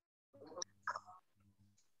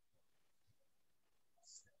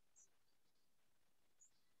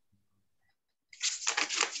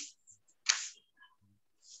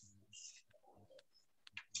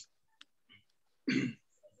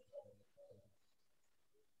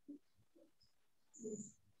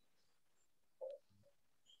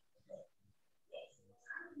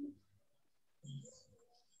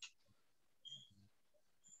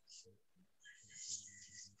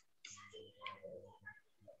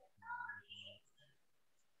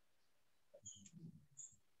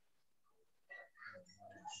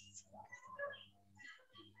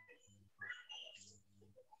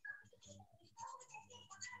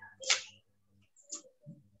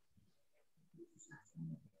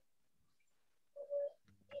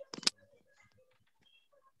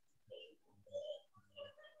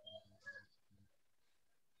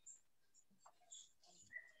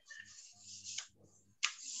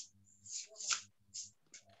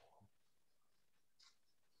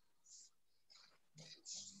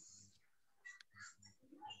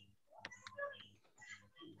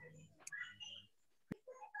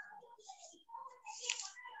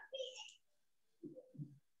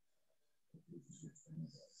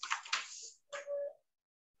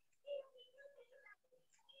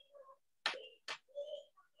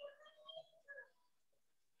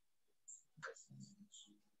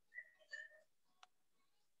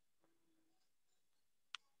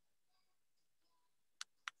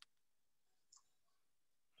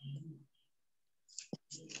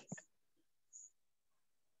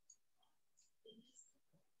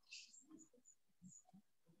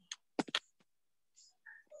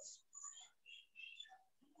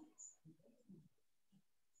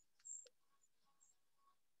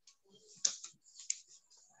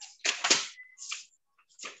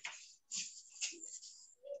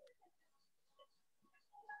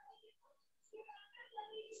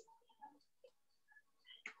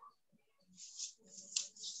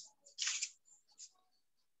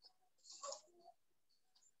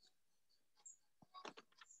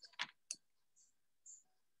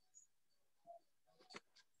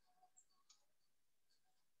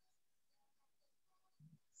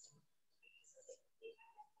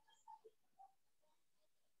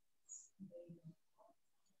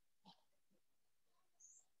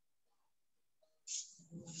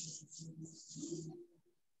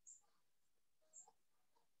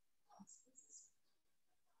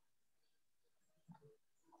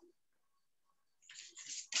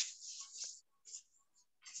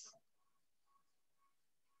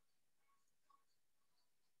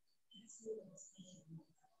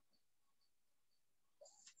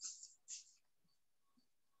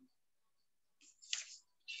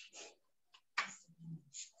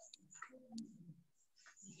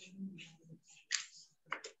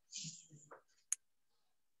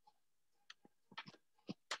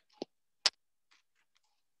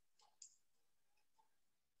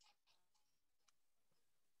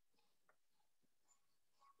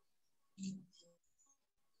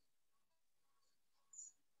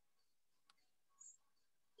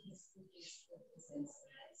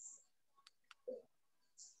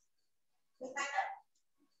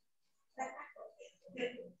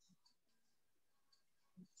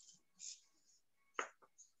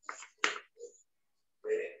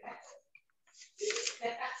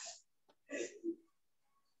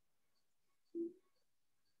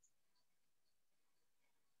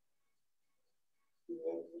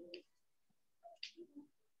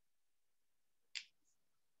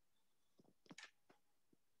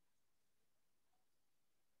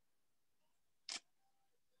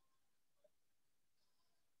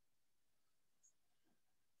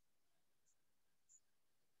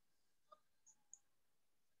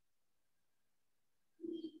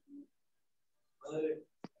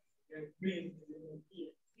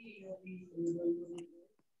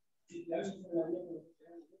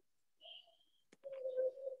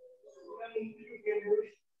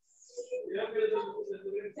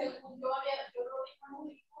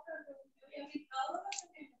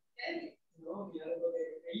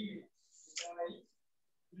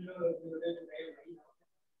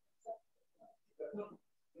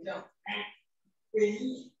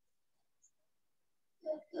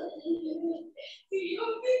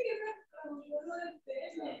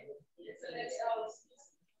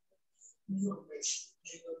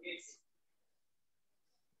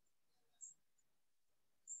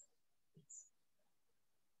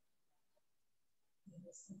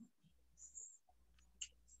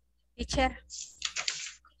 Teacher.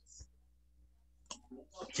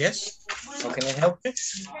 Yes. How can I help you?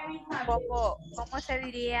 ¿Cómo se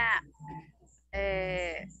diría?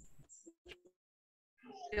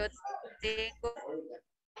 Yo tengo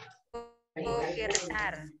que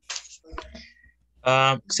rezar.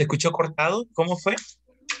 ¿Se escuchó cortado? ¿Cómo fue?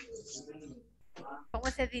 ¿Cómo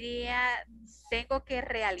se diría? Tengo que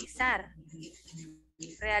realizar.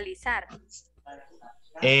 Realizar.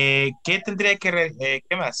 ¿Qué tendría que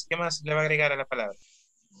qué más? ¿Qué más le va a agregar a la palabra?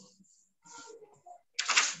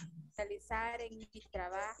 Realizar en mi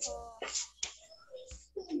trabajo.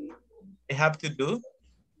 I have to do.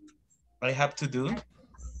 I have to do.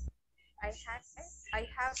 I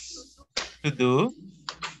have To do.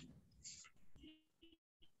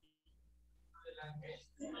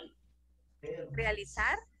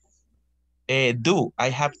 Realizar. Do. I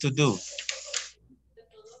have to do.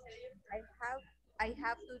 I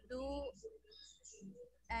have to do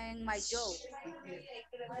and my job.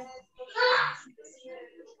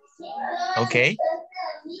 Okay.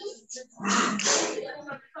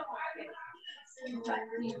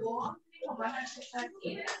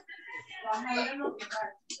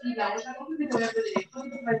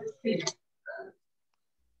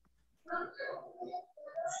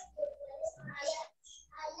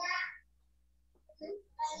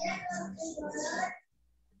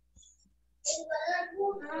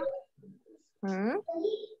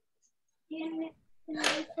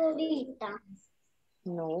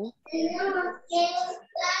 No.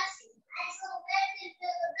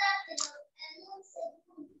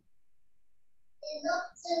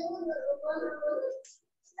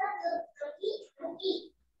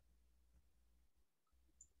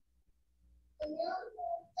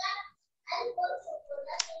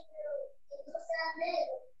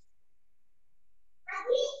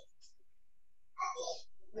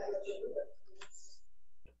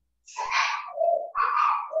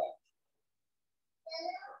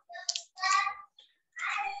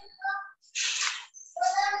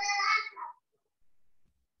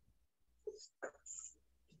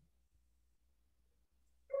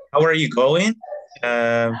 How are you going?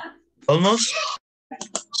 Almost.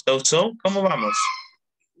 So, ¿cómo vamos?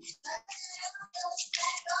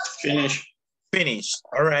 Finish. Finish.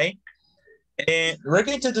 All right. We're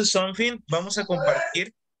going to do something. Vamos a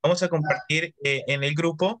compartir en el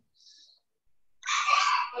grupo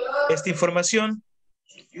esta información.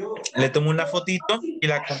 Le tomo una fotito y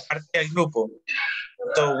la comparte al grupo.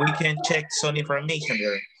 So we can check some information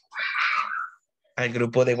there. Al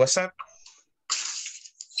grupo de WhatsApp.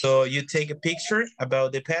 So you take a picture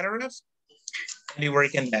about the paragraph and you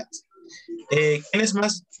work on that. ¿Quiénes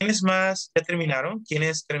más ya terminaron?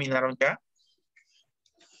 ¿Quiénes terminaron ya?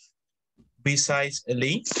 Besides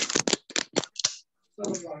Lee.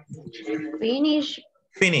 Finish.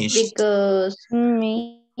 Finish. Because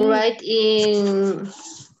write in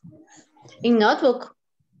notebook.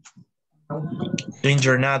 In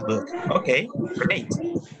your notebook. Okay, great.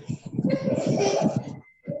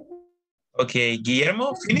 Okay,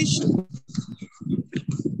 Guillermo, finish.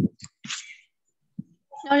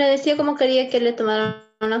 No, le decía como quería que le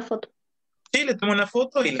tomara una foto. Sí, le tomo una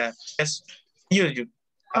foto y la...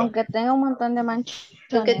 Aunque tenga un montón de manchones.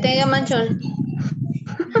 Aunque tenga manchones.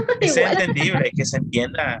 Es entendible, que se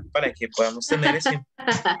entienda para que podamos tener ese...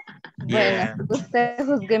 Bueno, usted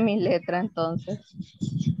juzgue mi letra entonces.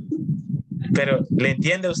 Pero le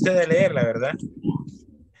entiende usted de leerla, ¿verdad?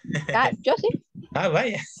 Yo sí.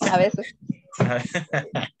 Vaya. A veces.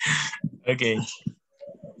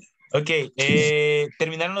 Ok,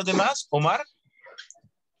 ¿terminaron los demás? ¿Omar?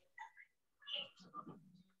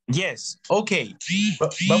 Yes, ok.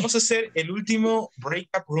 Vamos a hacer el último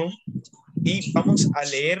breakup room y vamos a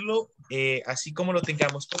leerlo así como lo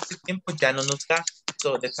tengamos, porque el tiempo ya no nos da.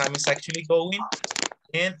 So the time is actually going.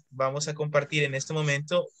 And vamos a compartir en este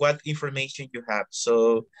momento what information you have.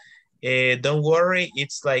 So don't worry,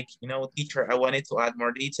 it's like, you know, teacher, I wanted to add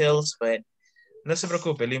more details, but no se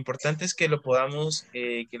preocupe, lo importante es que lo podamos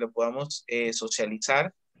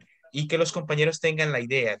socializar y que los compañeros tengan la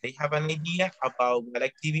idea. They have an idea about what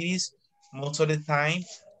activities most of the time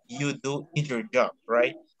you do in your job,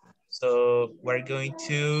 right? So we're going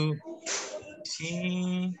to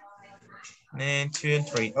see 1, 2, and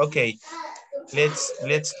 3. Okay,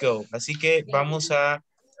 let's go. Así que vamos a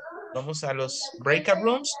los breakout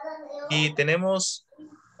rooms y tenemos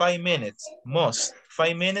 5 minutes, most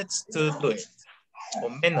 5 minutes to do it, o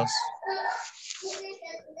menos.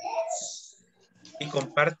 Y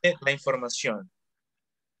comparte la información.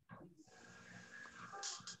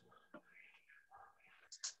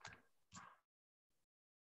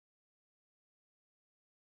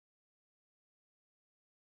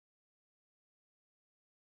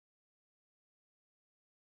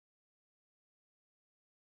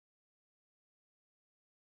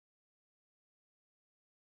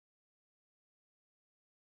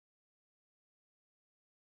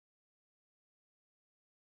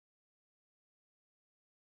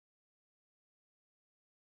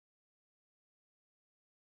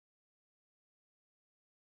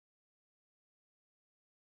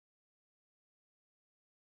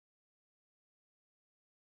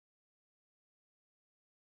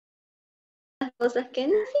 Cosas que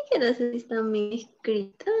ni siquiera sé si están bien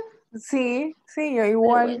escritas. Sí, sí, yo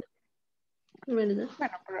igual. Bueno, ¿verdad?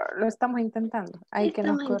 Bueno, pero lo estamos intentando. Hay que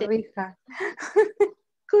nos corrija.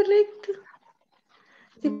 Correcto.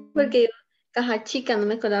 Sí, porque yo, caja chica, no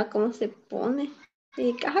me acordaba cómo se pone.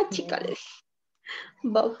 Y caja chica le dije.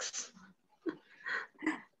 Box.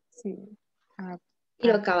 Sí. Y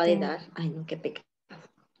lo acaba de dar. Ay, no, qué pecado.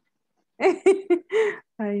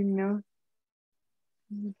 Ay, no.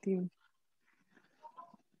 Tío.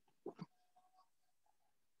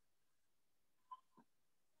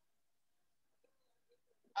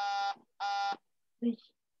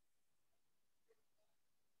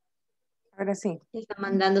 Ahora sí. Está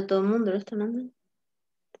mandando todo el mundo, lo está mandando.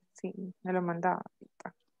 Sí, me lo mandaba.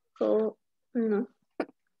 Oh, no.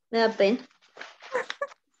 Me da pena.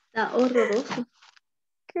 Está horroroso.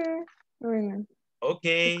 ¿Qué? Bueno. Ok.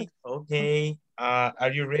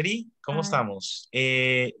 Are you ready? ¿Cómo estamos?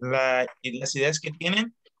 Las ideas que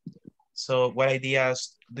tienen. So, what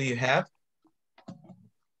ideas do you have?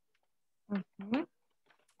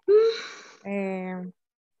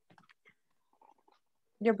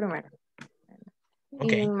 Yo primero.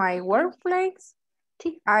 Okay. In my workplace,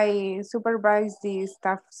 I supervise the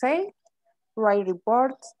staff sales, write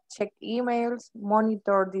reports, check emails,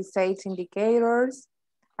 monitor the sales indicators,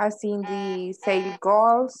 assign the sale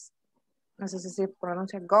goals, no sé si se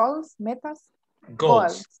pronuncia goals, metas.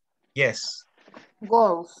 Goals. Yes.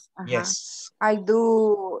 Goals. Yes. I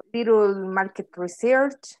do little market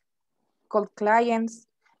research, call clients,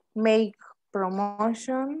 make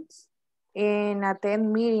promotions, and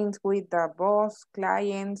attend meetings with the boss,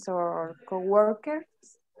 clients, or coworkers.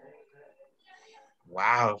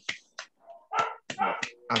 Wow.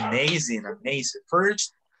 Amazing.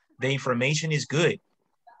 First, the information is good.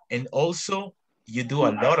 And also, you do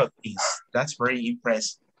a lot of things. That's very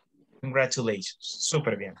impressive. Congratulations.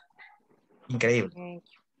 Súper bien. Increíble. Thank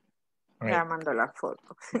you. Right. Ya mando la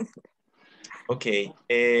foto. Okay.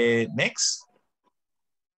 Next.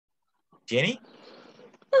 Jenny.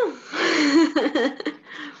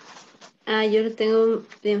 Yo lo tengo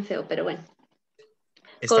bien feo, pero bueno.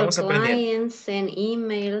 Estamos Call aprendiendo. clients, send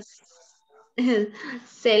emails,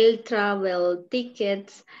 sell travel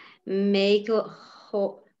tickets, make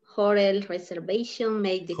hotel reservation,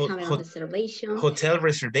 make the camera reservation. Hotel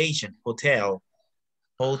reservation. Hotel.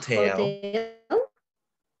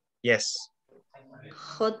 Yes.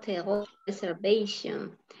 Hotel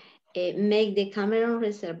reservation. Make the camera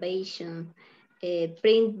reservation.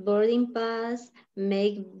 Print boarding pass,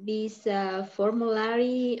 make visa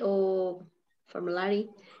formulary or formulary,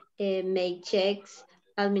 make checks,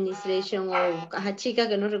 administration o caja chica,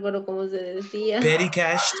 que no recuerdo cómo se decía. Petty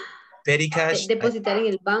cash. Depositar en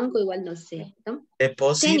el banco, igual no sé, ¿no?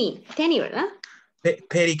 Deposit. Tenny, ¿verdad?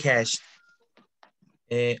 Petty cash.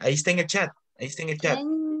 Ahí está en el chat.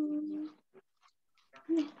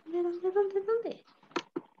 ¿Dónde?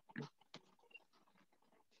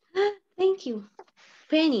 Thank you.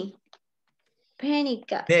 Penny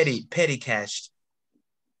cash. Petty cash.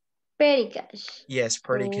 Petty cash. Yes,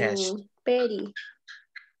 petty cash. Petty.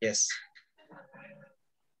 Yes.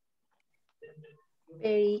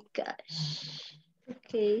 Petty cash.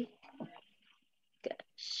 Okay.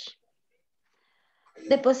 Cash.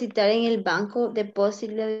 Depositar en el banco.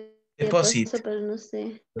 Deposit. Pero no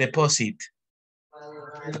sé. Deposit.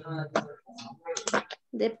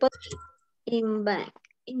 Deposit in bank.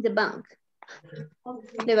 In the bank.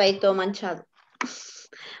 Le va a ir todo manchado.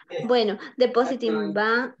 Bueno, deposit in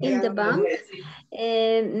the bank.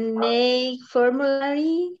 Make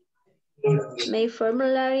formulary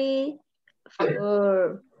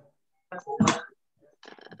for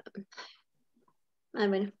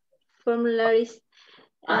formularies.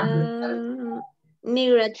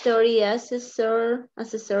 Migratory accessory.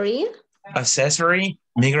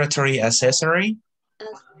 Migratory accessory.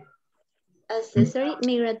 accessory,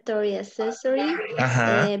 migratory accessory,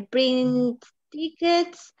 print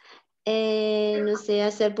tickets, no sé,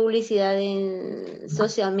 hacer publicidad en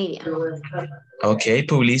social media. Okay,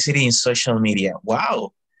 publicity in social media.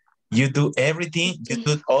 Wow, you do everything, you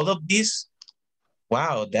do all of this.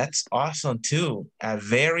 Wow, that's awesome too. A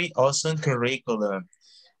very awesome curriculum.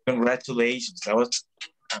 Congratulations. That was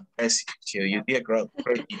impressive too. You did great.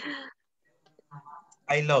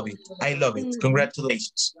 I love it. I love it.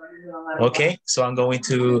 Congratulations. Okay, so I'm going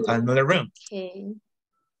to another room. Okay.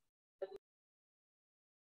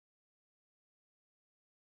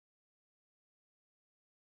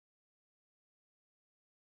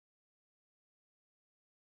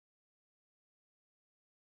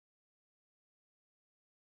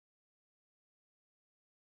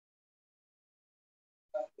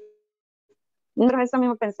 Nosotros eso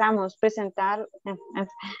mismo pensamos, presentar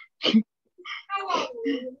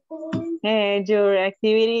your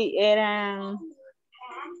activity era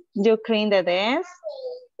you clean the desk,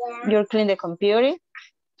 you clean the computer,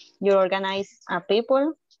 you organize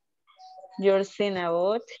people, you sing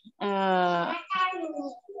about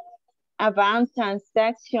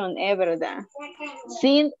transaction verdad.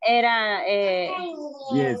 Sin era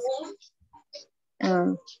yes.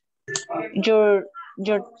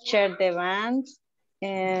 Your check the band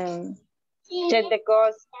and check the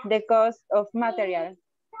cost of material.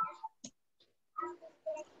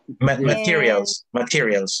 Materials.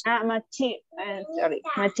 Sorry,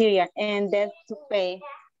 material, and that's to pay.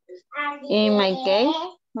 In my case,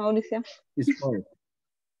 Mauricio. It's fine.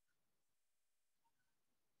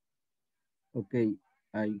 Okay,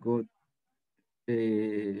 I got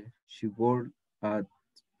she worked at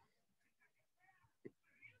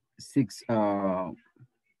 6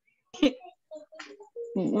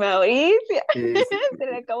 Mauricio, te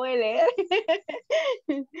lo acabo de leer.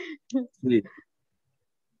 Sí.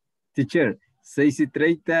 Teacher,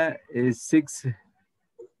 6:30 es 6,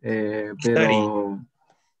 pero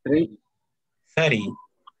 30.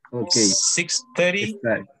 Okay.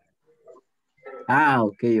 6:30.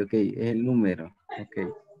 Ok, es el número. Ok.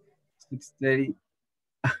 6:30.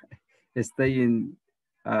 Staying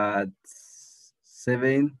at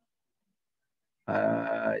 7.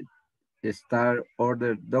 Start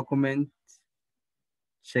order document.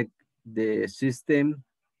 Check the system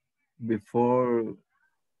before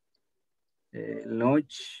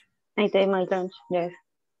lunch. I take my lunch, yes.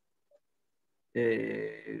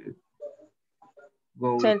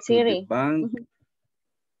 Go to the bank.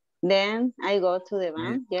 Then I go to the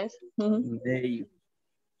bank, yes. They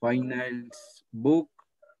finance book,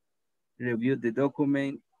 review the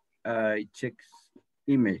document, check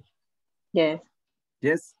email. Yes.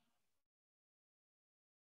 Yes.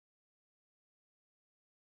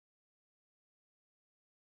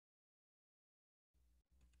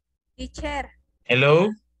 Teacher. Hello.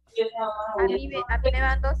 A mí me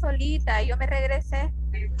mandó solita, yo me regresé.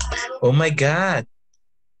 Oh my God.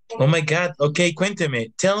 Oh my God. Okay,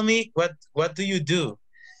 cuénteme. Tell me what do you do?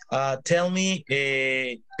 Tell me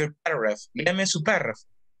your paragraph. Dígame su párrafo.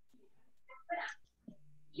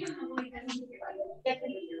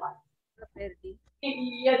 Lo perdí.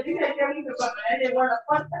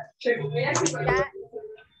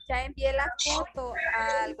 Ya envié la foto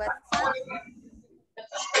al WhatsApp.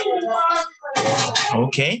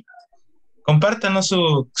 Ok. Compártanos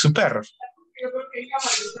su párrafo.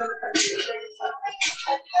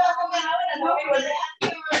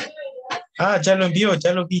 Ya lo envió,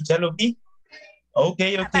 ya lo vi. Ok.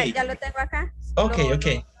 Ya lo tengo acá. Ok.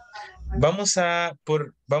 Vamos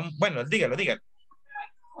bueno, dígalo.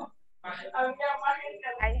 I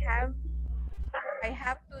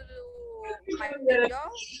have to do my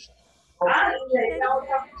job. I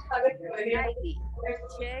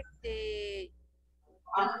check the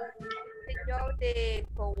job the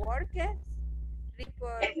coworkers,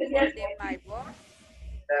 report my work.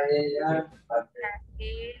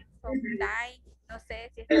 Sometimes, no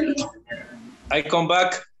sé si está bien. I come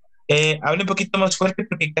back. Hable un poquito más fuerte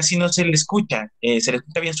porque casi no se le escucha. Se le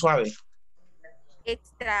escucha bien suave.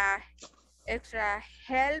 Extra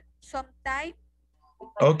help sometimes.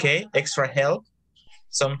 Okay, extra help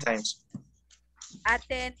sometimes.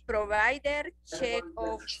 Attend provider check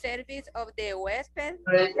of service of the huésped.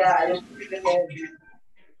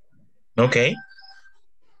 Okay.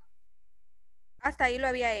 Hasta ahí lo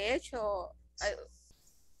había hecho.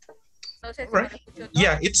 No sé si me lo escuchó todo.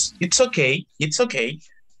 Yeah, it's okay.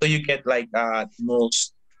 So you get like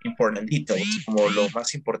most important details, como lo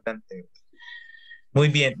más importante. Muy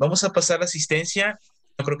bien, vamos a pasar a asistencia.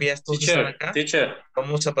 Yo creo que ya todos están acá. Teacher.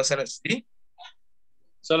 Vamos a pasar a... ¿Sí?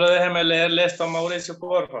 Solo déjeme leerle esto a Mauricio,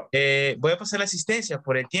 porfa. Voy a pasar la asistencia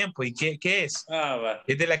por el tiempo. ¿Y qué es? Va.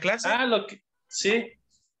 ¿Es de la clase? Sí.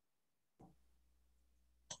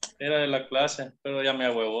 Era de la clase, pero ya me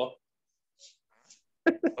ahuevó.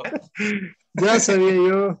 Ya sabía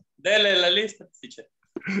yo. Dele la lista, teacher.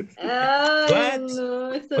 Ay,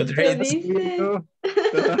 no, esto What te dice.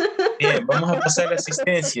 Bien, vamos a pasar la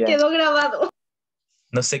asistencia. Quedó grabado.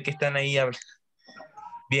 No sé qué están ahí hablando.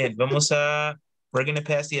 Bien, we're going to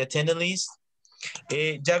pass the attendance list.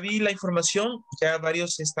 Ya vi la información, ya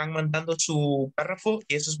varios están mandando su párrafo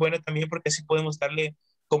y eso es bueno también porque así podemos darle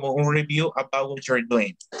como un review about what you're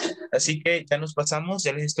doing. Así que ya nos pasamos,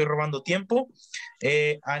 ya les estoy robando tiempo.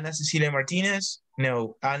 Ana Cecilia Martínez,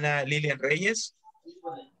 no. Ana Lilian Reyes.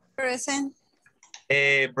 Present.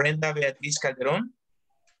 Brenda Beatriz Calderón.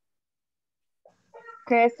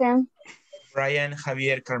 Present. Brian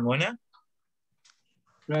Javier Carmona.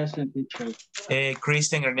 Present, teacher.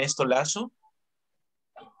 Cristian Ernesto Lazo.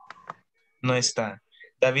 No está.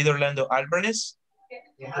 David Orlando Álvarez.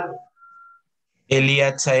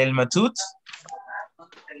 Eliatzael Matut.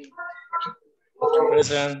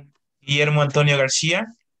 Present. Guillermo Antonio García.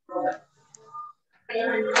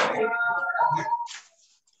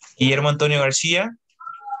 Guillermo Antonio García.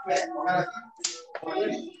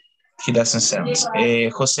 He doesn't sound.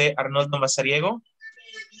 José Arnoldo Mazariego.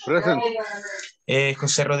 Present.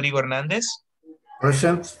 José Rodrigo Hernández.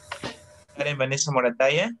 Present. Karen Vanessa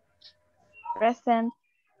Morataya. Present.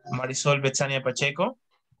 Marisol Betsania Pacheco.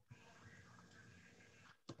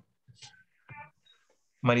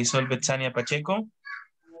 Marisol Betsania Pacheco.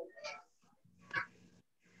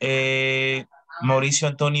 Mauricio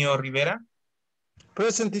Antonio Rivera.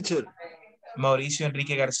 Present, teacher. Mauricio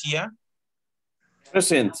Enrique García.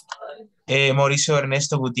 Present. Mauricio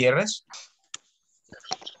Ernesto Gutiérrez.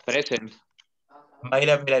 Present.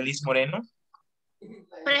 Mayra Belaliz Moreno.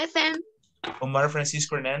 Present. Omar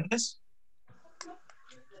Francisco Hernández.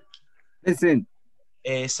 Present.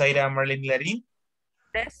 Zaira Marlene Larín.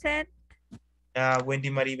 Present. Wendy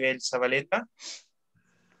Maribel Zabaleta.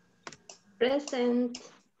 Present.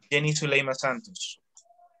 Jenny Zuleima Santos.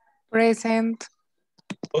 Present.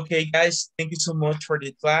 Okay, guys, thank you so much for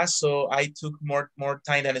the class. So I took more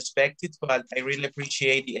time than expected, but I really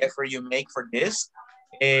appreciate the effort you make for this.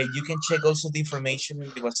 You can check also the information in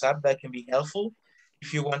the WhatsApp that can be helpful.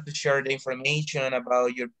 If you want to share the information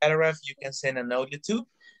about your paragraph, you can send an audio too,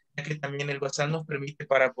 ya que también el WhatsApp nos permite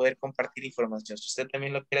para poder compartir información. Si usted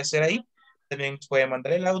también lo quiere hacer ahí, también puede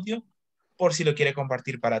mandar el audio por si lo quiere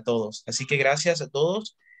compartir para todos. Así que gracias a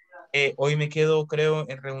todos. Hoy me quedo, creo,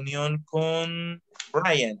 en reunión con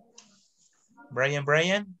Brian.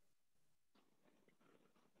 Brian.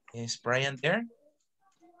 ¿Es Brian there?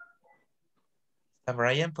 ¿Está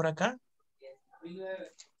Brian por acá?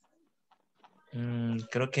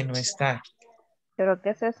 Creo que no está. Creo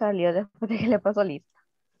que se salió después de que le pasó lista.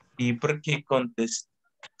 ¿Y por qué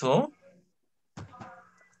contestó?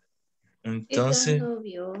 Entonces... no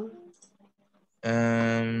vio.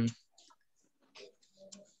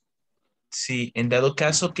 Sí, en dado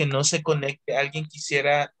caso que no se conecte, ¿alguien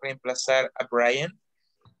quisiera reemplazar a Brian?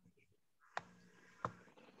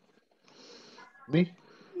 Me.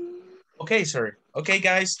 Okay, sir. Okay,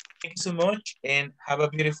 guys. Thank you so much and have a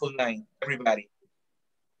beautiful night, everybody.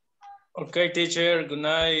 Okay, teacher. Good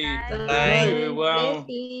night. Bye. Everyone.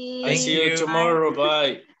 I Thank see you you. tomorrow.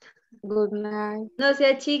 Bye. Good night. No se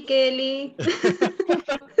achique, Eli.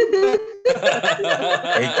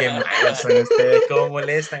 Ay, qué malos son ustedes. ¿Cómo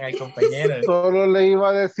molestan al compañero? Solo le iba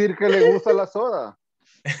a decir que le gusta la soda.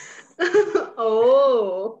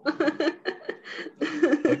 Oh.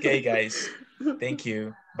 Okay, guys. Thank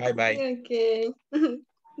you. Bye-bye. Okay.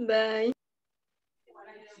 Bye.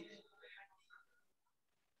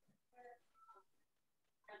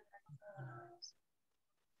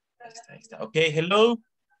 Ahí está. Okay, hello.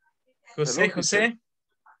 Jose. Hello,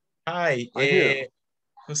 Hi. I'm here.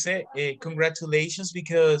 Jose, congratulations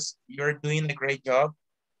because you're doing a great job.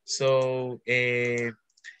 So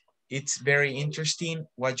it's very interesting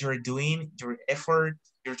what you're doing, your effort,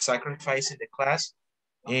 your sacrifice in the class.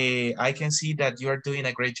 I can see that you're doing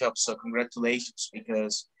a great job. So congratulations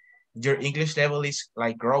because your English level is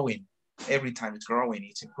like growing. Every time it's growing,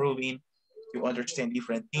 it's improving. You understand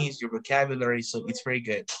different things, your vocabulary. So it's very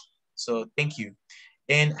good. So thank you.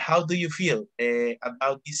 And how do you feel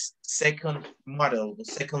about this second model, the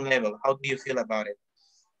second level? How do you feel about it?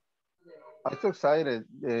 I'm so excited.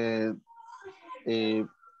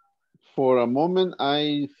 For a moment,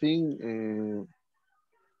 I think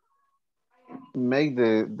make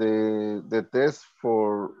the test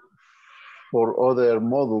for other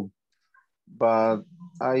module, but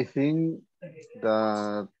I think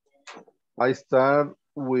that I start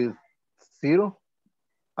with 0.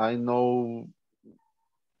 I know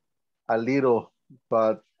a little,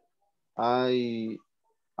 but I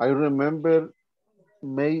remember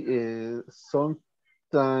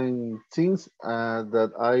sometimes things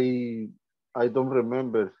that I don't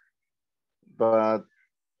remember, but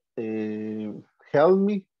help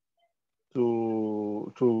me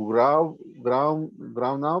to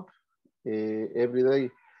ground up every day.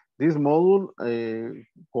 This module,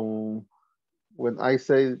 when I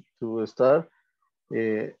say to start,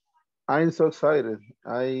 I'm so excited.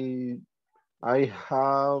 I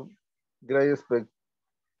have great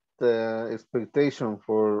expectation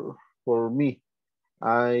for me.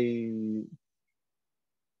 I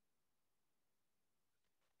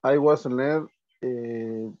was learn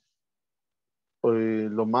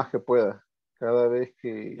lo más que pueda. Cada vez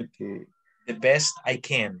que the best I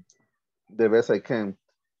can. The best I can.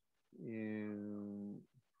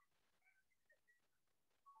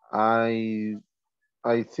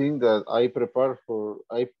 I think that I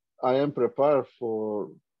am prepared for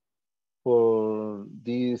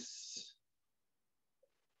this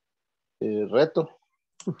reto.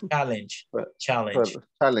 Challenge.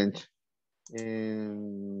 Challenge.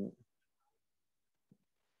 And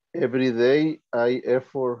every day I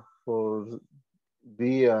effort for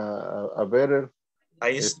be a better.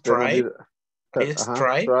 I strive. I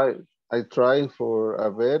try for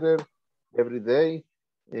a better every day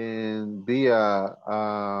and be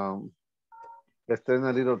extend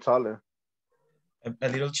a little taller. A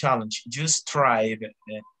little challenge. Just strive.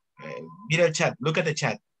 Mira el chat. Look at the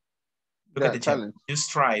chat. Look at the challenge. Chat. Just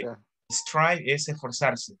strive. Yeah. Strive es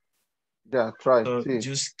esforzarse. Yeah, try. So sí.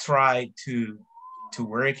 Just try to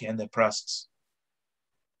work in the process.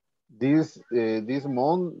 This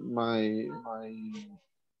month,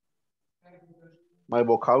 my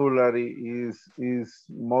vocabulary is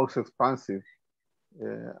most expansive.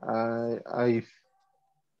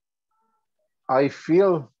 I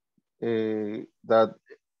feel that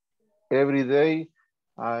every day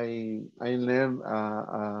I learn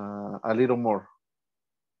a little more.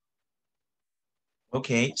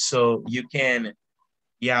 Okay, so you can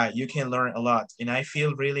learn a lot. And I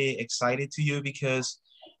feel really excited to you because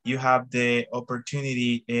you have the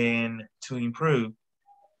opportunity to improve.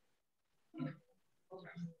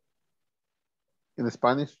 In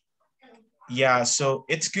Spanish? Yeah, so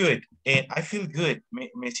it's good. And I feel good.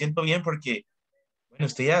 Me siento bien porque, bueno,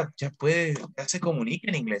 usted ya se comunica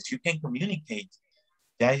en inglés. You can communicate.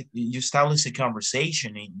 You establish a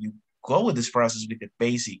conversation and you go with this process with the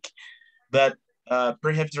basic. But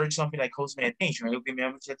perhaps there is something that calls my attention. Algo que me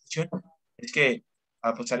llama mucha atención es que,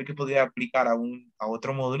 a pesar de que podría aplicar a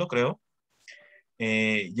otro módulo, creo,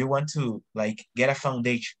 you want to get a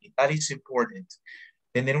foundation. That is important.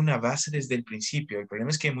 Tener una base desde el principio. El problema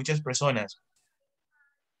es que muchas personas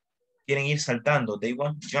quieren ir saltando. They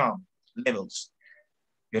want to jump levels.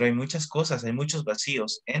 Pero hay muchas cosas, hay muchos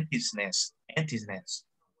vacíos, emptiness.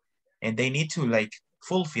 And they need to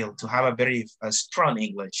fulfill to have a very strong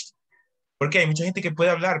English. Porque hay mucha gente que puede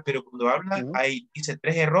hablar, pero cuando habla dice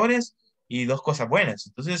 3 errores y 2 cosas buenas.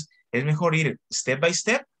 Entonces es mejor ir step by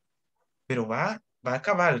step, pero va a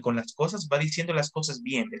acabar con las cosas, va diciendo las cosas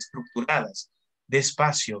bien, estructuradas,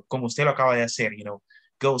 despacio, como usted lo acaba de hacer,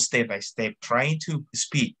 go step by step, trying to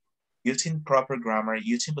speak, using proper grammar,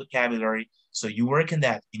 using vocabulary, so you work on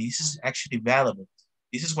that, and this is actually valuable.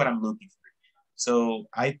 This is what I'm looking for. So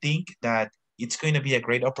I think that it's going to be a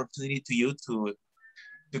great opportunity to you to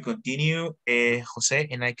continue, Jose,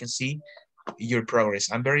 and I can see your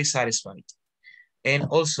progress. I'm very satisfied. And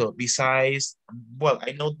also, besides, well,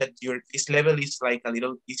 I know that this level is a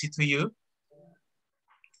little easy to you.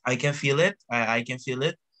 I can feel it. I can feel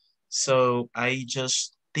it. So I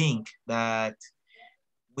just think that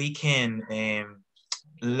we can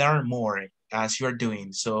learn more as you're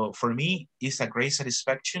doing. So for me, it's a great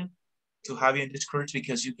satisfaction to have you in this course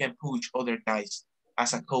because you can push other guys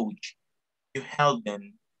as a coach. You help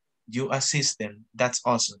them, you assist them. That's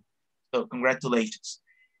awesome. So congratulations.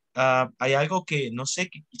 ¿Hay algo que, no sé,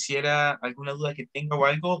 que quisiera, alguna duda que tenga o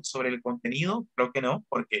algo sobre el contenido? Creo que no,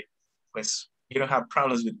 porque, pues, you don't have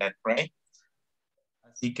problems with that, right?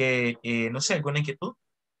 Así que, no sé, ¿alguna inquietud?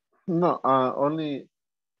 No, only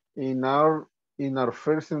in our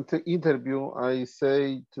first interview, I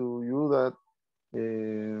say to you that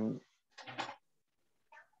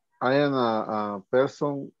I am a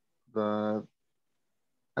person that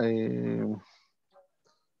I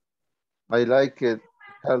like it,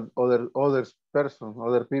 help other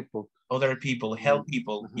people. Other people, help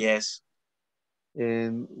people, yes.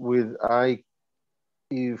 And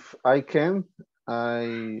if I can,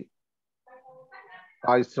 I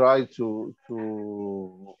I try to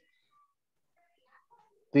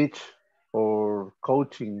teach or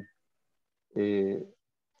coaching.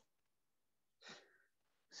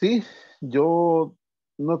 Sí, yo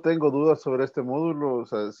no tengo dudas sobre este módulo, o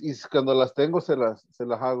sea, y cuando las tengo se las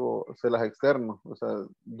externo, o sea,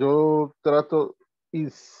 yo trato y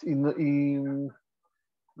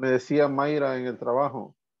me decía Mayra en el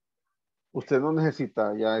trabajo, usted no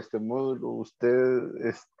necesita ya este módulo,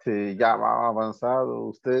 usted ya va avanzado,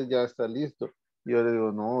 usted ya está listo. Y yo le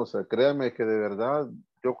digo, no, o sea, créame que de verdad,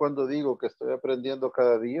 yo cuando digo que estoy aprendiendo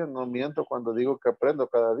cada día, no miento cuando digo que aprendo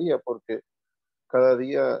cada día, porque cada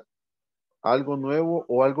día algo nuevo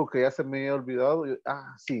o algo que ya se me había olvidado,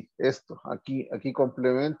 sí, esto, aquí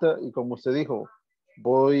complementa y como usted dijo,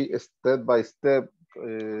 voy step by step,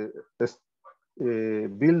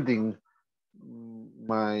 building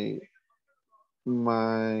my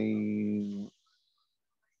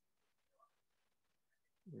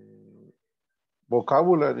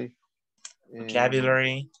vocabulary.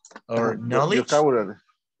 Vocabulary or knowledge? Vocabulary.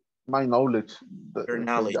 My knowledge. Your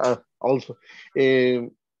knowledge. Also.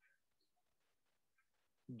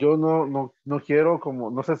 Yo no quiero como,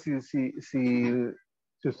 no sé si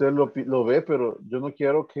usted lo ve, pero yo no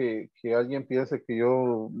quiero que alguien piense que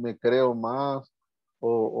yo me creo más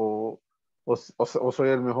o soy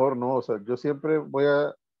el mejor, no, o sea, yo siempre voy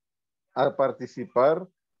a participar.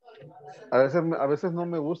 A veces no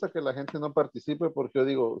me gusta que la gente no participe porque yo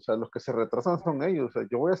digo, o sea, los que se retrasan son ellos, o sea,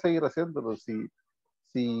 yo voy a seguir haciéndolo.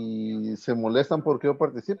 Si se molestan porque yo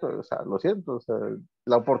participe, o sea, lo siento, o sea,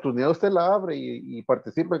 la oportunidad usted la abre y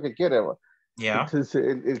participa el que quiere, ¿va? Yeah. Entonces,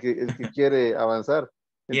 el que quiere avanzar.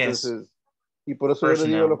 Entonces, Yes. y por eso yo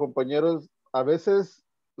le digo a los compañeros, a veces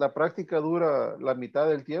la práctica dura la mitad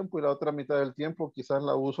del tiempo y la otra mitad del tiempo quizás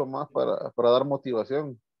la uso más para dar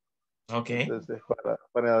motivación. Okay. Entonces,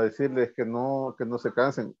 para decirles que no se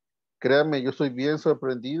cansen. Créanme, yo estoy bien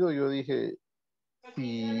sorprendido. Yo dije,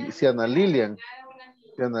 si Ana Lilian,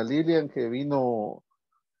 que vino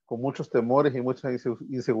con muchos temores y muchas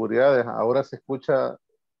inseguridades, ahora se escucha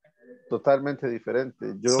totalmente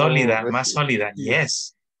diferente. Sólida, más sólida,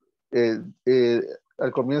 yes.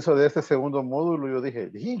 Al comienzo de este segundo módulo yo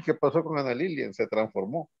dije, ¿qué pasó con Ana Lilian? Se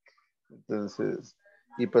transformó. Entonces,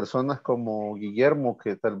 y personas como Guillermo,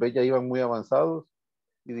 que tal vez ya iban muy avanzados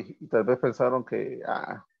y tal vez pensaron que,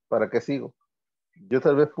 ¿para qué sigo? Yo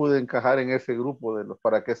tal vez pude encajar en ese grupo de los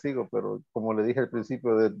 ¿para qué sigo? Pero como le dije al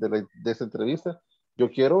principio de esa entrevista, yo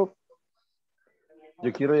quiero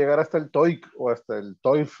llegar hasta el TOEIC o hasta el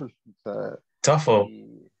TOEFL. O sea,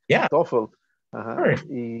 TOEFL. Yeah. TOEFL. Ajá.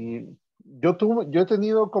 Y yo he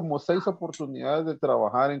tenido como 6 oportunidades de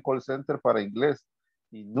trabajar en call center para inglés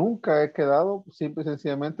y nunca he quedado simple y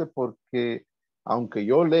sencillamente porque aunque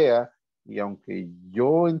yo lea y aunque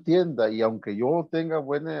yo entienda y aunque yo tenga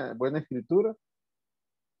buena escritura,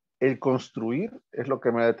 el construir es lo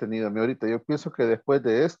que me ha detenido a mí ahorita. Yo pienso que después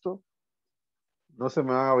de esto no se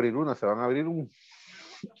me van a abrir se van a abrir un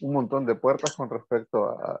montón de puertas con respecto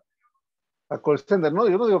a call center. No,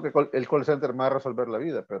 yo no digo que el call center me va a resolver la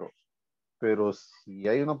vida, pero si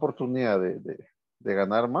hay una oportunidad de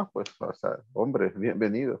ganar más, pues, o sea, hombre,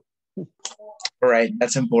 bienvenido. All right,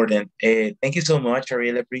 that's important. Thank you so much. I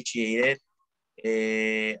really appreciate it.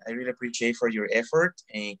 I really appreciate for your effort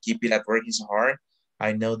and keep it at working so hard.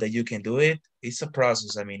 I know that you can do it. It's a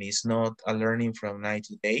process. I mean, it's not a learning from night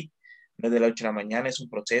to day. No es de la 8 de la mañana, es un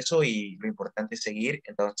proceso y lo importante es seguir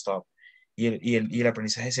and don't stop. Y el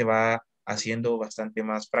aprendizaje se va haciendo bastante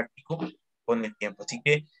más práctico con el tiempo. Así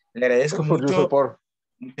que le agradezco mucho.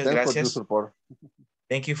 Muchas gracias.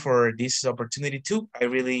 Thank you for this opportunity too.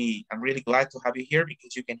 I'm really glad to have you here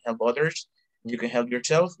because you can help others, you can help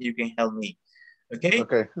yourself, you can help me. Okay.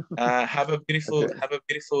 Have a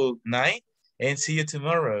beautiful night and see you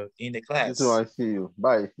tomorrow in the class. You too, I see you.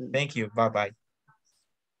 Bye. Thank you. Bye-bye.